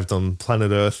who arrived on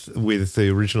planet Earth with the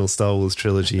original Star Wars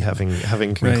trilogy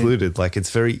having concluded, like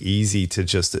it's very easy to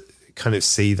just kind of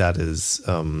see that as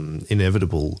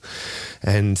inevitable.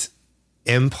 And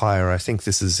Empire, I think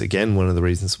this is, again, one of the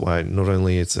reasons why not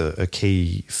only it's a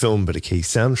key film, but a key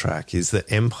soundtrack, is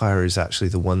that Empire is actually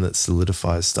the one that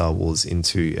solidifies Star Wars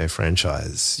into a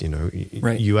franchise.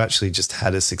 You actually just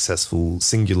had a successful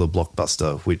singular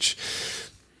blockbuster, which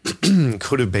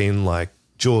could have been like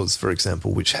Jaws, for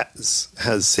example, which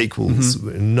has sequels,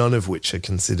 none of which are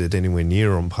considered anywhere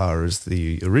near on par as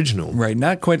the original. Right,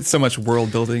 not quite so much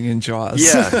world building in Jaws.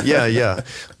 Yeah.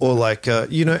 Or like, I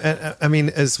mean,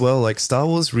 as well, like Star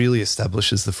Wars really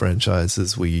establishes the franchise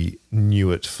as we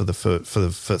knew it for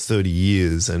 30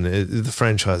 years, and the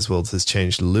franchise world has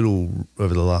changed a little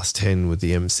over the last 10 with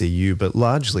the MCU, but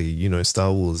largely,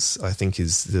 Star Wars, I think,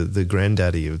 is the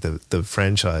granddaddy of the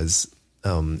franchise.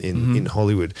 In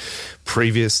Hollywood.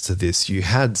 Previous to this, you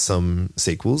had some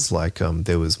sequels, like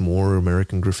there was more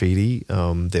American Graffiti.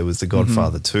 There was The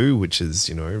Godfather 2, which is,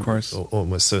 of course,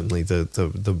 almost certainly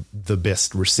the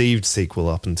best received sequel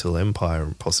up until Empire,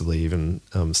 and possibly even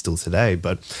still today.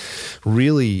 But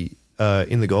really,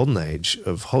 in the golden age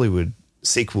of Hollywood,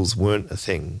 sequels weren't a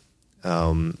thing.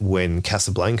 When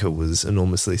Casablanca was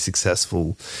enormously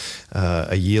successful,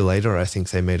 a year later, I think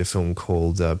they made a film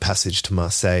called Passage to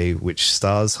Marseille, which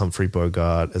stars Humphrey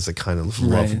Bogart as a kind of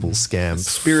lovable scamp.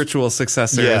 Spiritual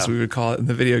successor, as we would call it in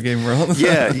the video game world.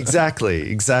 Yeah,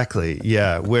 exactly.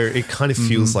 Yeah, where it kind of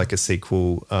feels like a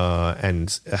sequel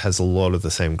and has a lot of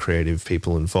the same creative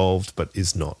people involved, but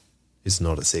is not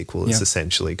a sequel. It's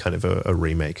essentially kind of a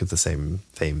remake of the same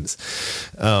themes.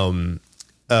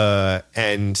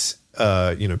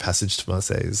 Passage to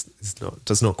Marseille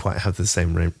does not quite have the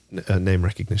same name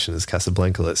recognition as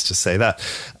Casablanca. Let's just say that.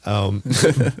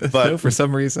 But no, for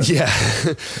some reason,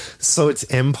 So it's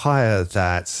Empire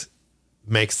that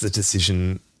makes the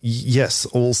decision. Yes,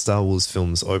 all Star Wars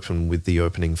films open with the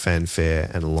opening fanfare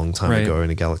and A Long Time Ago in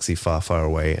a Galaxy Far, Far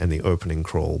Away and the opening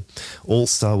crawl. All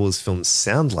Star Wars films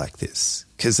sound like this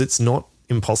because it's not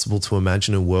impossible to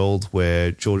imagine a world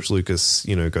where George Lucas,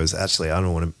 goes, actually, I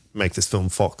don't want to make this film,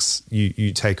 Fox,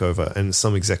 you take over. And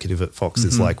some executive at Fox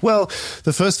is like, well,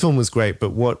 the first film was great, but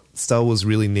what Star Wars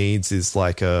really needs is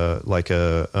like a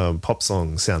pop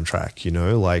song soundtrack,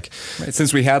 Right,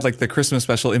 since we had like the Christmas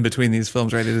special in between these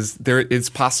films, right? It's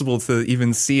possible to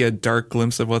even see a dark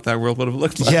glimpse of what that world would have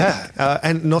looked like. Yeah,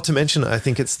 and not to mention, I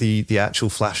think it's the actual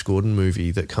Flash Gordon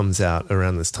movie that comes out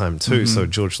around this time too. So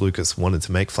George Lucas wanted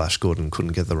to make Flash Gordon,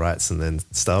 couldn't get the rights, and then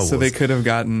Star Wars. So they could have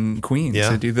gotten Queen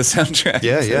to do the soundtrack.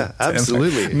 Yeah. Yeah,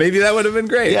 absolutely. Empire. Maybe that would have been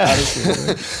great. Yeah.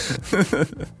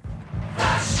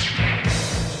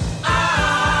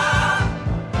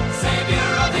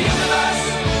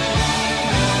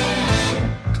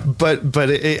 But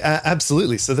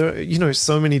absolutely. So there are,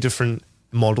 so many different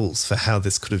models for how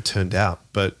this could have turned out.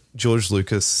 But George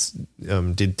Lucas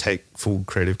did take full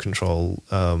creative control,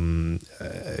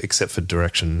 except for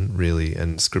direction, really,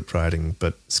 and script writing.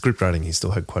 But script writing, he still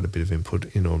had quite a bit of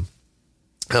input in on.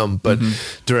 But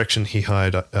direction, he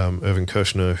hired Irvin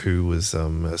Kershner, who was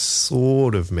a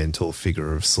sort of mentor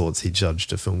figure of sorts. He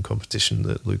judged a film competition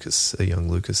that a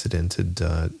young Lucas had entered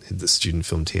the student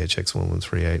film THX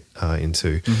 1138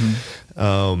 into.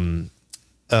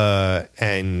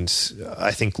 And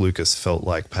I think Lucas felt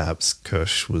like perhaps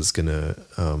Kirsch was going to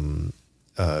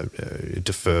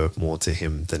defer more to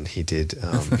him than he did.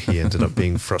 He ended up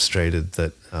being frustrated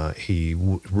that he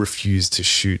refused to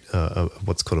shoot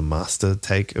what's called a master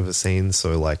take of a scene.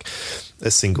 So like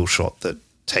a single shot that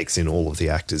takes in all of the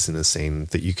actors in a scene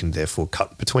that you can therefore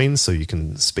cut between, so you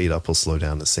can speed up or slow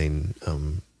down the scene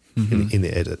in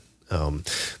the edit.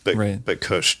 But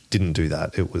Kirsch didn't do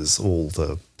that. It was all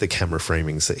the camera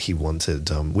framings that he wanted,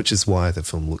 which is why the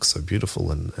film looks so beautiful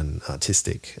and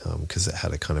artistic, because it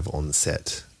had a kind of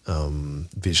on-set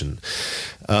vision.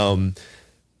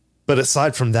 But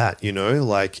aside from that,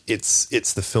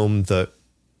 it's the film that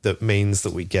means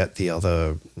that we get the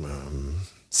other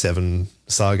 7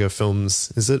 saga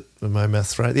films. Is it? Are my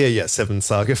maths right? Yeah, 7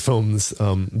 saga films.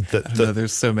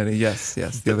 There's so many. Yes,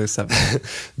 the other 7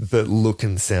 that look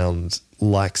and sound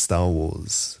like Star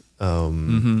Wars,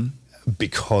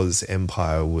 because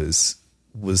Empire was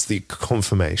the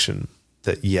confirmation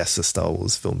that yes, a Star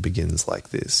Wars film begins like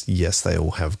this. Yes, they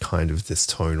all have kind of this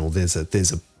tone, or there's a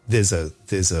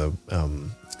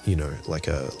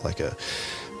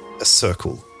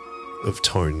circle of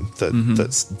tone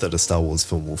that a Star Wars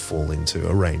film will fall into.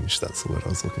 A range, that's the word I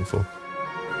was looking for.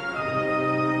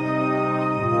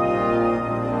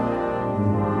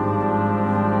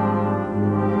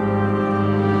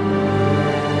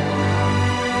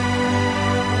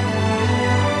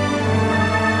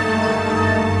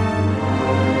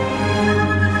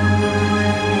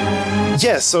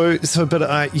 But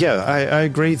I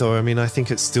agree though. I mean, I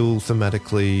think it's still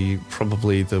thematically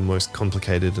probably the most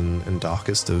complicated and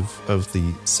darkest of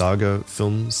the saga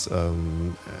films.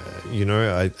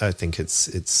 I think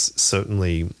it's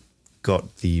certainly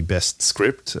got the best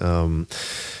script. Lawrence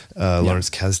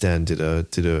Kasdan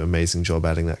did an amazing job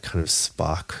adding that kind of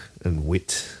spark and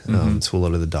wit to a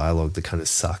lot of the dialogue, the kind of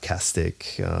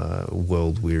sarcastic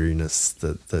world weariness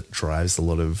that drives a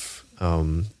lot of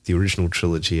the original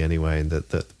trilogy anyway, and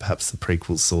that perhaps the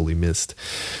prequels sorely missed.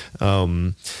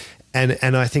 And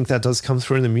I think that does come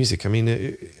through in the music. I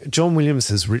mean, John Williams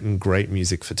has written great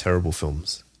music for terrible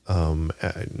films.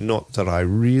 Not that I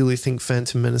really think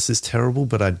Phantom Menace is terrible,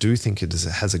 but I do think it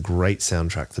has a great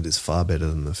soundtrack that is far better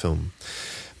than the film.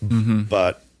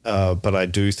 But I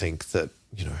do think that,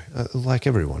 like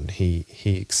everyone, he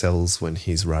excels when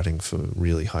he's writing for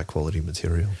really high quality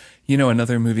material.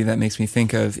 Another movie that makes me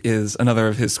think of is another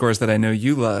of his scores that I know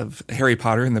you love, Harry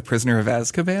Potter and the Prisoner of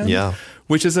Azkaban. Yeah.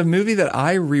 Which is a movie that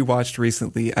I rewatched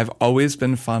recently. I've always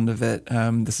been fond of it.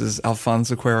 This is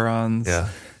Alfonso Cuarón's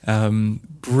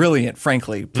brilliant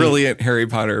Harry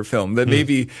Potter film that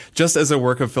maybe just as a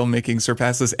work of filmmaking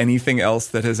surpasses anything else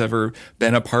that has ever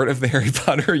been a part of the Harry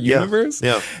Potter universe.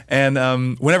 Yeah. And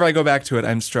whenever I go back to it,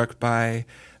 I'm struck by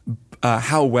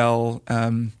how well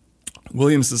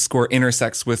Williams' score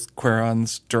intersects with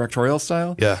Cuarón's directorial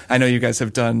style. Yeah. I know you guys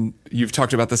you've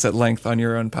talked about this at length on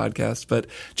your own podcast, but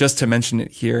just to mention it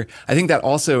here, I think that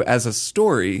also as a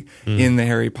story in the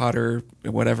Harry Potter,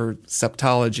 whatever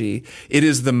septology, it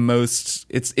is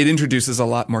it introduces a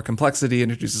lot more complexity,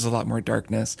 introduces a lot more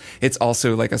darkness. It's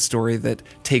also like a story that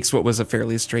takes what was a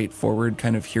fairly straightforward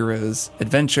kind of hero's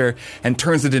adventure and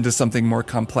turns it into something more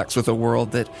complex with a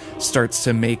world that starts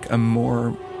to make a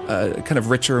more kind of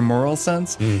richer moral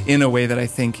sense in a way that I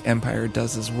think Empire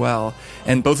does as well.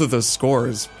 And both of those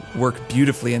scores work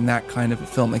beautifully in that kind of a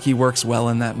film. Like he works well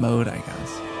in that mode, I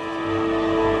guess.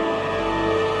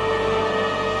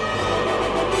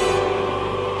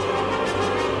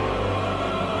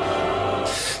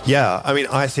 Yeah, I mean,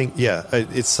 I think,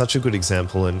 it's such a good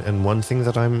example. And one thing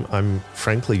that I'm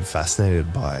frankly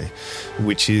fascinated by,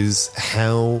 which is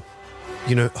how,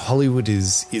 Hollywood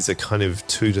is a kind of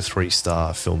 2 to 3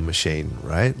 star film machine,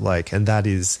 right? And that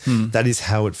is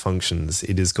how it functions.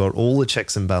 It has got all the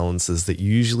checks and balances that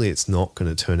usually it's not going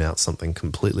to turn out something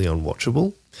completely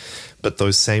unwatchable. But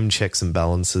those same checks and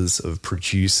balances of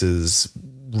producers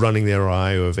running their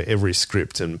eye over every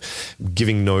script and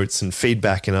giving notes and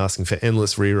feedback and asking for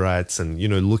endless rewrites and,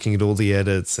 looking at all the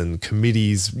edits and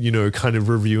committees, kind of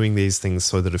reviewing these things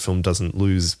so that a film doesn't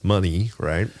lose money,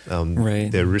 right?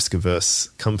 Right. They're risk-averse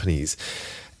companies.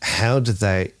 How do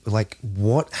they,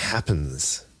 what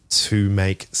happens to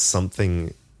make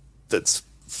something that's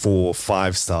 4 or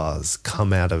 5 stars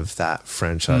come out of that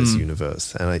franchise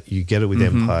universe? And you get it with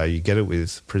Empire, you get it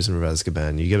with Prisoner of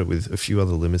Azkaban, you get it with a few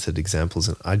other limited examples.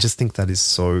 And I just think that is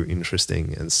so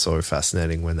interesting and so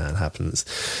fascinating when that happens.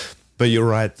 But you're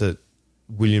right that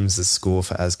Williams' score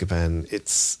for Azkaban,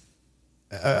 it's,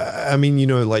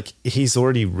 he's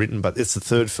already written, but it's the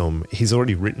third film. He's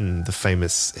already written the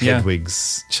famous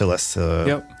Hedwig's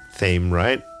Celesta theme,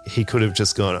 right? He could have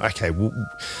just gone, okay, we'll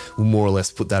more or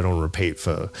less put that on repeat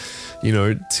for,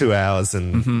 2 hours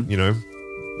and,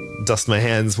 dust my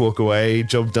hands, walk away,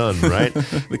 job done, right?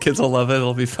 The kids will love it.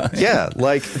 It'll be fine. Yeah,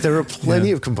 there are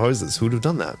plenty of composers who would have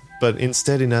done that. But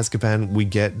instead in Azkaban, we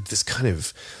get this kind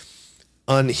of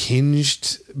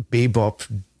unhinged bebop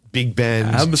big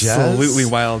band absolutely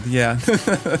jazz. Wild, yeah.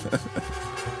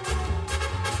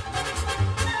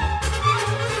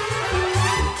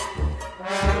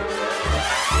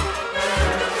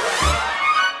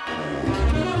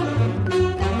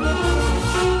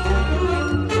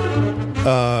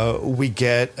 We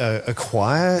get a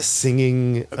choir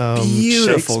singing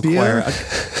beautiful Shakespeare.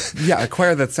 choir. A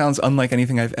choir that sounds unlike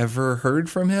anything I've ever heard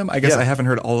from him. I guess I haven't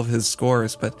heard all of his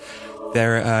scores, but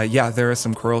there are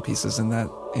some choral pieces in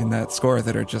that score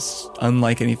that are just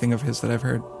unlike anything of his that I've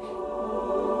heard.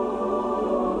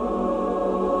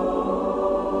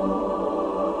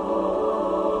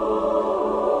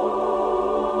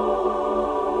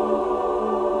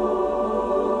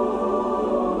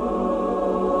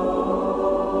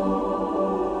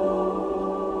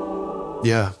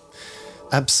 Yeah,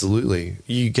 absolutely.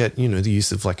 You get, the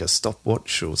use of a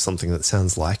stopwatch or something that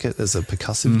sounds like it as a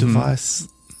percussive device.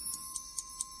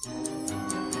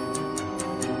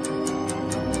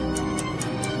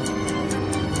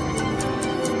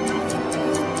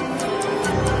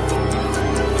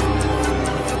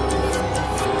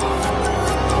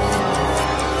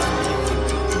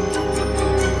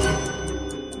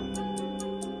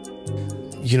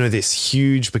 This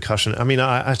huge percussion. I mean,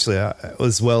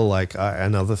 as well,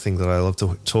 another thing that I love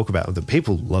to talk about, that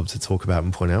people love to talk about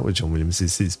and point out with John Williams,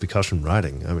 is his percussion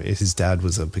writing. I mean, his dad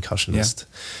was a percussionist.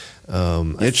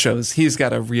 Yeah. It shows. He's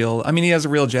got he has a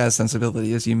real jazz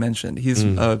sensibility, as you mentioned. He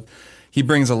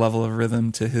brings a level of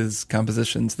rhythm to his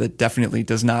compositions that definitely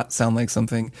does not sound like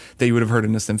something that you would have heard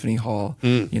in a symphony hall,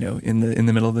 in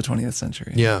the middle of the 20th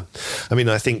century. Yeah. I mean,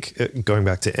 I think going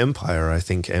back to Empire, I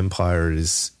think Empire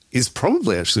is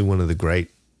probably actually one of the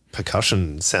great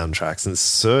percussion soundtracks, and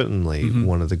certainly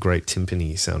one of the great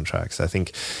timpani soundtracks. I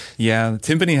think. Yeah,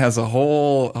 timpani has a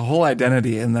whole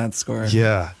identity in that score.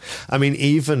 Yeah, I mean,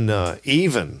 even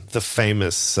the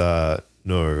famous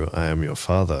 "No, I Am Your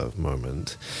Father"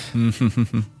 moment. Oh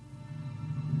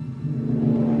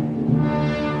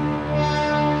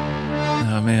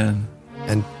man!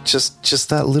 And just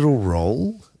that little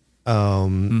roll.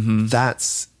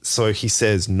 That's. So he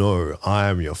says, "No, I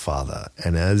am your father."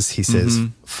 And as he says,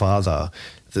 "father,"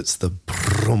 that's the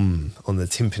brum on the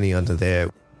timpani under there.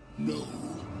 No,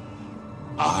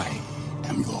 I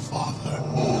am your father.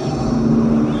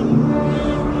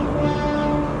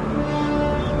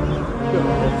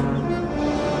 No.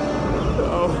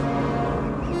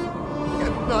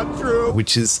 It's not true.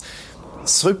 Which is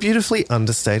so beautifully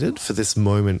understated for this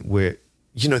moment where,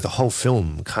 the whole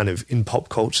film kind of in pop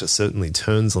culture certainly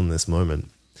turns on this moment.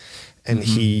 And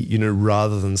he,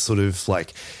 rather than sort of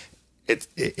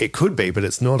it could be, but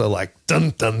it's not a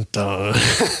dun dun dun.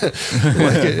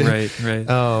 Right.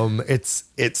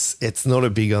 It's not a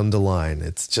big underline.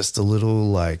 It's just a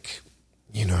little I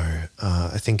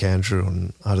think Andrew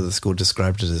on Art of the Score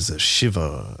described it as a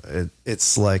shiver.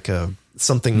 It's like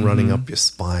something running up your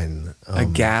spine. A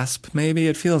gasp, maybe.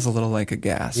 It feels a little like a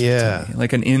gasp. Yeah, to me,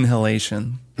 like an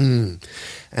inhalation. And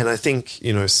I think,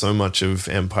 so much of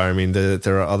Empire, I mean,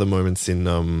 there are other moments in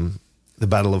the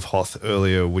Battle of Hoth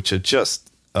earlier, which are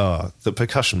just, the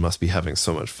percussion must be having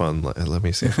so much fun. Let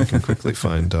me see if I can quickly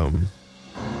find...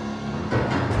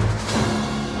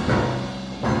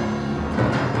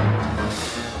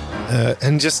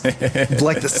 and just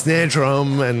the snare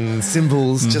drum and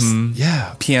cymbals,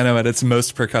 piano at its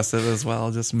most percussive as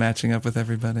well, just matching up with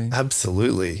everybody.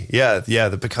 Absolutely, yeah.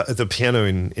 The piano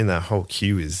in that whole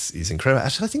cue is incredible.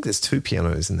 Actually, I think there's 2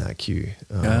 pianos in that cue.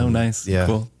 Oh, nice, yeah,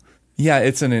 cool. Yeah,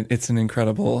 it's an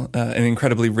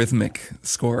incredibly rhythmic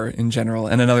score in general.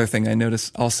 And another thing I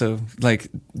noticed also, like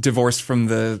divorced from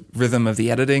the rhythm of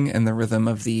the editing and the rhythm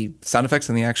of the sound effects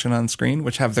and the action on screen,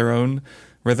 which have their own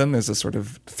rhythm. There's a sort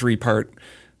of 3-part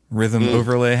rhythm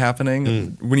overlay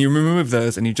happening. When you remove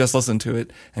those and you just listen to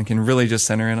it and can really just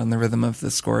center in on the rhythm of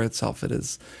the score itself,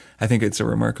 I think it's a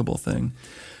remarkable thing.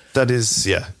 That is,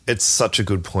 yeah, it's such a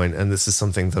good point. And this is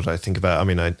something that I think about. I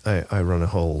mean, I run a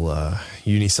whole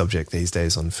uni subject these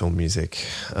days on film music.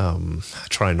 I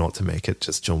try not to make it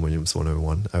just John Williams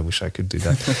 101. I wish I could do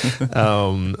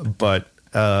that. But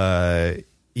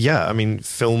yeah, I mean,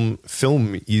 film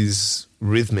is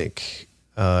rhythmic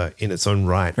in its own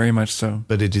right. Very much so.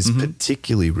 But it is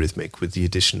particularly rhythmic with the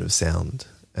addition of sound.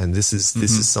 And this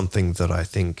is something that I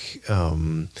think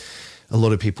a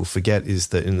lot of people forget, is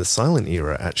that in the silent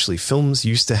era, actually, films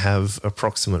used to have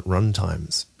approximate run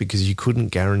times because you couldn't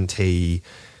guarantee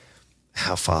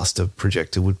how fast a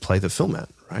projector would play the film at,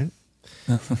 right?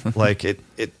 Like they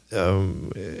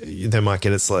might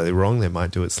get it slightly wrong, they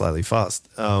might do it slightly fast,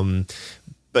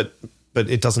 but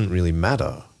it doesn't really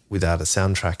matter without a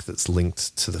soundtrack that's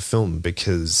linked to the film,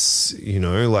 because, you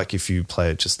know, like if you play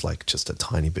it just a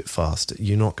tiny bit fast,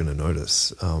 you're not going to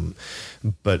notice.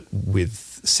 But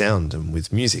with sound and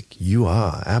with music, you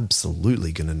are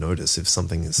absolutely going to notice if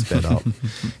something is sped up.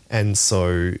 And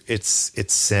so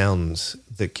it's sound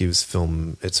that gives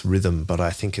film its rhythm, but I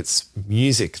think it's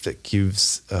music that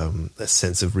gives a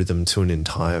sense of rhythm to an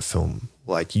entire film.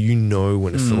 Like, you know,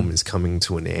 when a film is coming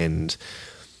to an end,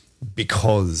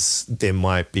 because there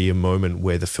might be a moment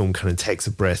where the film kind of takes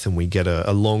a breath and we get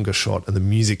a longer shot and the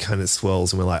music kind of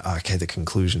swells and we're like, okay, the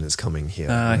conclusion is coming here.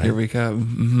 Right? Here we go.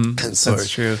 And so that's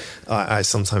true. I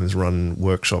sometimes run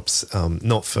workshops,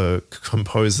 not for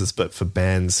composers, but for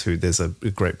bands there's a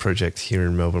great project here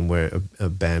in Melbourne where a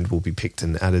band will be picked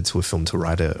and added to a film to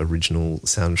write an original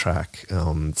soundtrack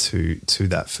to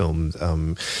that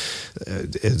film.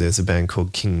 There's a band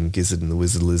called King Gizzard and the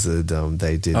Wizard Lizard.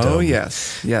 They did.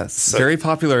 Yes. So, very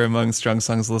popular among Strong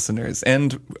Songs listeners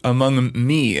and among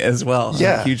me as well.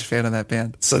 Yeah. I'm a huge fan of that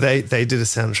band. So they did a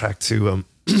soundtrack to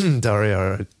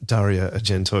Dario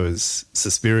Argento's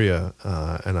Suspiria,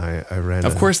 and I ran.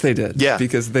 Of course they did. Yeah.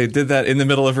 Because they did that in the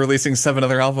middle of releasing 7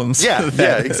 other albums. Yeah,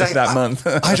 exactly. That month.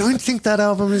 I don't think that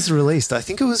album is released. I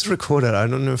think it was recorded. I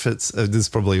don't know if it's, there's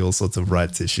probably all sorts of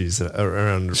rights issues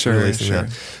around releasing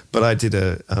that. But I did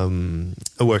a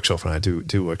workshop, and I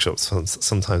do workshops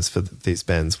sometimes for these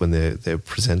bands when they're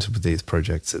presented with these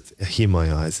projects. Hear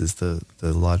My Eyes is the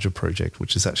larger project,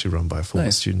 which is actually run by a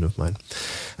former student of mine.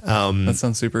 That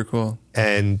sounds super cool.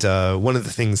 And one of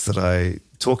the things that I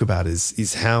talk about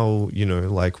is how, you know,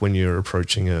 like when you're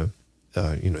approaching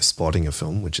spotting a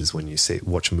film, which is when you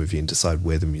watch a movie and decide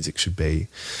where the music should be,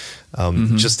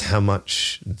 just how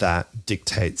much that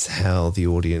dictates how the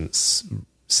audience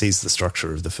sees the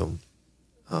structure of the film.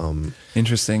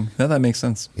 Interesting. No, that makes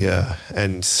sense. Yeah.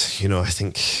 And, you know, I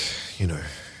think, you know,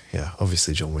 yeah,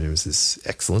 obviously John Williams is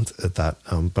excellent at that.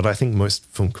 But I think most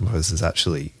film composers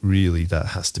actually really, that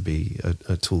has to be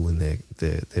a tool in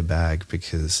their bag,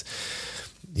 because,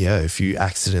 yeah, if you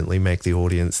accidentally make the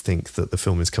audience think that the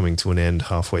film is coming to an end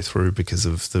halfway through because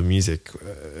of the music,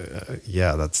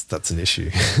 that's an issue.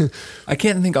 I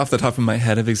can't think off the top of my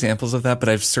head of examples of that, but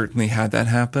I've certainly had that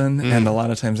happen. And a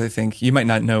lot of times I think you might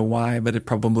not know why, but it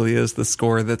probably is the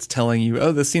score that's telling you,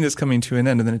 oh, the scene is coming to an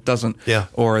end, and then it doesn't. Yeah.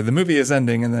 Or the movie is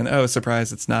ending, and then, oh,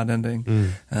 surprise, it's not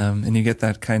ending. And you get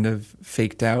that kind of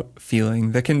faked out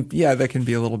feeling that can be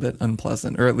a little bit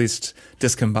unpleasant, or at least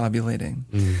discombobulating.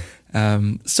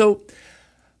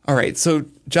 All right. So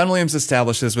John Williams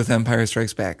establishes with Empire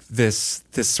Strikes Back this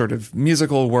sort of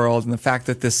musical world, and the fact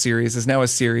that this series is now a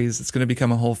series, it's going to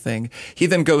become a whole thing. He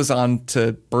then goes on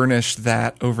to burnish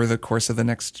that over the course of the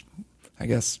next, I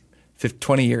guess,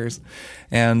 20 years.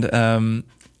 And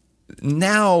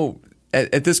now,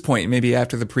 at this point, maybe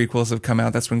after the prequels have come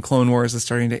out, that's when Clone Wars is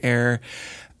starting to air.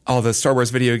 All the Star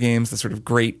Wars video games, the sort of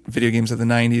great video games of the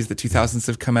 90s, the 2000s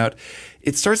have come out.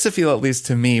 It starts to feel, at least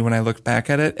to me, when I look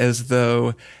back at it, as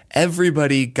though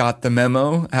everybody got the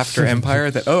memo after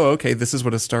Empire that, oh, okay, this is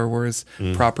what a Star Wars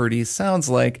property sounds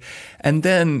like, and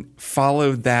then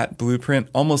followed that blueprint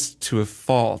almost to a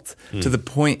fault, to the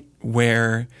point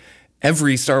where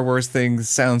every Star Wars thing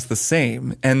sounds the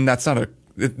same. And that's not a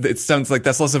it sounds like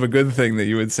that's less of a good thing that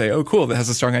you would say, oh, cool, that has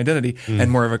a strong identity,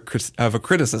 and more of a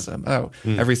criticism.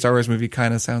 Every Star Wars movie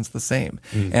kind of sounds the same.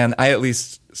 And I at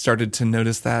least started to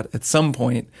notice that at some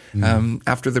point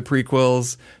after the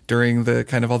prequels, during the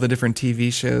kind of all the different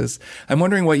TV shows. I'm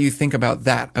wondering what you think about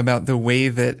that, about the way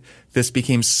that this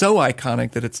became so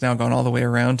iconic that it's now gone all the way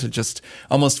around to just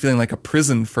almost feeling like a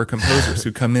prison for composers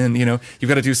who come in, you've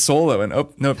got to do solo and,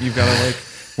 oh, nope, you've got to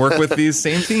work with these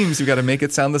same themes. You've got to make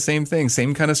it sound the same thing,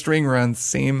 same kind of string runs,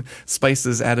 same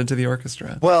spices added to the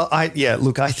orchestra. Well, I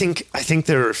think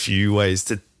there are a few ways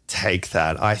to take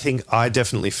that. I think I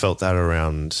definitely felt that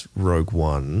around Rogue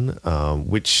One,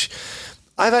 which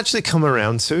I've actually come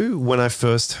around to. When I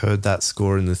first heard that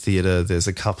score in the theater, there's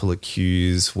a couple of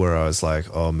cues where I was like,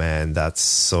 oh man, that's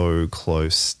so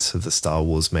close to the Star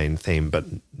Wars main theme, but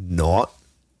not.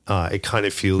 It kind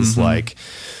of feels like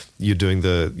you're doing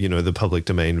the public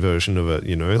domain version of it,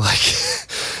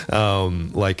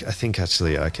 like I think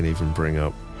actually I can even bring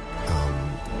up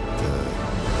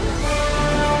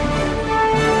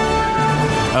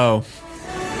Oh.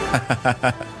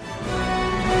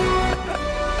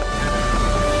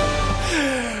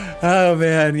 Oh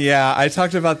man, yeah. I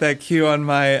talked about that cue on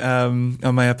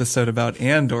my episode about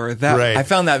Andor. That I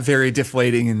found that very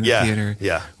deflating in the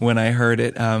theater when I heard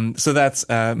it. So that's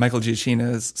Michael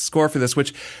Giacchino's score for this,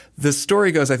 which the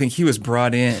story goes, I think he was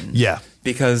brought in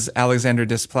because Alexander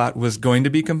Desplat was going to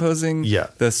be composing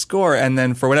the score, and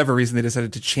then for whatever reason they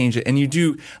decided to change it. And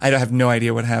I have no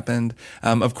idea what happened.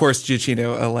 Of course,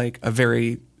 Giacchino, a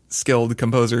very skilled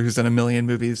composer who's done a million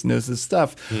movies, knows his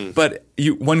stuff. But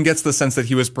one gets the sense that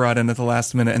he was brought in at the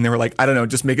last minute and they were like, I don't know,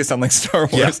 just make it sound like Star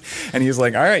Wars. And he was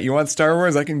like, all right, you want Star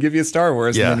Wars? I can give you Star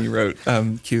Wars. And then he wrote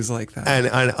cues like that. And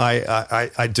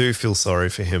I do feel sorry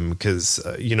for him because,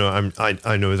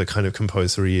 I know the kind of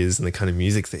composer he is and the kind of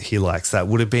music that he likes. That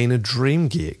would have been a dream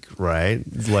gig, right?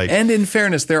 And in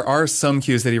fairness, there are some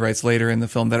cues that he writes later in the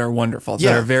film that are wonderful,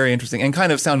 that are very interesting and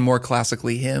kind of sound more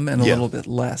classically him and a little bit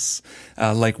less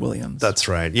like Williams. That's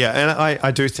right. Yeah. And I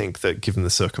do think that given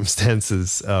the circumstances,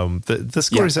 the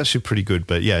score is actually pretty good.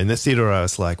 But in the theater, I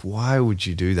was like, why would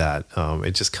you do that?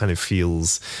 It just kind of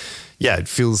feels, it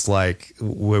feels like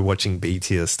we're watching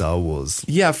B-tier Star Wars.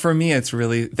 Yeah, for me, it's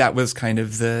really, that was kind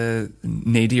of the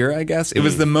nadir, I guess. It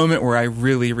was the moment where I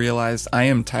really realized I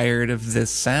am tired of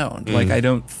this sound. Like, I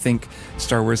don't think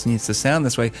Star Wars needs to sound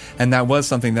this way. And that was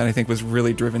something that I think was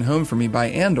really driven home for me by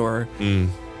Andor.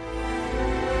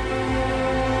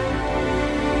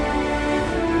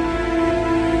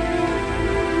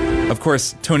 Of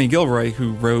course, Tony Gilroy,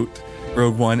 who wrote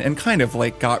Rogue One and kind of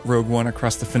got Rogue One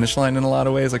across the finish line in a lot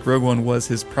of ways. Rogue One was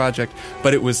his project,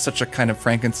 but it was such a kind of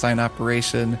Frankenstein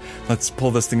operation. Let's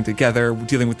pull this thing together,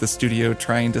 dealing with the studio,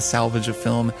 trying to salvage a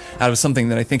film out of something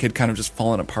that I think had kind of just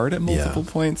fallen apart at multiple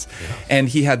points. And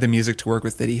he had the music to work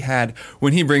with that he had.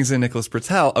 When he brings in Nicholas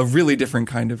Britell, a really different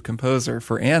kind of composer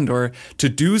for Andor, to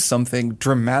do something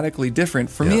dramatically different,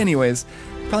 for me anyways,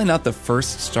 probably not the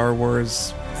first Star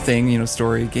Wars thing,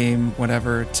 story, game,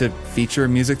 whatever, to feature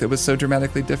music that was so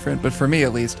dramatically different. But for me,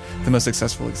 at least, the most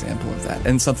successful example of that.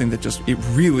 And something that it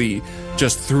really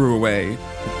just threw away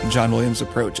John Williams'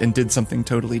 approach and did something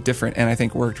totally different, and I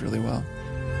think worked really well.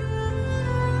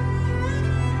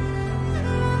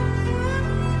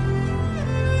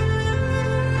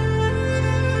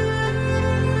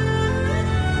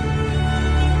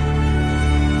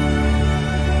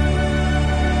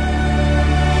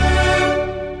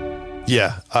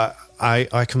 Yeah,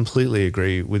 I completely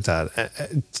agree with that.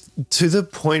 To the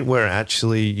point where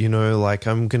actually,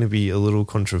 I'm going to be a little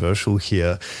controversial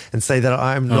here and say that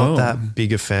I'm not that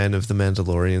big a fan of the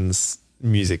Mandalorian's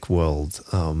music world.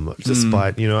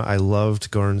 Despite, I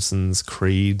loved Göransson's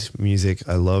Creed music.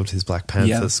 I loved his Black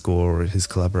Panther score, his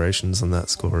collaborations on that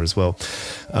score as well.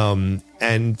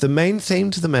 And the main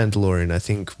theme to the Mandalorian, I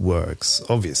think, works.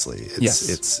 Obviously,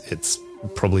 it's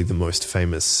probably the most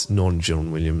famous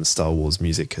non-John Williams Star Wars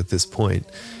music at this point.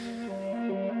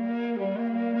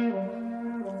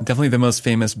 Definitely the most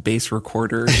famous bass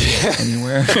recorder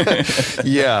anywhere.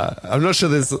 Yeah, I'm not sure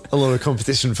there's a lot of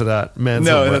competition for that, man.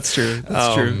 No, that's true.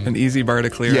 That's true. An easy bar to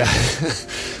clear. Yeah.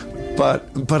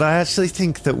 But I actually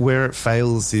think that where it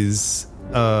fails is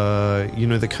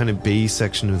the kind of B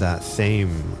section of that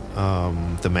theme,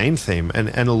 the main theme, and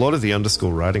a lot of the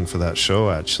underscore writing for that show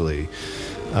actually.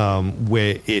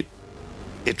 Where it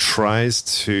tries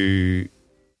to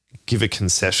give a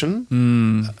concession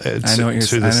to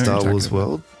the Star Wars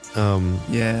world.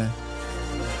 Yeah.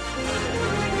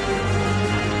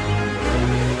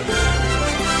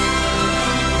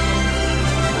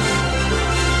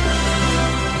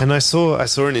 And I saw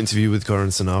an interview with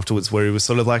Göransson afterwards where he was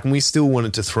sort of like, and we still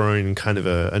wanted to throw in kind of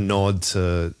a nod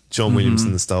to John Williams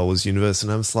in the Star Wars universe.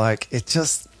 And I was like,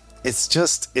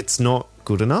 it's not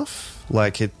good enough.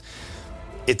 Like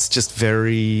it's just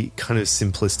very kind of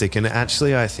simplistic. And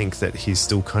actually, I think that he's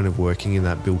still kind of working in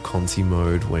that Bill Conti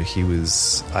mode where he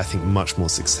was, I think, much more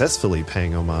successfully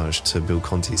paying homage to Bill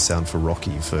Conti's sound for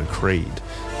Rocky for Creed.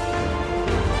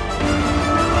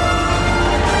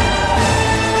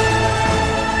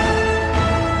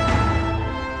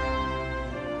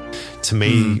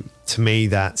 To me,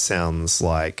 that sounds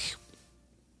like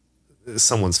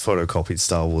someone's photocopied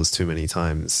Star Wars too many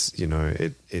times. You know,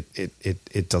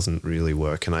 it doesn't really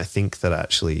work. And I think that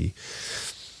actually,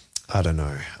 I don't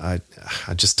know. I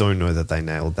just don't know that they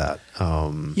nailed that.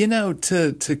 You know,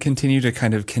 to continue to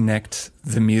kind of connect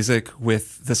the music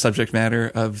with the subject matter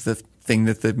of the thing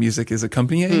that the music is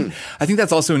accompanying. I think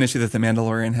that's also an issue that The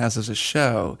Mandalorian has as a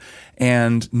show,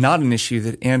 and not an issue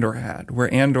that Andor had,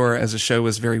 where Andor as a show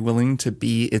was very willing to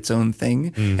be its own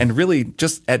thing. And really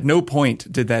just at no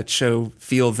point did that show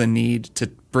feel the need to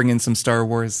bring in some Star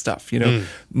Wars stuff. You know,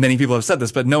 many people have said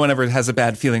this, but no one ever has a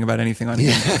bad feeling about anything on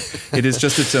Andor. It is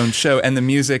just its own show. And the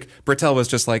music, Bertel was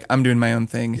just like, I'm doing my own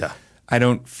thing. Yeah. I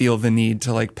don't feel the need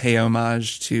to like pay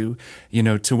homage to, you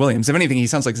know, to Williams. If anything, he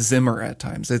sounds like Zimmer at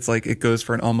times. It's like it goes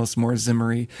for an almost more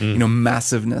Zimmery, you know,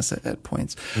 massiveness at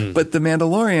points. But The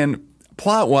Mandalorian,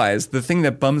 plot-wise, the thing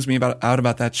that bums me out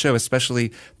about that show,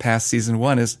 especially past season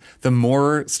 1, is the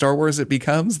more Star Wars it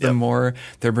becomes, the more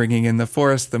they're bringing in the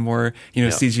Force, the more, you know,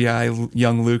 CGI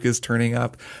young Luke is turning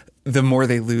up, the more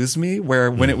they lose me,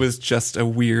 where when it was just a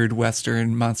weird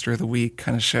Western Monster of the Week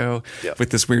kind of show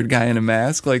with this weird guy in a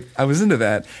mask, like I was into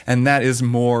that. And that is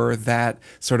more that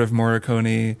sort of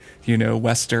Morricone, you know,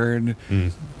 Western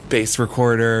bass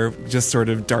recorder, just sort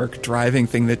of dark driving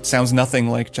thing that sounds nothing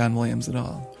like John Williams at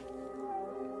all.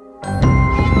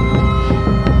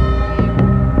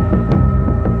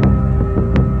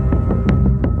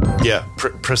 Yeah,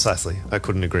 precisely. I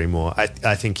couldn't agree more. I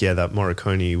think, that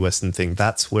Morricone Western thing,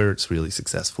 that's where it's really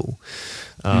successful.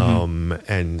 And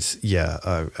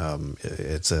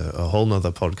it's a whole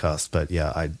nother podcast, but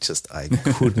I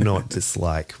could not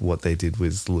dislike what they did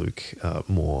with Luke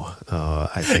more,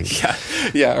 I think.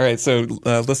 Yeah. All right. So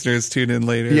listeners, tune in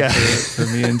later for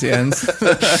me and Dan's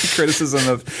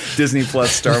criticism of Disney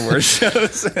Plus Star Wars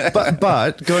shows.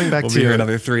 but going back we'll to be here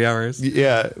another 3 hours.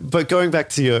 Yeah. But going back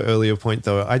to your earlier point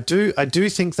though, I do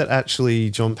think that actually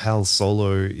John Powell's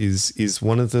solo is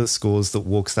one of the scores that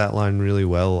walks that line really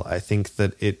well. I think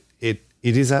that it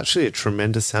is actually a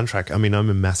tremendous soundtrack. I mean, I'm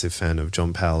a massive fan of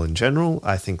John Powell in general.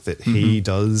 I think that he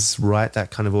does write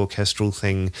that kind of orchestral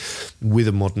thing with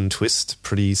a modern twist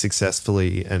pretty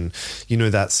successfully. And, you know,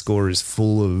 that score is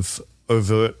full of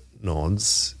overt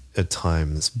nods at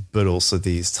times, but also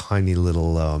these tiny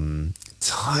little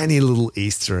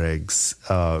Easter eggs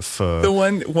for the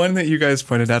one that you guys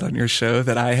pointed out on your show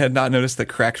that I had not noticed that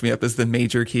cracked me up is the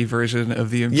major key version of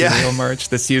the Imperial March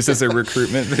that's used as a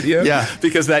recruitment video.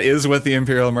 Because that is what the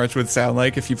Imperial March would sound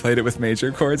like if you played it with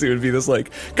major chords. It would be this like,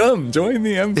 come join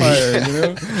the Empire, you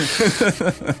know?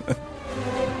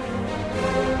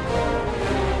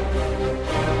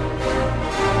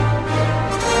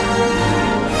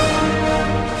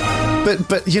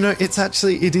 But you know,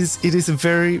 it is a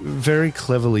very, very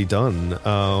cleverly done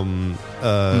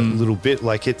little bit.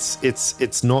 Like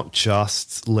it's not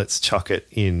just let's chuck it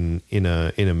in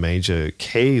a major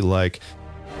key. Like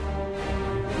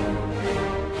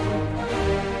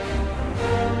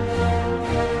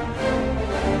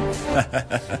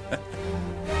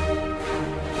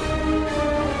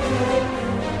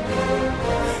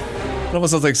it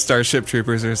almost sounds like Starship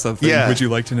Troopers or something. Yeah. Would you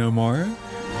like to know more?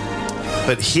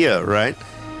 But here, right?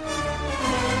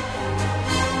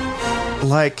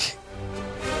 Like,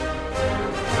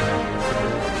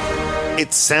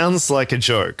 it sounds like a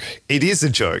joke. It is a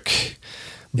joke.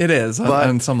 It is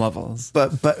on some levels.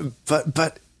 But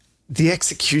the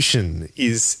execution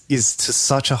is to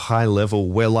such a high level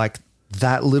where, like,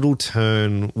 that little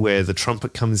turn where the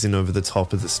trumpet comes in over the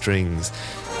top of the strings.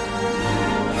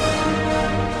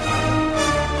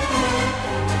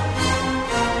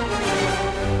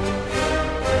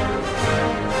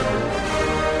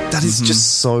 That is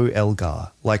just so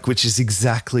Elgar, like, which is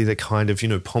exactly the kind of, you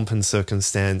know, pomp and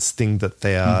circumstance thing that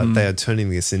they are turning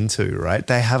this into, right?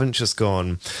 They haven't just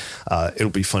gone,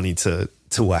 it'll be funny to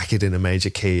whack it in a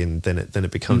major key and then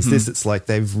it becomes this. It's like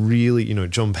they've really, you know,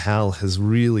 John Powell has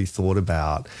really thought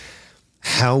about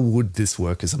how would this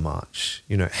work as a march?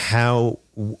 You know, how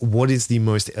what is the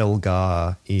most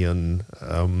Elgarian,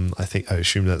 I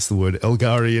assume that's the word,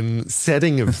 Elgarian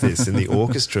setting of this in the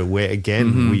orchestra, where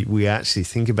again, we actually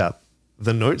think about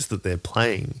the notes that they're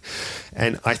playing.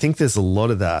 And I think there's a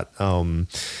lot of that.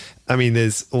 I mean,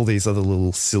 there's all these other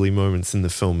little silly moments in the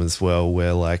film as well,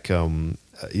 where like,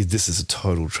 this is a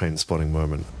total train spotting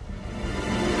moment.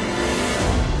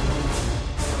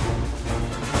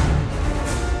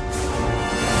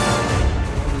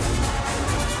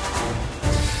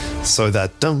 So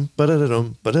that dum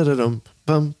ba-da-da-dum ba-da-da-dum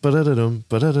bum ba-da-da-dum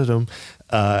ba-da-da-dum,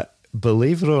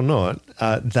 believe it or not,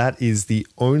 that is the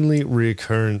only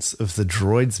reoccurrence of the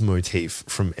droids motif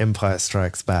from Empire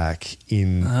Strikes Back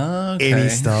in any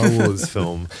Star Wars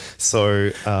film.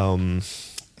 So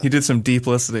he did some deep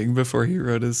listening before he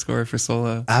wrote his score for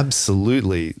Solo.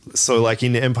 Absolutely. So like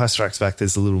in Empire Strikes Back,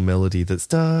 there's a little melody that's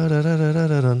da da da da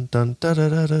da dun dun da da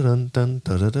da da dun dun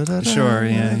da da da da. Sure,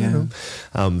 yeah.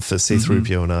 For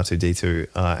C-3PO and R2-D2,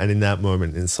 and in that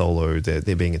moment in Solo,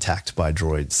 they're being attacked by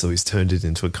droids. So he's turned it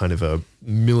into a kind of a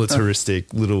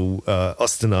militaristic little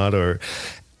ostinato,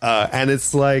 and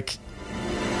it's like.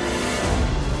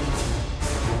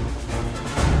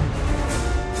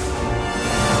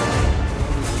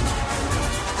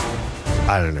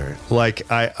 I don't know. Like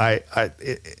I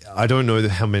don't know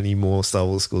how many more Star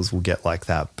Wars scores will get like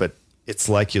that, but it's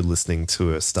like you're listening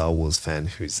to a Star Wars fan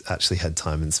who's actually had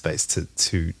time and space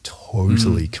to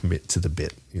totally commit to the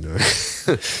bit, you know?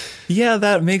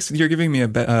 Yeah, you're giving me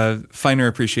a finer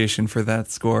appreciation for that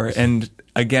score. And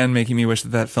again, making me wish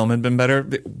that film had been better,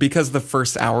 because the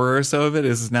first hour or so of it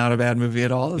is not a bad movie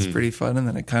at all. It's pretty fun, and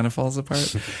then it kind of falls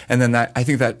apart. And then I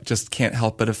think that just can't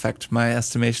help but affect my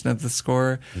estimation of the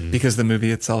score, because the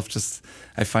movie itself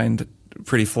I find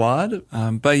pretty flawed.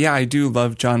 But yeah, I do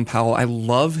love John Powell. I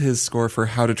love his score for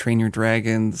How to Train Your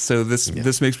Dragon. So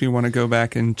this makes me want to go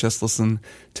back and just listen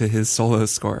to his solo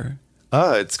score.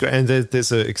 It's great. And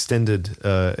there's an extended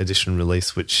edition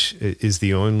release, which is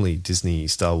the only Disney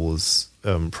Star Wars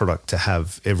product to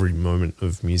have every moment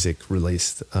of music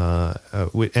released. And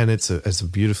it's a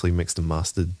beautifully mixed and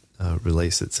mastered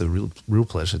release. It's a real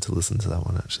pleasure to listen to that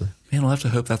one, actually. Man, we'll have to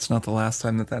hope that's not the last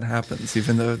time that happens,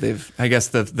 even though I guess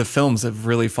the films have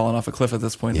really fallen off a cliff at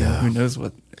this point. Yeah. Who knows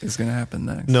what is going to happen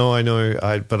next? No, I know.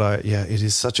 Yeah, it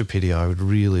is such a pity. I would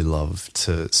really love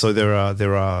to. So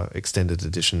there are extended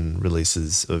edition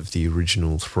releases of the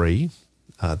original 3.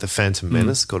 The Phantom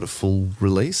Menace got a full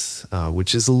release,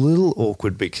 which is a little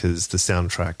awkward because the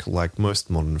soundtrack, like most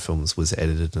modern films, was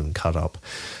edited and cut up.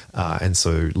 And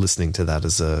so listening to that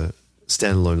as a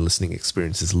standalone listening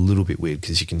experience is a little bit weird,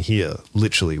 because you can hear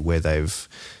literally where they've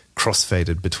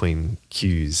crossfaded between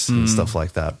cues and stuff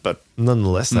like that. But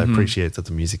nonetheless, I appreciate that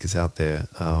the music is out there.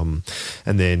 And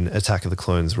then Attack of the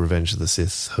Clones, Revenge of the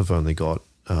Sith have only got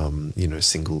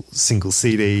single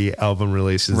CD album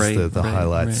releases, the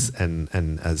highlights,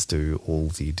 and as do all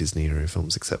the Disney era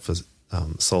films except for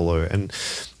Solo. And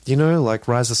like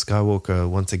Rise of Skywalker,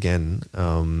 once again,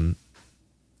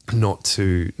 not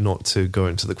to go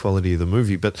into the quality of the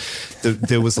movie, but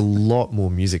there was a lot more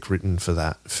music written for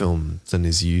that film than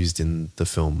is used in the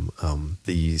film.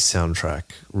 The soundtrack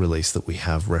release that we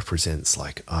have represents,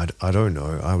 like, I don't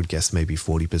know, I would guess maybe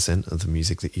 40% of the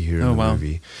music that you hear in the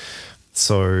movie.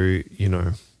 So,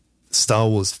 Star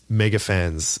Wars mega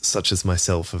fans such as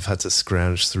myself have had to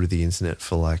scrounge through the internet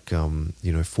for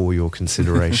for your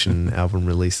consideration album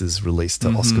releases released to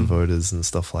Oscar voters and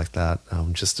stuff like that,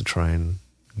 just to try and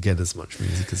get as much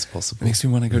music as possible. It makes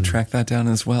me want to go track that down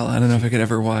as well. I don't know if I could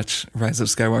ever watch Rise of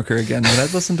Skywalker again, but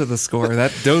I'd listen to the score.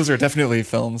 Those are definitely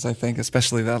films, I think,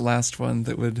 especially that last one,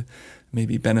 that would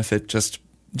maybe benefit just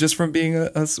from being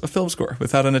a film score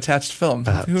without an attached film.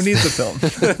 Perhaps. Who needs a film?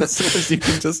 So you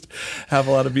can just have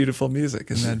a lot of beautiful music,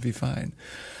 and that'd be fine.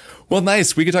 Well,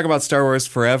 nice. We could talk about Star Wars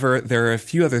forever. There are a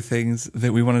few other things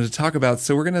that we wanted to talk about,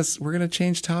 so we're gonna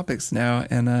change topics now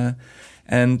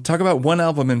and talk about one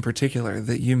album in particular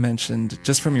that you mentioned,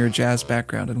 just from your jazz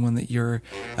background, and one that you're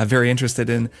very interested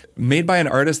in, made by an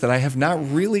artist that I have not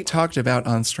really talked about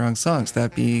on Strong Songs,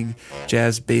 that being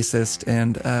jazz bassist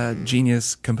and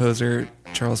genius composer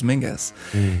Charles Mingus,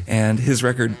 and his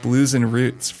record Blues and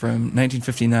Roots from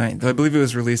 1959, though I believe it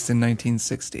was released in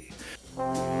 1960.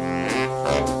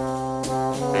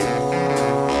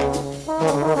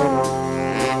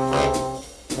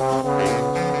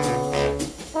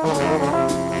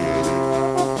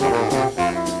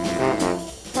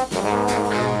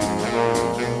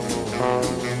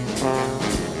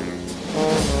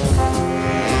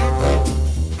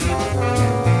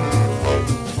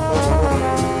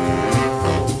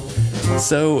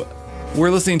 So We're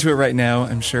listening to it right now.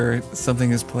 I'm sure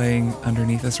something is playing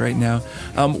underneath us right now.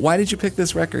 Why did you pick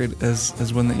this record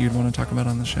as one that you'd want to talk about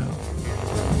on the show?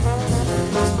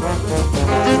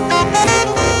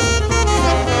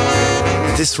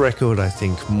 This record, I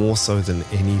think, more so than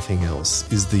anything else,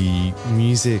 is the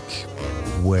music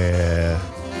where,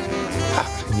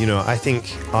 I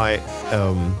think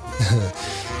I'm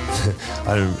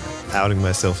outing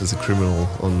myself as a criminal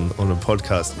on a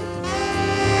podcast.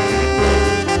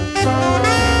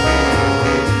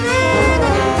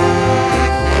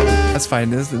 That's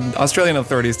fine. Australian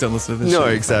authorities don't listen to this show. No,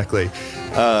 exactly.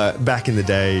 Back in the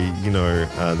day,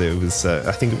 there was.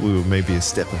 I think we were maybe a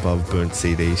step above burnt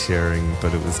CD sharing,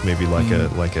 but it was maybe like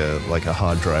a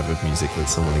hard drive of music that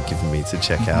someone had given me to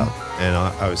check out, and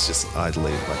I was just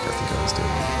idly, I think I was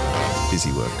doing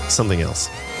busy work, something else,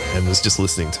 and was just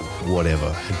listening to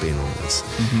whatever had been on this,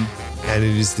 and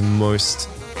it is the most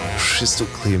crystal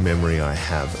clear memory I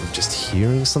have of just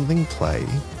hearing something play,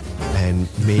 and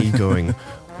me going.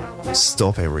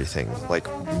 Stop everything. Like,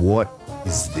 what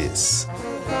is this?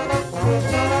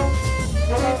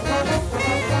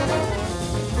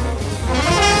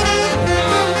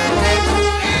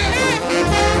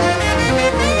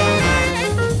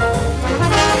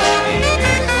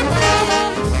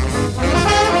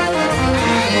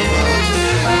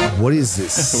 What is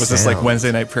this? Was this like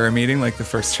Wednesday night prayer meeting? Like the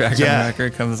first track on the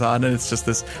record comes on and it's just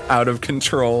this out of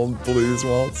control blues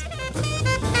waltz?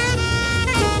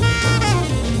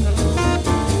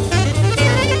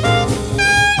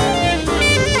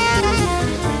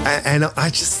 And I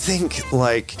just think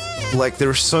like there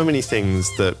are so many things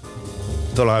that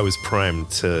I was primed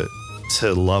to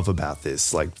love about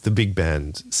this, like the big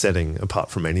band setting apart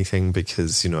from anything,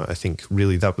 because, I think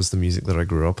really that was the music that I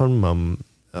grew up on. Mum,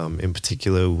 in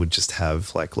particular, would just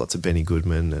have like lots of Benny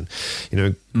Goodman and,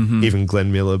 even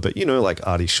Glenn Miller, but, like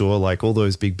Artie Shaw, like all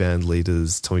those big band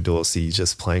leaders, Tommy Dorsey,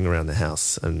 just playing around the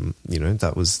house. And,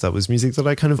 that was music that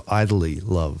I kind of idly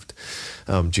loved.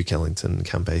 Duke Ellington,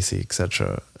 Count Basie,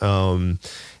 etc.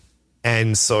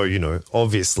 And so,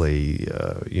 obviously,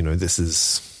 this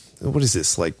is, what is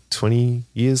this, like 20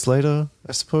 years later,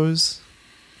 I suppose?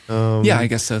 Yeah, I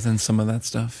guess so. Then some of that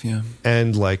stuff, yeah.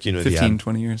 And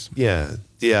 20 years. Yeah,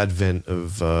 the advent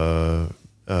of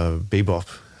bebop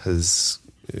has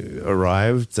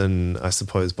arrived, and I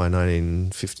suppose by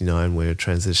 1959 we're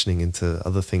transitioning into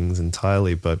other things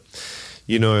entirely. But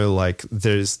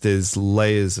there's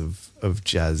layers of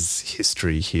jazz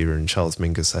history here, and Charles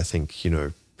Mingus, I think,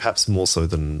 perhaps more so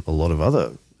than a lot of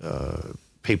other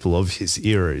people of his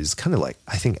era, is kind of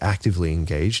I think actively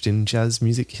engaged in jazz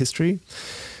music history.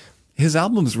 His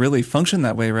albums really function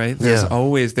that way, right? There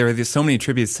are so many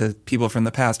tributes to people from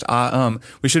the past.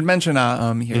 We should mention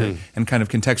here and kind of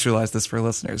contextualize this for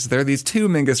listeners. There are these two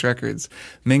Mingus records,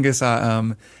 Mingus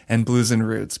and Blues and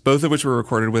Roots, both of which were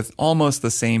recorded with almost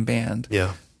the same band.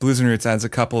 Yeah. Blues and Roots adds a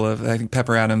couple of, I think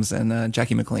Pepper Adams and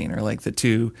Jackie McLean are like the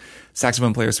two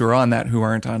saxophone players who are on that who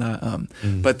aren't on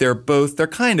but they're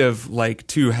kind of like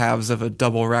two halves of a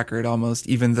double record almost,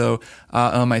 even though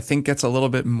I think gets a little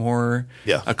bit more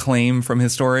acclaim from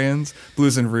historians.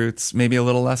 Blues and Roots maybe a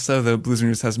little less so, though Blues and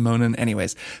Roots has Monin.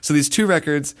 Anyways, so these two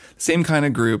records, same kind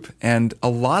of group, and a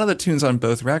lot of the tunes on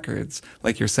both records,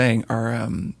 like you're saying, are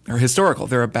historical.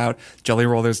 They're about Jelly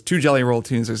Roll. There's two Jelly Roll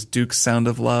tunes. There's Duke's Sound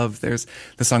of Love. There's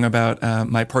the song about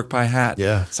My Pork Pie Hat.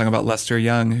 Yeah. Song about Lester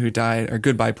Young, who died, or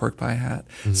Goodbye Pork Pie Hat.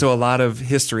 So a lot of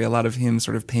history, a lot of him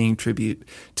sort of paying tribute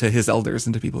to his elders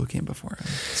and to people who came before him.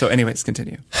 So anyways,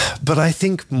 continue. But I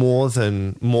think more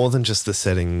than just the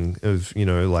setting of,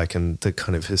 and the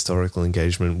kind of historical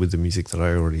engagement with the music that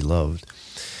I already loved,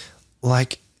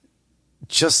 it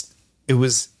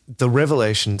was the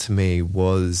revelation to me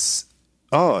was,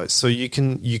 so you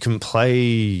can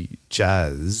play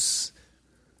jazz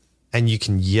and you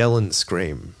can yell and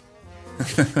scream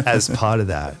as part of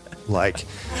that.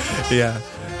 Yeah.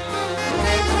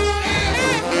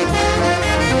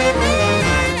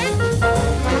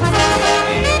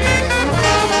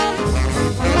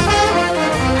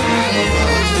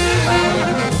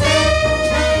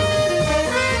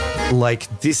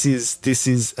 This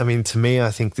is, I mean, to me,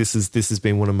 I think this has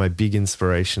been one of my big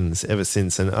inspirations ever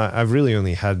since. And I've really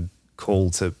only had call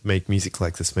to make music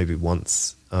like this maybe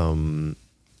once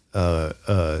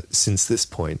since this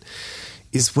point,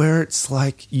 is where it's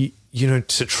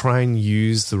to try and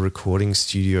use the recording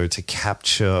studio to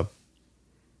capture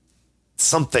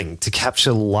something, to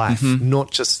capture life,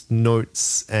 not just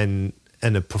notes and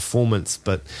a performance,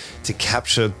 but to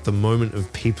capture the moment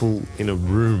of people in a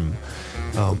room,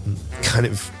 kind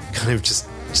of just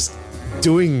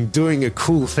doing a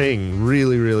cool thing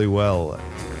really, really well.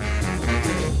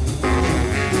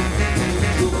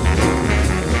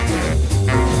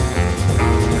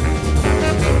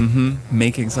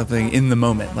 making something in the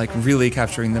moment, like really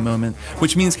capturing the moment,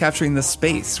 which means capturing the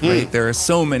space, right? There are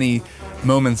so many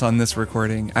moments on this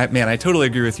recording. I totally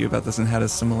agree with you about this and had a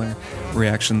similar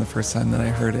reaction the first time that I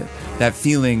heard it. That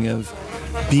feeling of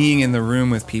being in the room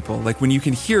with people. Like when you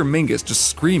can hear Mingus just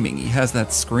screaming, he has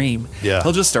that scream. Yeah.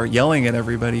 He'll just start yelling at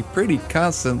everybody pretty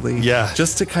constantly. Yeah.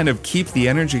 Just to kind of keep the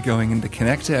energy going and to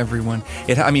connect to everyone.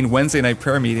 Wednesday night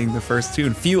prayer meeting, the first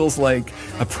tune feels like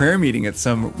a prayer meeting at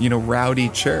some, rowdy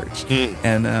church.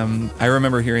 And I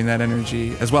remember hearing that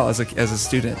energy as well as a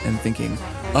student and thinking,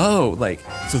 oh,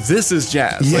 so this is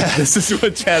jazz. Yeah. Like, this is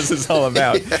what jazz is all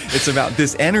about. It's about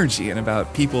this energy and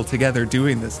about people together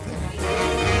doing this thing.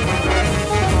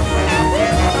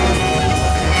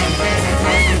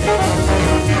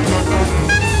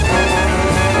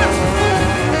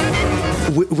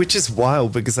 Which is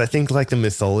wild because I think the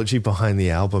mythology behind the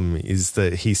album is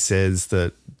that he says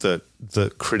that the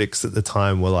critics at the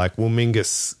time were like, well,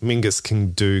 Mingus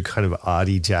can do kind of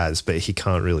arty jazz, but he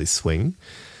can't really swing.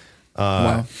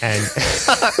 Wow. And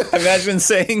imagine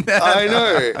saying that. I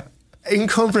know.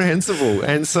 Incomprehensible.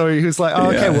 And so he was like,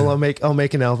 oh, okay, well, I'll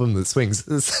make an album that swings.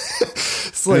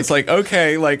 It's like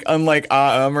okay, unlike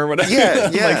or whatever. Yeah.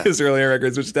 Like his earlier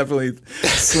records, which definitely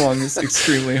swung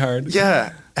extremely hard.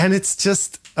 Yeah. And it's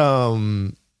just,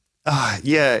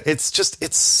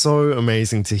 it's so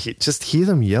amazing to hear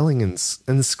them yelling and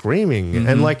screaming. Mm-hmm.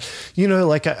 And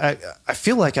I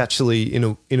feel like actually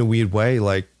in a weird way,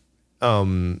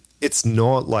 it's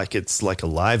not like it's like a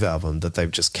live album that they've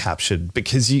just captured,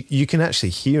 because you can actually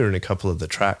hear in a couple of the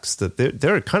tracks that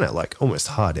they're kind of like almost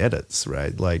hard edits,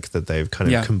 right? Like that they've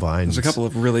kind of combined. There's a couple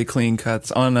of really clean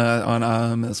cuts on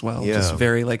as well. Yeah. Just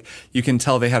very you can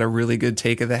tell they had a really good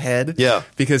take of the head. Yeah.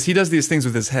 Because he does these things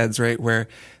with his heads, right? Where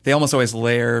they almost always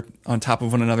layer on top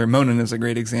of one another. Monin is a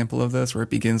great example of this, where it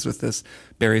begins with this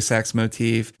bari sax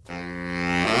motif.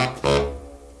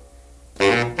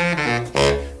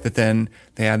 But then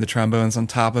they add the trombones on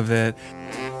top of it.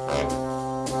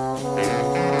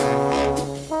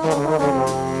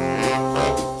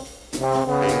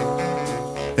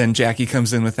 Then Jackie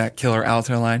comes in with that killer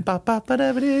alto line.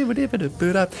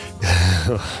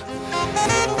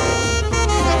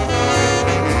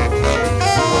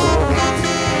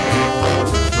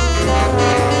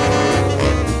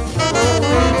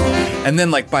 And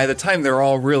then, by the time they're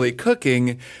all really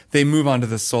cooking, they move on to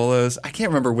the solos. I can't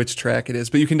remember which track it is,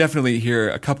 but you can definitely hear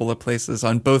a couple of places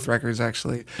on both records,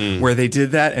 actually, where they did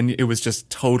that, and it was just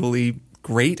totally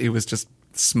great. It was just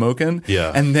smoking.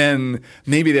 Yeah. And then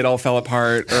maybe it all fell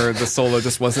apart, or the solo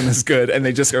just wasn't as good, and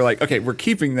they just are like, okay, we're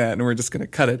keeping that, and we're just going to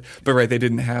cut it. But right, they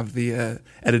didn't have the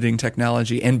editing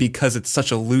technology, and because it's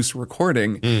such a loose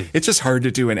recording, it's just hard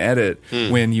to do an edit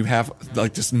when you have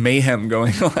just mayhem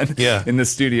going on in the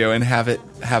studio, and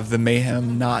have the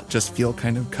mayhem not just feel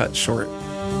kind of cut short.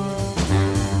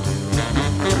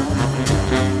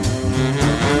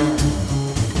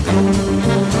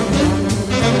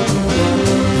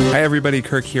 Hi everybody,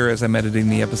 Kirk here as I'm editing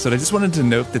the episode. I just wanted to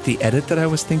note that the edit that I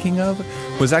was thinking of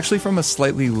was actually from a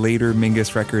slightly later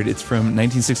Mingus record. It's from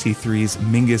 1963's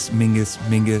Mingus, Mingus,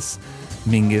 Mingus,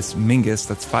 Mingus, Mingus.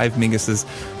 That's 5 Minguses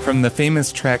from the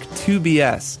famous track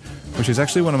 2BS, which is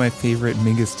actually one of my favorite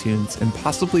Mingus tunes, and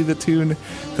possibly the tune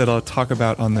that I'll talk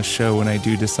about on the show when I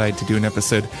do decide to do an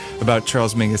episode about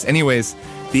Charles Mingus. Anyways,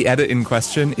 the edit in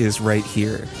question is right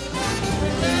here.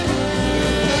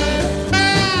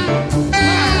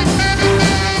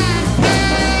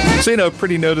 So,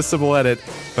 pretty noticeable edit,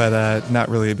 but not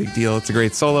really a big deal. It's a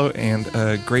great solo and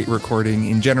a great recording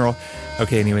in general.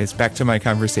 Okay, anyways, back to my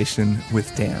conversation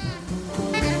with Dan.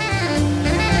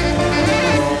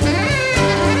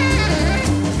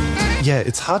 Yeah,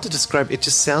 it's hard to describe. It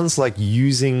just sounds like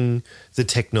using the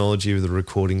technology of the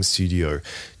recording studio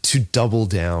to double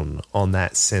down on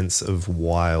that sense of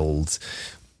wild,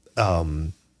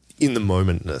 in the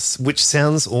momentness, which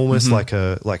sounds almost like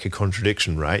a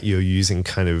contradiction, right? You're using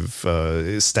kind of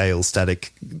stale,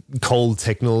 static, cold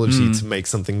technology to make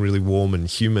something really warm and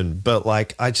human. But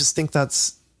I just think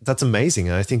that's amazing.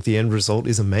 And I think the end result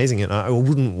is amazing. And I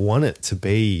wouldn't want it to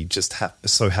be just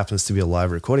so happens to be a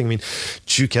live recording. I mean,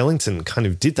 Duke Ellington kind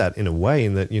of did that in a way,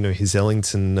 in that, his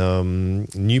Ellington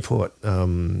Newport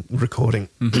recording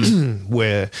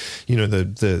where,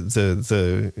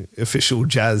 the official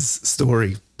jazz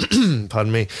story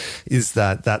pardon me, is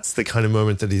that that's the kind of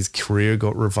moment that his career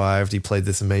got revived. He played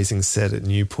this amazing set at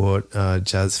Newport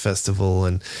Jazz Festival,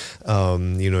 and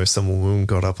some woman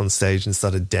got up on stage and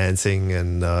started dancing,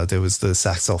 and there was the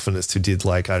saxophonist who did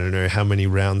like I don't know how many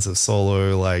rounds of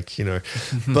solo,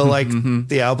 but like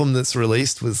the album that's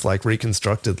released was like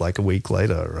reconstructed like a week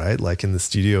later, right? Like in the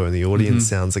studio, and the audience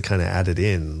sounds are kind of added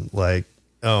in, like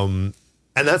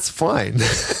and that's fine.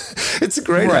 It's a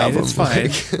great album. It's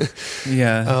fine.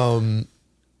 Yeah.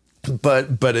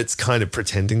 But it's kind of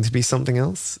pretending to be something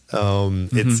else.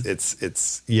 It's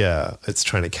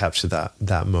trying to capture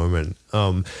that moment.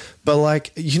 But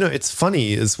like, it's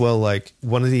funny as well. Like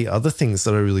one of the other things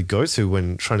that I really go to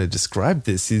when trying to describe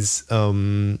this is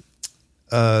the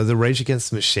Rage Against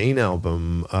the Machine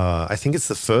album. I think it's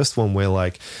the first one where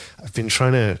like I've been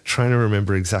trying to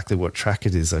remember exactly what track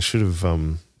it is. I should have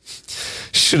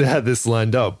had this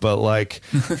lined up, but like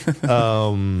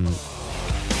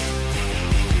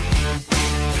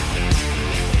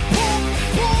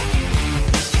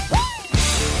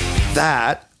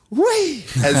that way,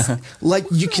 as like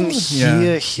you can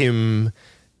hear him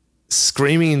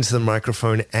screaming into the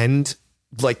microphone and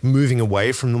like moving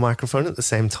away from the microphone at the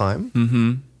same time.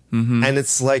 And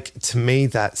it's like, to me,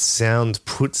 that sound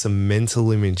puts a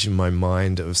mental image in my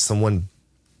mind of someone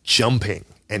jumping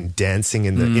and dancing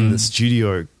in the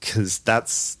studio, because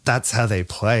that's how they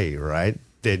play, right?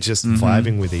 They're just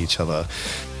vibing with each other.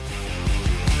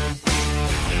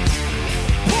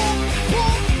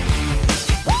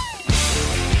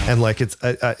 And like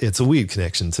it's a weird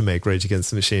connection to make Rage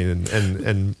Against the Machine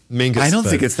and Mingus. I don't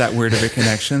think it's that weird of a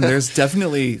connection. There's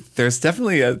definitely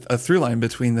a through line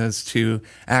between those two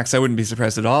acts. I wouldn't be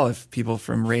surprised at all if people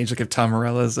from Rage, like if Tom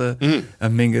Morella's a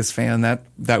Mingus fan,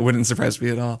 that wouldn't surprise me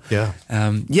at all. Yeah.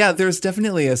 There's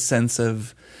definitely a sense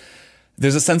of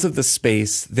the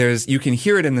space. You can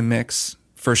hear it in the mix.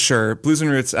 For sure. Blues and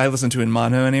Roots, I listen to in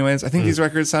mono anyways. I think these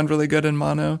records sound really good in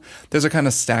mono. There's a kind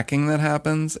of stacking that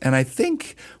happens. And I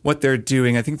think what they're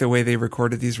doing, I think the way they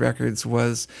recorded these records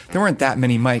was there weren't that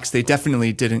many mics. They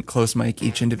definitely didn't close mic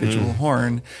each individual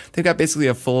horn. They've got basically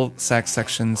a full sax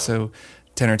section. So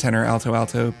tenor,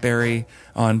 alto, Barry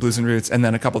on Blues and Roots, and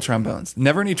then a couple trombones.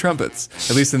 Never any trumpets,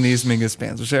 at least in these Mingus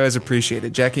bands, which I always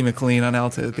appreciated. Jackie McLean on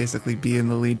alto, basically being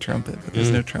the lead trumpet, but there's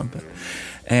no trumpet.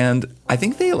 And I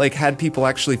think they like had people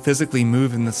actually physically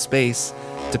move in the space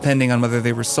depending on whether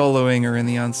they were soloing or in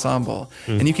the ensemble.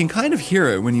 And you can kind of hear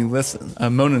it when you listen.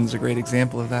 Monon's a great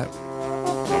example of that.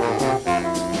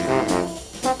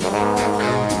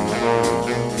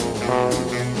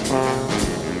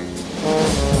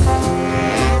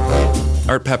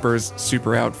 Art Pepper's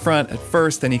super out front at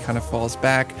first, then he kind of falls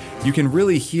back. You can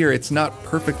really hear it's not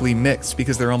perfectly mixed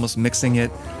because they're almost mixing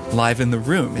it live in the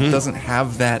room. It doesn't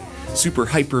have that super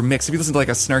hyper mix. If you listen to like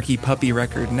a Snarky Puppy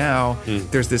record now,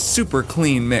 there's this super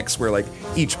clean mix where like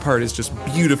each part is just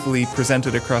beautifully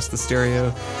presented across the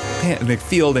stereo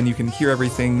field, and you can hear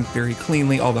everything very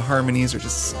cleanly. All the harmonies are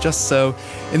just so.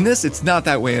 In this, it's not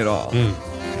that way at all.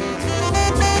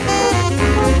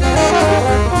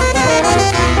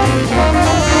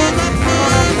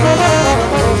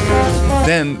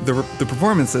 Then the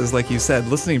performances, like you said,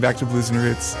 listening back to Blues and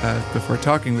Roots before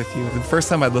talking with you, the first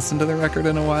time I'd listened to the record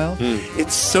in a while,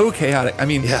 it's so chaotic. I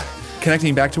mean,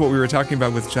 connecting back to what we were talking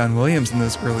about with John Williams in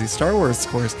those early Star Wars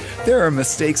scores, there are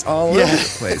mistakes all over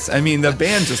the place. I mean, the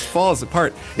band just falls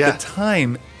apart. The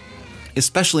time,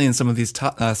 especially in some of these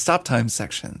stop time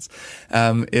sections,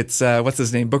 it's, what's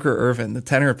his name? Booker Ervin, the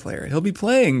tenor player. He'll be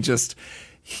playing just...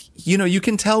 you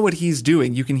can tell what he's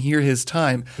doing. You can hear his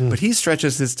time, but he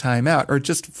stretches his time out, or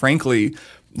just frankly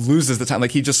loses the time. Like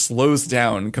he just slows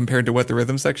down compared to what the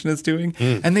rhythm section is doing.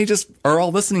 And they just are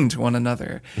all listening to one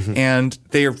another, and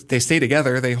they stay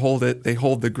together. They hold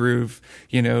the groove,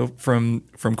 from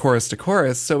chorus to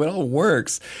chorus. So it all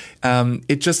works.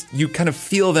 You kind of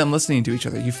feel them listening to each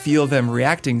other. You feel them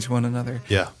reacting to one another.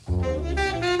 Yeah.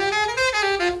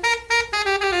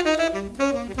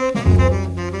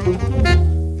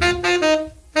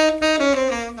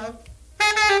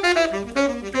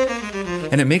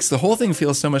 And it makes the whole thing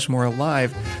feel so much more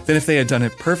alive than if they had done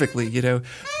it perfectly,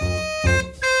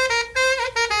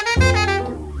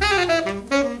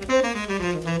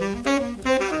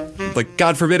 Like,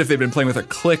 God forbid if they'd been playing with a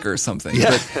click or something.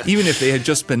 Yeah. But even if they had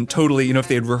just been totally, if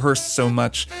they had rehearsed so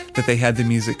much that they had the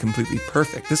music completely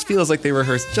perfect. This feels like they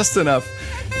rehearsed just enough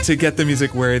to get the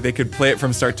music where they could play it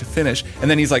from start to finish. And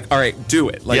then he's like, all right, do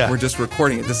it. Like, we're just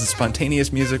recording it. This is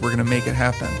spontaneous music. We're going to make it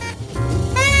happen.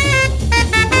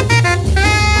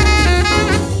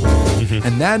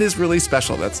 And that is really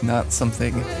special. That's not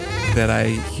something that I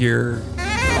hear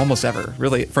almost ever,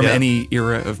 really, from any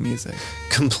era of music.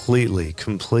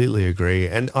 Completely agree.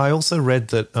 And I also read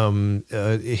that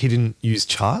he didn't use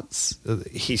charts.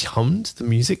 He hummed the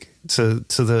music to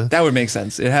the... That would make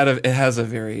sense. It has a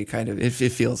very kind of, it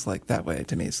feels like that way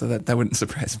to me, so that wouldn't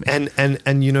surprise me.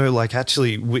 And you know, like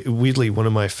actually, weirdly, one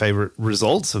of my favorite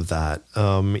results of that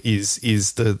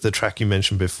is the track you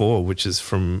mentioned before, which is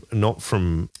from not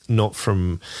from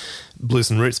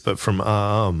Blues and Roots, but from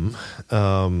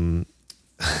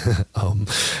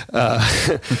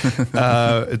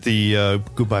the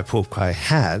Goodbye Pork Pie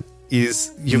Hat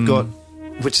is you've got,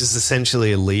 which is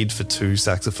essentially a lead for two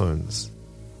saxophones.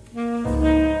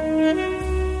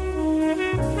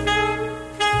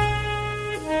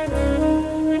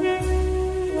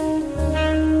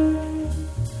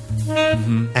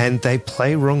 And they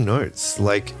play wrong notes.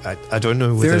 Like I don't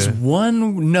know whether there's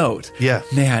one note. Yeah.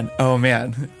 Man.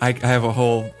 I have a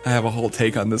whole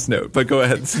take on this note, but go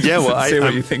ahead. Yeah, well, say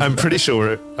what you think. I'm pretty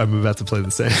sure I'm about to play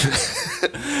the same.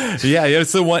 Yeah,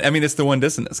 it's the one. I mean, it's the one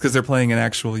dissonance because they're playing in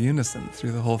actual unison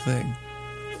through the whole thing.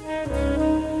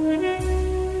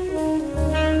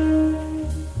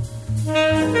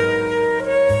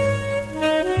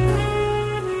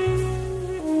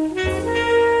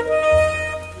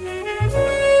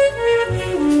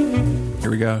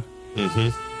 Go.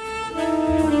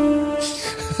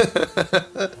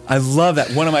 I love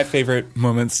that. One of my favorite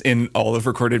moments in all of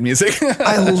recorded music.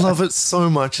 I love it so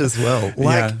much as well.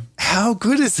 Like, how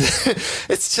good is it?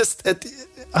 It's just, I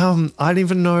don't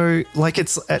even know. Like,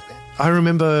 I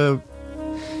remember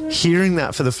hearing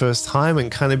that for the first time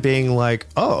and kind of being like,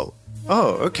 oh,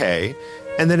 okay.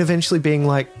 And then eventually being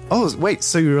like, oh, wait,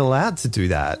 so you're allowed to do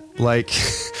that? Like...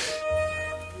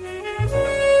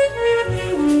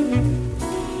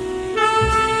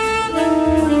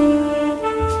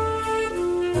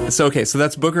 So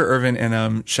that's Booker Ervin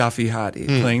and Shafi Hadi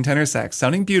playing tenor sax,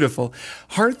 sounding beautiful.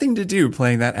 Hard thing to do,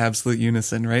 playing that absolute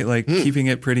unison, right? Like keeping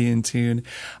it pretty in tune.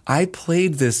 I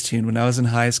played this tune when I was in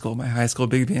high school, my high school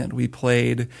big band. We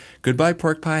played Goodbye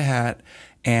Pork Pie Hat,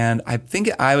 and I think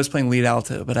I was playing lead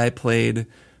alto, but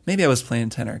maybe I was playing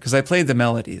tenor because I played the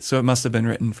melody, so it must have been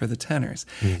written for the tenors.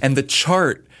 And the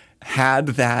chart had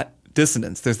that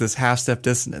dissonance. There's this half-step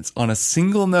dissonance on a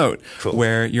single note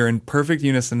where you're in perfect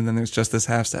unison and then there's just this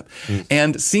half-step.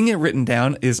 And seeing it written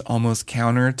down is almost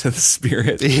counter to the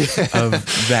spirit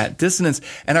of that dissonance.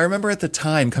 And I remember at the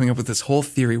time coming up with this whole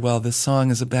theory, well, this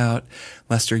song is about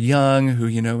Lester Young,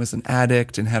 who, was an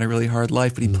addict and had a really hard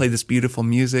life, but he played this beautiful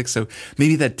music. So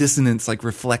maybe that dissonance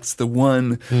reflects the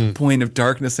one point of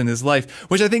darkness in his life,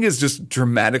 which I think is just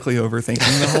dramatically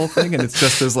overthinking the whole thing. And it's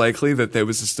just as likely that there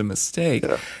was just a mistake.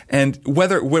 Yeah. And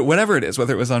whatever it is,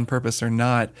 whether it was on purpose or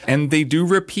not, and they do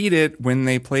repeat it when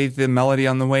they play the melody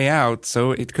on the way out.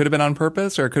 So it could have been on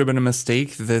purpose or it could have been a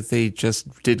mistake that they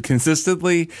just did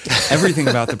consistently. Everything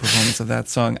about the performance of that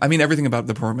song. I mean, everything about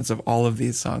the performance of all of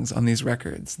these songs on these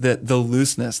records, the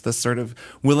looseness, the sort of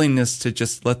willingness to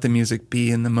just let the music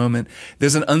be in the moment.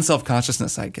 There's an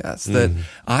unself-consciousness, I guess, that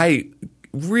I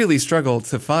really struggle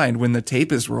to find when the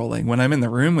tape is rolling. When I'm in the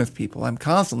room with people, I'm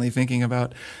constantly thinking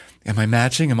about, am I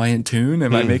matching? Am I in tune?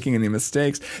 Am I making any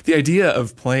mistakes? The idea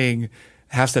of playing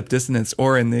half-step dissonance,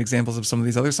 or in the examples of some of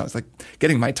these other songs, like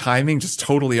getting my timing just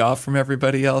totally off from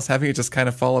everybody else, having it just kind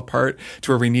of fall apart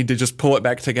to where we need to just pull it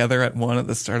back together at one at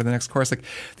the start of the next chorus. Like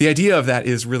the idea of that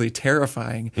is really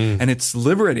terrifying, and it's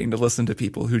liberating to listen to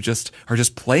people who just are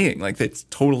just playing like it's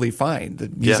totally fine. The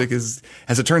music is,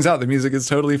 as it turns out, the music is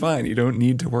totally fine. You don't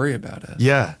need to worry about it.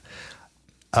 Yeah.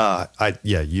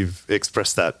 You've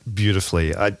expressed that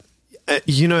beautifully. And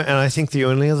I think the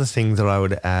only other thing that I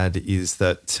would add is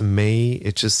that to me,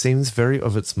 it just seems very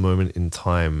of its moment in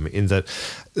time, in that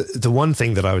the one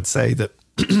thing that I would say that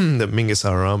that Mingus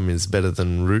Aram is better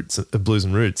than Blues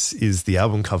and Roots is the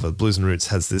album cover. Blues and Roots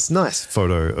has this nice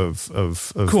photo of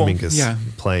cool. Mingus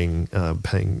playing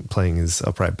his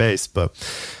upright bass, but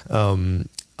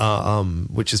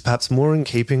which is perhaps more in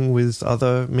keeping with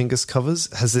other Mingus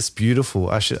covers, has this beautiful,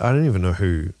 I don't even know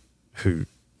who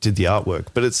did the artwork,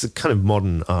 but it's a kind of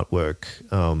modern artwork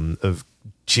of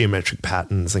geometric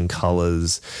patterns and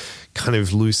colors, kind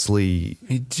of loosely.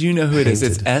 Do you know who it is?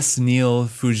 painted. It's S. Neil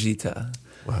Fujita.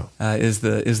 Wow. Is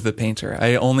the painter.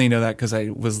 I only know that because I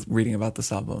was reading about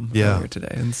this album earlier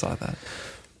today and saw that.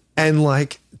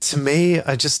 And to me,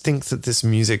 I just think that this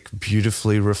music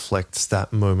beautifully reflects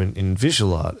that moment in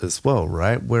visual art as well,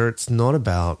 right? Where it's not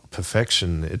about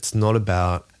perfection. It's not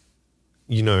about,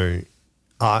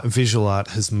 visual art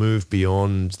has moved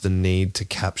beyond the need to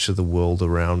capture the world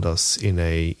around us in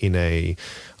a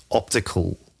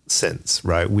optical sense,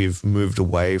 right? We've moved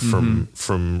away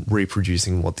from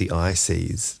reproducing what the eye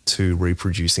sees to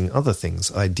reproducing other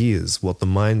things, ideas, what the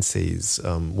mind sees,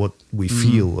 what we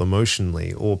feel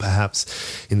emotionally, or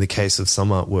perhaps in the case of some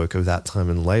artwork of that time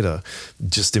and later,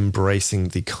 just embracing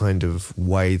the kind of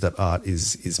way that art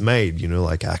is made,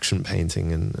 like action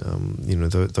painting and,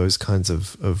 those kinds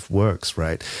of works,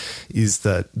 right? Is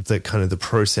that kind of the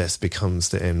process becomes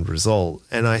the end result.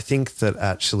 And I think that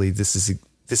actually this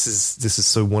is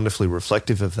so wonderfully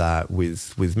reflective of that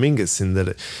with Mingus, in that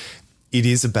it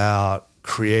is about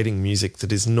creating music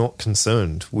that is not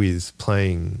concerned with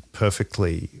playing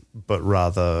perfectly, but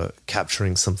rather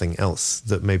capturing something else,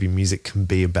 that maybe music can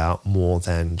be about more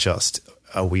than just,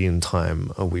 are we in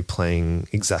time? Are we playing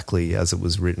exactly as it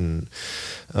was written?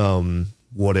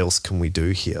 What else can we do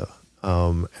here?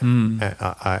 And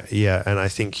I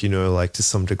think, to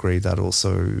some degree that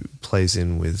also plays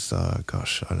in with,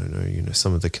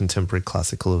 some of the contemporary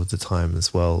classical of the time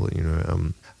as well,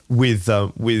 with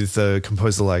a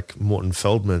composer like Morton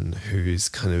Feldman, who's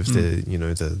kind of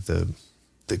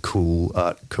the cool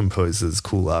art composer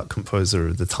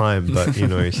of the time, but,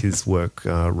 his work,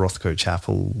 Rothko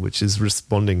Chapel, which is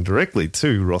responding directly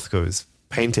to Rothko's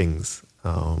paintings,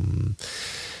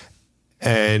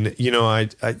 and,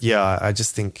 I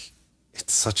just think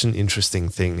it's such an interesting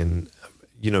thing. And,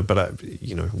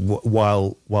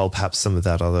 while perhaps some of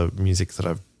that other music that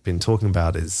I've been talking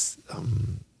about is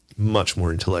much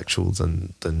more intellectual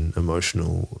than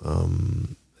emotional,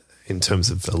 in terms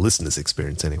of a listener's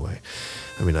experience anyway.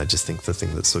 I mean, I just think the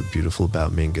thing that's so beautiful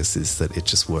about Mingus is that it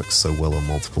just works so well on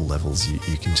multiple levels. You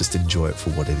can just enjoy it for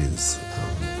what it is,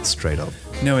 straight up.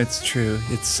 No, it's true.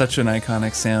 It's such an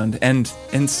iconic sound, and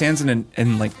stands in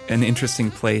an interesting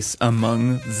place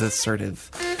among the sort of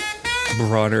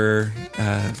broader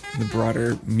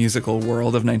musical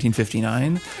world of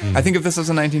 1959. I think of this as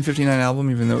a 1959 album,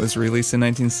 even though it was released in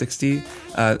 1960.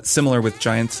 Similar with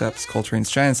Giant Steps, Coltrane's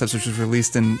Giant Steps, which was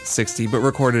released in 60 but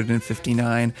recorded in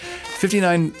 59.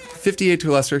 58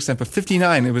 to a lesser extent, but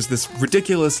 59, it was this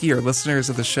ridiculous year. Listeners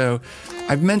of the show,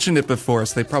 I've mentioned it before,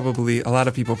 so a lot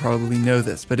of people probably know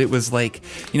this, but it was like,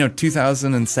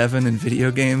 2007 in video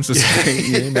games was a great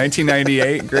year.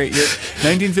 1998, great year.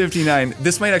 1959,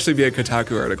 this might actually be a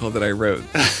Kotaku article that I wrote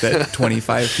that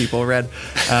 25 people read.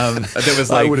 That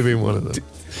was I would have been one of them.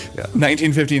 Yeah.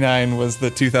 1959 was the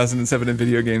 2007 in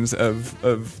video games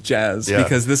of jazz,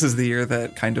 because this is the year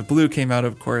that Kind of Blue came out,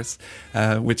 of course,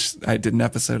 which I did an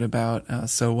episode about,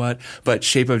 So What, but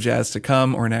Shape of Jazz to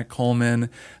Come, Ornette Coleman,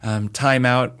 Time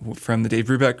Out from the Dave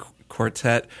Brubeck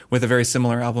Quartet, with a very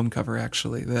similar album cover,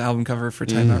 actually. The album cover for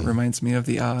Time Out reminds me of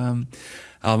the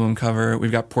album cover.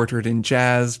 We've got Portrait in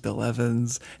Jazz, Bill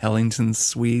Evans, Ellington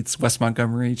Suites, Wes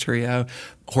Montgomery Trio,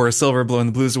 Horace Silver, Blowing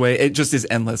the Blues Away. It just is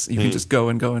endless. You can just go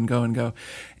and go and go and go.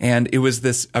 And it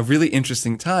was a really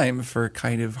interesting time for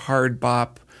kind of hard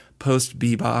bop,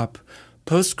 post-bebop,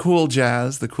 post-cool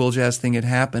jazz. The cool jazz thing had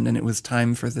happened, and it was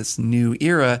time for this new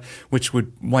era, which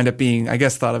would wind up being, I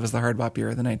guess, thought of as the hard bop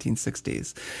era of the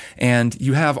 1960s. And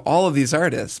you have all of these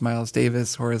artists, Miles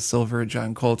Davis, Horace Silver,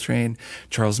 John Coltrane,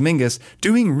 Charles Mingus,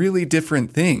 doing really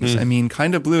different things. I mean,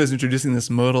 Kind of Blue is introducing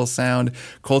this modal sound.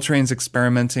 Coltrane's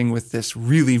experimenting with this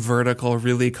really vertical,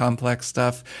 really complex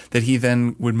stuff that he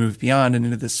then would move beyond and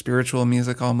into this spiritual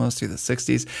music almost through the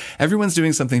 60s. Everyone's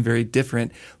doing something very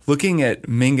different. Looking at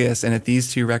Mingus and at these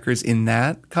two records in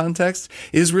that context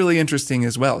is really interesting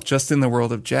as well, just in the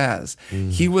world of jazz.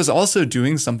 He was also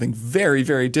doing something very,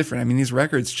 very different. I mean, these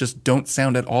records just don't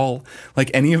sound at all like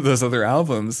any of those other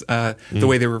albums. The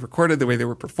way they were recorded, the way they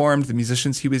were performed, the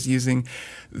musicians he was using,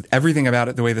 everything about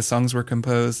it, the way the songs were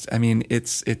composed. I mean,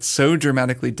 it's so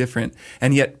dramatically different,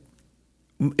 and yet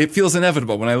it feels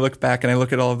inevitable when I look back and I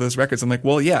look at all of those records. I'm like,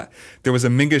 well, yeah, there was a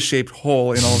Mingus-shaped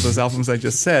hole in all of those albums I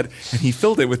just said, and he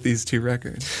filled it with these two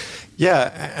records.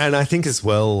 Yeah, and I think as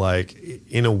well, like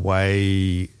in a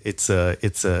way, it's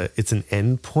an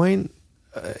end point,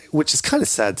 which is kind of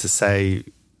sad to say.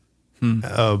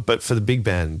 But for the big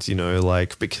band,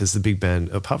 because the big band,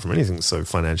 apart from anything, is so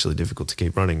financially difficult to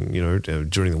keep running,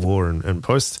 during the war and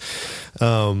post.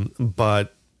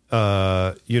 But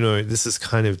this is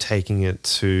kind of taking it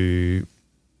to,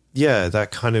 that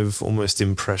kind of almost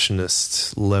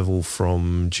impressionist level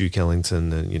from Duke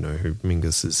Ellington, and who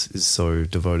Mingus is so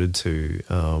devoted to.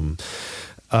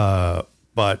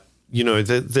 But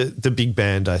the big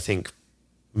band, I think.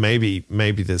 Maybe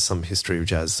there's some history of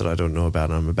jazz that I don't know about,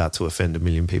 and I'm about to offend a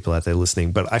million people out there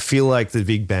listening. But I feel like the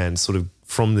big band sort of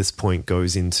from this point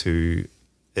goes into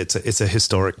it's a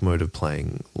historic mode of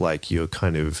playing. Like you're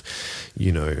kind of,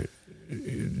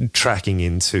 tracking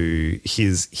into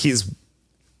his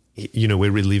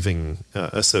we're reliving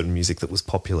a certain music that was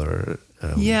popular.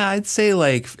 Yeah, I'd say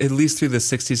like at least through the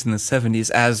 60s and the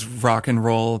 70s, as rock and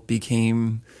roll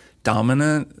became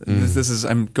dominant. This is,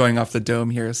 I'm going off the dome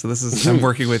here, so this is, I'm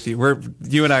working with you.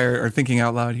 You and I are thinking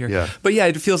out loud here. Yeah. But yeah,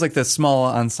 it feels like the small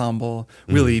ensemble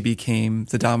really became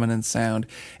the dominant sound,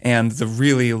 and the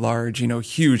really large,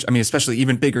 huge, I mean, especially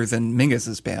even bigger than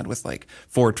Mingus's band with like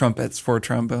 4 trumpets, 4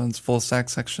 trombones, full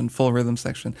sax section, full rhythm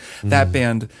section. That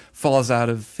band falls out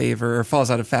of favor, or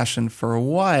falls out of fashion for a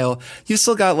while. You've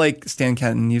still got like Stan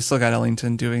Kenton, you've still got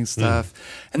Ellington doing stuff.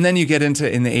 And then you get into,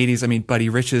 in the 80s, I mean, Buddy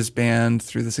Rich's band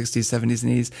through the 60s, 70s,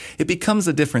 and 80s, it becomes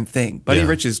a different thing. Buddy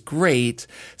Rich is great.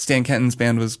 Stan Kenton's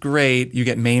band was great. You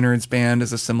get Maynard's band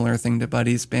as a similar thing to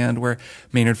Buddy's band, where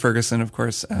Maynard Ferguson, of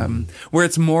course, where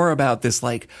it's more about this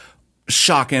like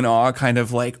shock and awe kind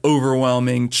of like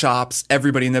overwhelming chops.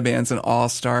 Everybody in the band's an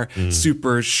all-star,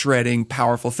 super shredding,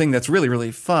 powerful thing that's really,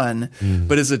 really fun,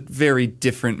 but is a very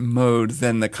different mode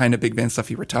than the kind of big band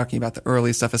stuff you were talking about, the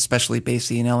early stuff, especially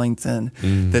Basie and Ellington,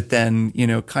 that then,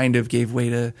 kind of gave way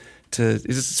to it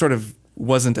just sort of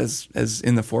wasn't as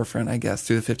in the forefront, I guess,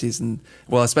 through the 50s and,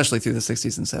 well, especially through the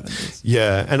 60s and 70s.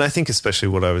 Yeah, and I think especially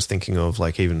what I was thinking of,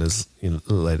 like even as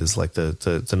late as like the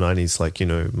 90s, like,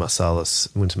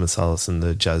 Marsalis, Wynton Marsalis and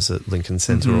the Jazz at Lincoln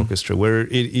Center Orchestra, where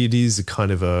it is a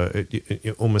kind of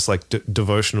almost like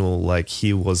devotional, like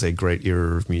here was a great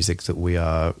era of music that we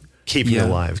are keeping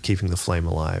alive, keeping the flame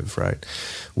alive, right?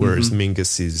 Whereas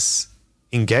Mingus is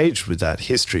engaged with that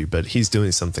history, but he's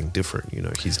doing something different.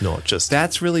 He's not just...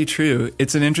 That's really true.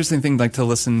 It's an interesting thing, like to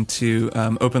listen to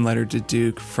Open Letter to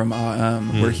Duke from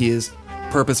where he is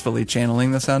purposefully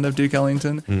channeling the sound of Duke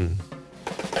Ellington.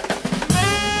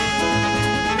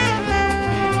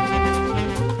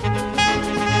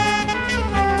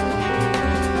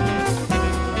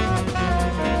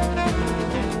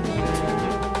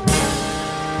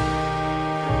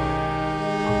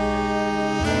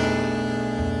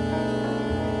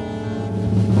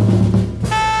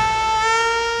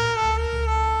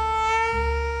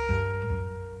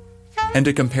 And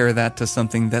to compare that to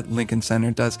something that Lincoln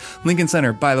Center does. Lincoln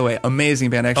Center, by the way, amazing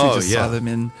band. I actually saw them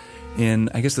in,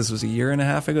 I guess this was a year and a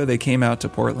half ago. They came out to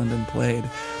Portland and played.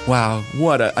 Wow,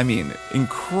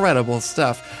 incredible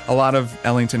stuff. A lot of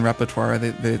Ellington repertoire.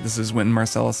 This is Wynton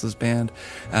Marsalis's band.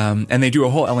 And they do a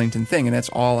whole Ellington thing, and it's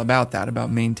all about that,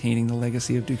 about maintaining the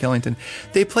legacy of Duke Ellington.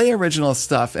 They play original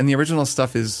stuff, and the original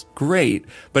stuff is great,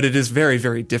 but it is very,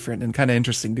 very different and kind of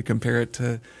interesting to compare it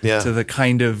to the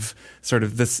kind of sort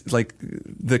of this, like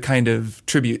the kind of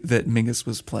tribute that Mingus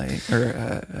was playing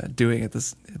or doing at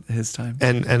his time.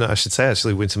 And I should say,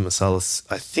 actually, Wynton Marsalis,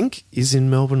 I think, is in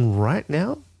Melbourne right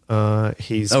now.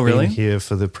 He's been here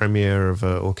for the premiere of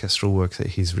an orchestral work that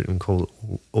he's written called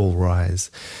All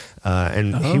Rise.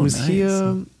 And he was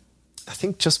here, I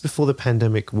think, just before the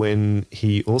pandemic, when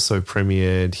he also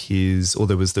premiered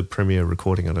there was the premiere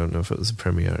recording. I don't know if it was a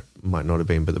premiere, it might not have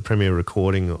been, but the premiere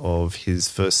recording of his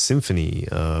first symphony,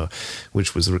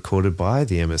 which was recorded by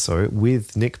the MSO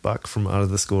with Nick Buck from Art of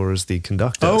the Score as the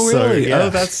conductor. Oh, really? So,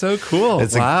 that's so cool.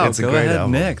 It's wow, it's a go great ahead,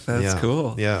 album. Nick. That's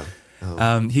cool. Yeah.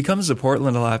 He comes to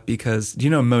Portland a lot because, do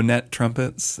you know Monette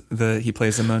trumpets? He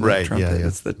plays a Monette trumpet. Yeah.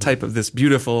 It's the type of this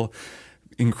beautiful,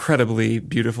 incredibly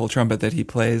beautiful trumpet that he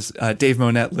plays. Dave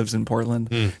Monette lives in Portland,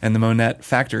 and the Monette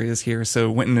factory is here. So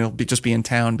Wynton will just be in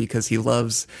town because he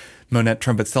loves Monette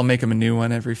trumpets. They'll make him a new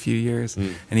one every few years,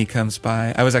 and he comes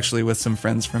by. I was actually with some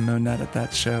friends from Monette at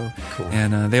that show,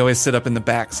 and they always sit up in the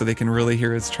back so they can really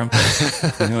hear his trumpet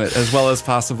as well as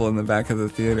possible in the back of the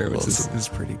theater, which is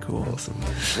pretty cool. Awesome.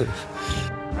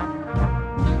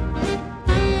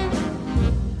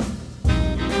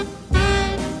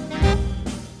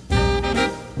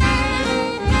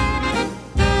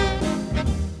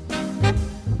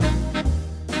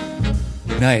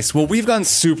 Nice. Well, we've gone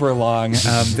super long.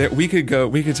 We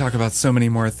could talk about so many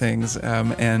more things,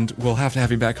 and we'll have to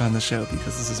have you back on the show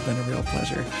because this has been a real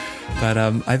pleasure. But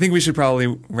I think we should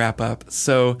probably wrap up.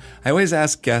 So I always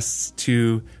ask guests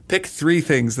to pick 3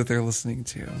 things that they're listening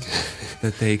to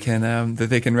that they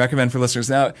can recommend for listeners.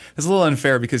 Now, it's a little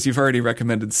unfair because you've already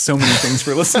recommended so many things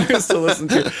for listeners to listen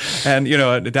to. And,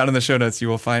 down in the show notes, you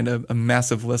will find a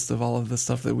massive list of all of the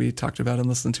stuff that we talked about and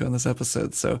listened to on this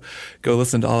episode. So go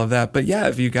listen to all of that. But yeah,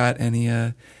 have you got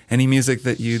any music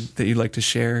that you'd like to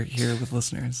share here with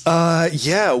listeners?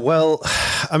 Well,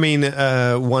 I mean,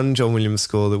 one John Williams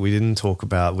score that we didn't talk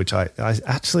about, which I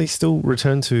actually still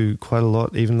return to quite a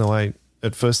lot, even though I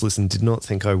at first listen did not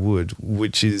think I would,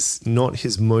 which is not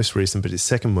his most recent, but his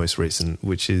second most recent,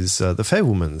 which is The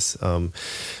Fabelmans,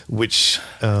 which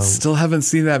still haven't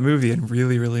seen that movie and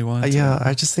really, really want to. Yeah,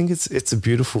 I just think it's a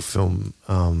beautiful film,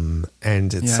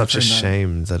 and it's such a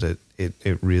shame that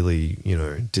it really, you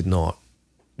know, did not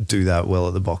do that well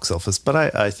at the box office.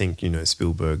 But I think, you know,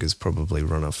 Spielberg has probably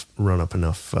run up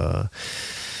enough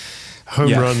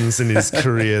home runs in his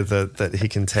career that he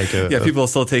can take people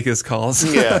still take his calls.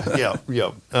 yeah.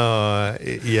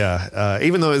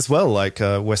 Even though as well, like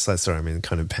West Side Story, I mean,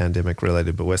 kind of pandemic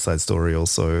related, but West Side Story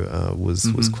also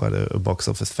was quite a box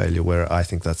office failure, where I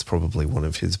think that's probably one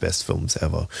of his best films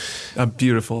ever. A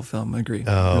beautiful film, I agree.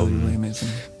 Really, really amazing.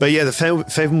 But yeah, The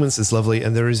Fabelmans is lovely,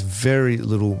 and there is very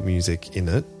little music in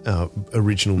it,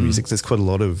 original music. There's quite a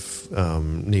lot of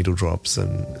needle drops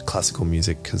and classical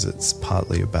music, because it's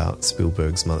partly about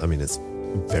Spielberg's mother. I mean, it's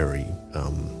very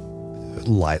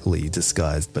lightly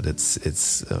disguised, but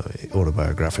it's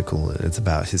autobiographical, and it's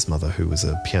about his mother, who was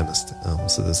a pianist.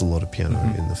 So there's a lot of piano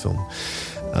in the film.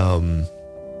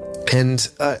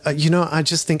 You know, I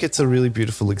just think it's a really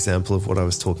beautiful example of what I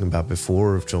was talking about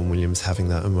before, of John Williams having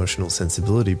that emotional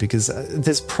sensibility, because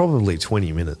there's probably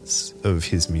 20 minutes of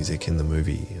his music in the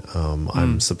movie.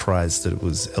 I'm surprised that it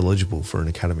was eligible for an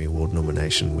Academy Award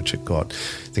nomination, which it got.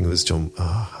 I think it was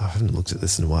I haven't looked at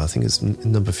this in a while. I think it's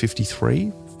number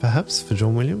 53, perhaps, for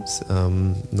John Williams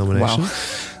nomination. Wow.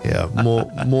 Yeah,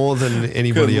 more than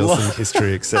anybody else in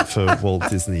history except for Walt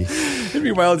Disney. It'd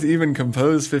be wild to even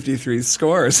compose 53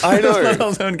 scores. I know. Let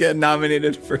alone get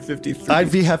nominated for 53.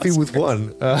 I'd be happy with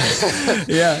one.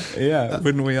 Yeah.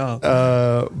 Wouldn't we all?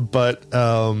 Wild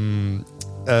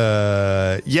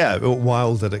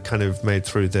that it kind of made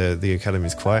through the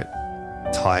Academy's quite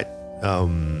tight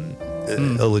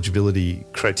eligibility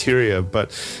criteria,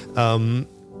 but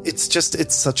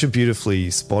it's such a beautifully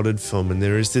spotted film, and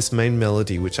there is this main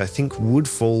melody which I think would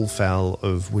fall foul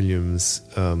of Williams,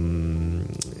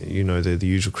 you know, the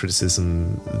usual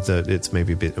criticism that it's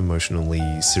maybe a bit emotionally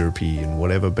syrupy and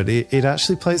whatever, but it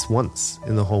actually plays once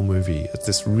in the whole movie at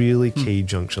this really key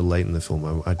juncture late in the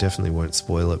film. I definitely won't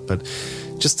spoil it, but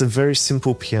just a very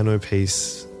simple piano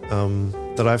piece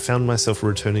that I found myself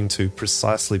returning to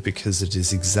precisely because it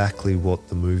is exactly what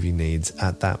the movie needs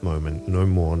at that moment, no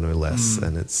more, no less,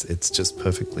 and it's just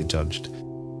perfectly judged.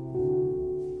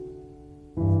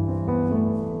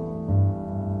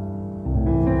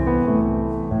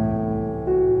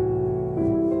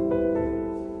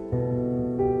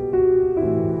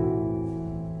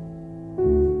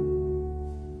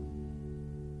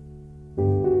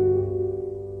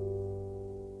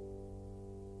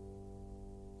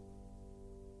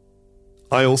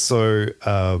 I also,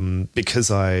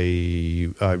 because I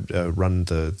run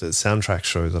the soundtrack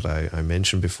show that I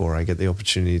mentioned before, I get the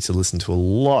opportunity to listen to a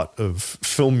lot of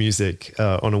film music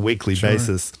on a weekly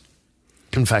basis.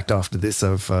 In fact, after this,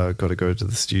 I've got to go to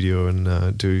the studio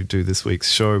and do this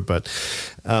week's show. But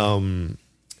one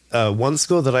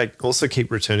score that I also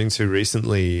keep returning to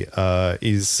recently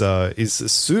is a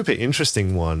super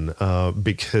interesting one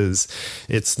because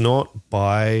it's not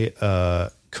by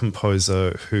a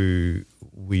composer who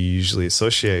we usually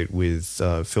associate with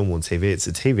film or TV. It's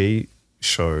a TV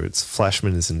show. It's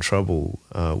Flashman is in Trouble,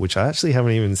 which I actually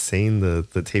haven't even seen the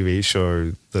TV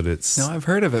show that it's... No, I've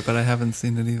heard of it, but I haven't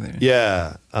seen it either.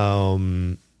 Yeah.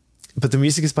 But the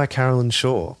music is by Carolyn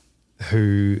Shaw,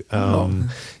 who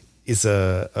is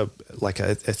I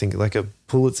think a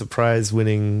Pulitzer Prize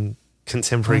winning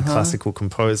contemporary classical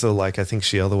composer. Like, I think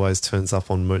she otherwise turns up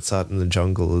on Mozart in the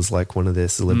Jungle as like one of their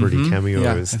celebrity cameos.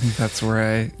 Yeah, I think that's where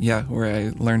I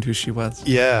learned who she was.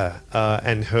 Yeah,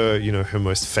 and her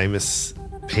most famous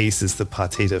piece is the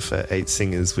Partita for 8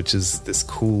 Singers, which is this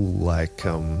cool, like,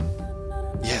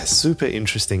 super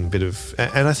interesting bit of,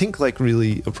 and I think like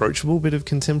really approachable bit of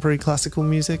contemporary classical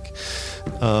music.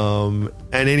 And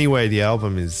anyway, the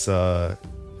album is the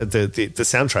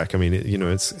soundtrack. I mean,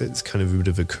 it's kind of a bit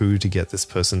of a coup to get this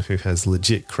person who has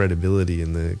legit credibility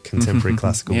in the contemporary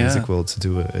classical music world to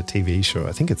do a TV show.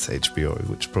 I think it's HBO,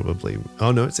 which probably...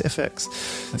 Oh, no, it's FX.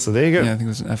 So there you go. Yeah, I think it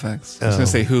was an FX. I was going to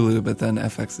say Hulu, but then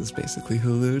FX is basically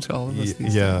Hulu to all of us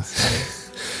these days.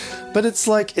 But it's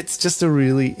like, it's just a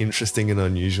really interesting and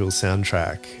unusual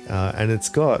soundtrack. And it's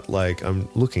got, like, I'm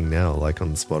looking now, like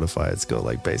on Spotify, it's got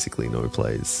like basically no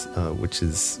plays, which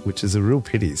is a real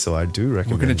pity. So I do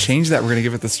recommend. We're going to change that. We're going to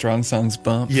give it the Strong Songs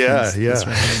bump. This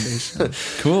recommendation.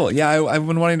 Cool. Yeah, I've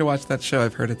been wanting to watch that show.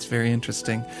 I've heard it's very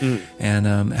interesting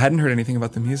and hadn't heard anything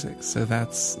about the music. So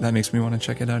that makes me want to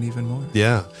check it out even more.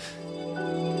 Yeah.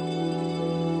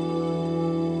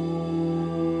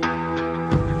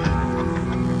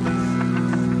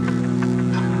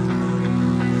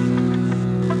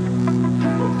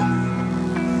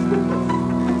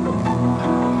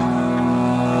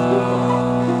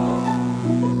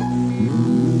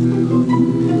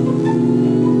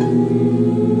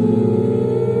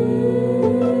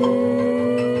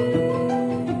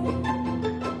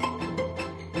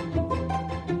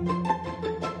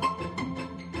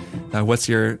 What's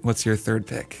your third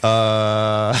pick?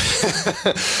 I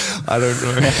don't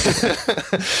know.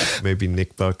 Maybe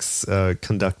Nick Buck's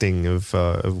conducting of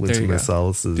Wynton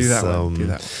Marsalis's do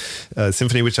that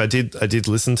symphony, which I did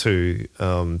listen to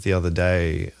the other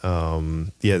day.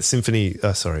 Symphony.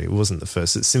 Sorry, it wasn't the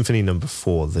first. It's Symphony Number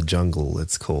 4, The Jungle.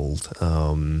 It's called.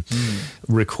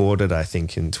 Recorded, I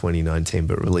think, in 2019,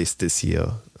 but released this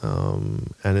year.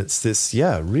 And it's this,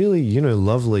 really,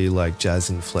 lovely, like jazz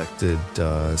inflected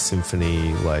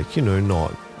symphony, like,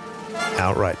 not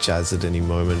outright jazz at any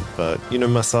moment. But,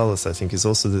 Marsalis, I think, is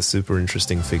also this super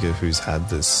interesting figure who's had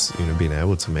this, been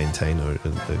able to maintain a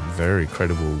very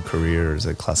credible career as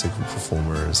a classical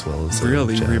performer as well as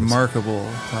really jazz. Remarkable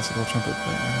classical trumpet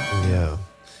player. Yeah.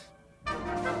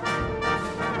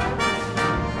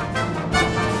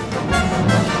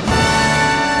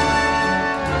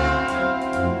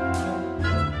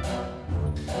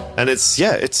 And it's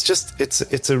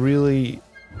a really,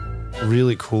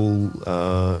 really cool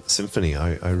symphony.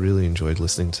 I really enjoyed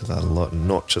listening to that a lot, and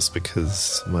not just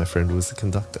because my friend was the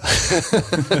conductor.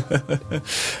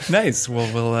 Nice.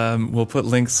 Well, we'll put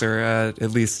links or at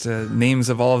least names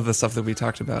of all of the stuff that we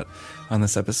talked about on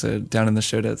this episode down in the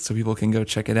show notes so people can go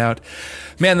check it out.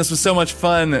 Man, this was so much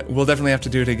fun. We'll definitely have to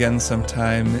do it again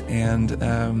sometime, and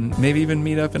maybe even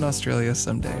meet up in Australia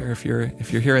someday, or if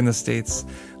you're here in the States,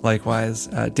 likewise.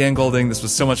 Dan Golding, this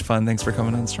was so much fun. Thanks for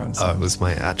coming on Strong Songs. It was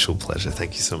my actual pleasure.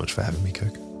 Thank you so much for having me,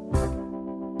 Kirk.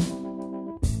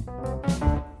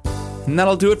 And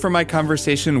that'll do it for my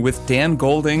conversation with Dan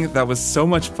Golding. That was so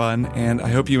much fun, and I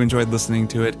hope you enjoyed listening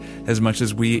to it as much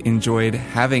as we enjoyed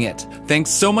having it. Thanks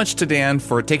so much to Dan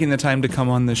for taking the time to come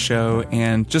on the show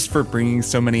and just for bringing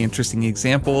so many interesting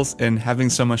examples and having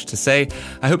so much to say.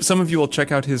 I hope some of you will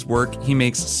check out his work. He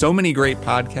makes so many great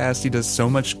podcasts. He does so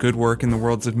much good work in the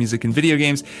worlds of music and video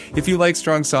games. If you like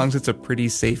Strong Songs, it's a pretty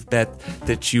safe bet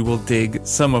that you will dig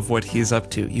some of what he's up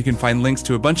to. You can find links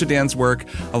to a bunch of Dan's work,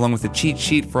 along with a cheat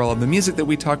sheet for all of the music that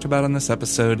we talked about on this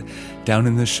episode, down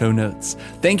in the show notes.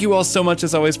 Thank you all so much,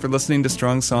 as always, for listening to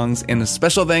Strong Songs, and a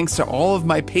special thanks to all of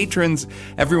my patrons,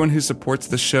 everyone who supports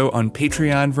the show on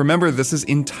Patreon. Remember, this is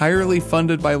entirely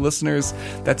funded by listeners.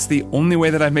 That's the only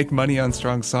way that I make money on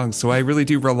Strong Songs, so I really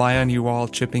do rely on you all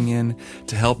chipping in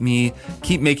to help me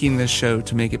keep making this show,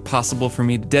 to make it possible for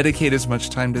me to dedicate as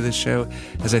much time to this show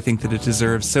as I think that it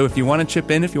deserves. So if you want to chip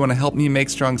in, if you want to help me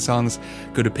make Strong Songs,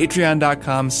 go to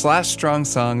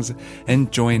patreon.com/StrongSongs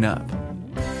and join up.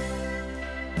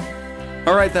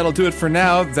 All right, that'll do it for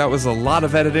now. That was a lot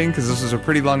of editing because this was a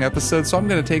pretty long episode, so I'm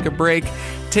going to take a break.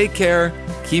 Take care,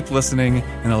 keep listening,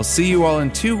 and I'll see you all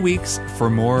in 2 weeks for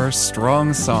more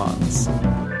Strong Songs.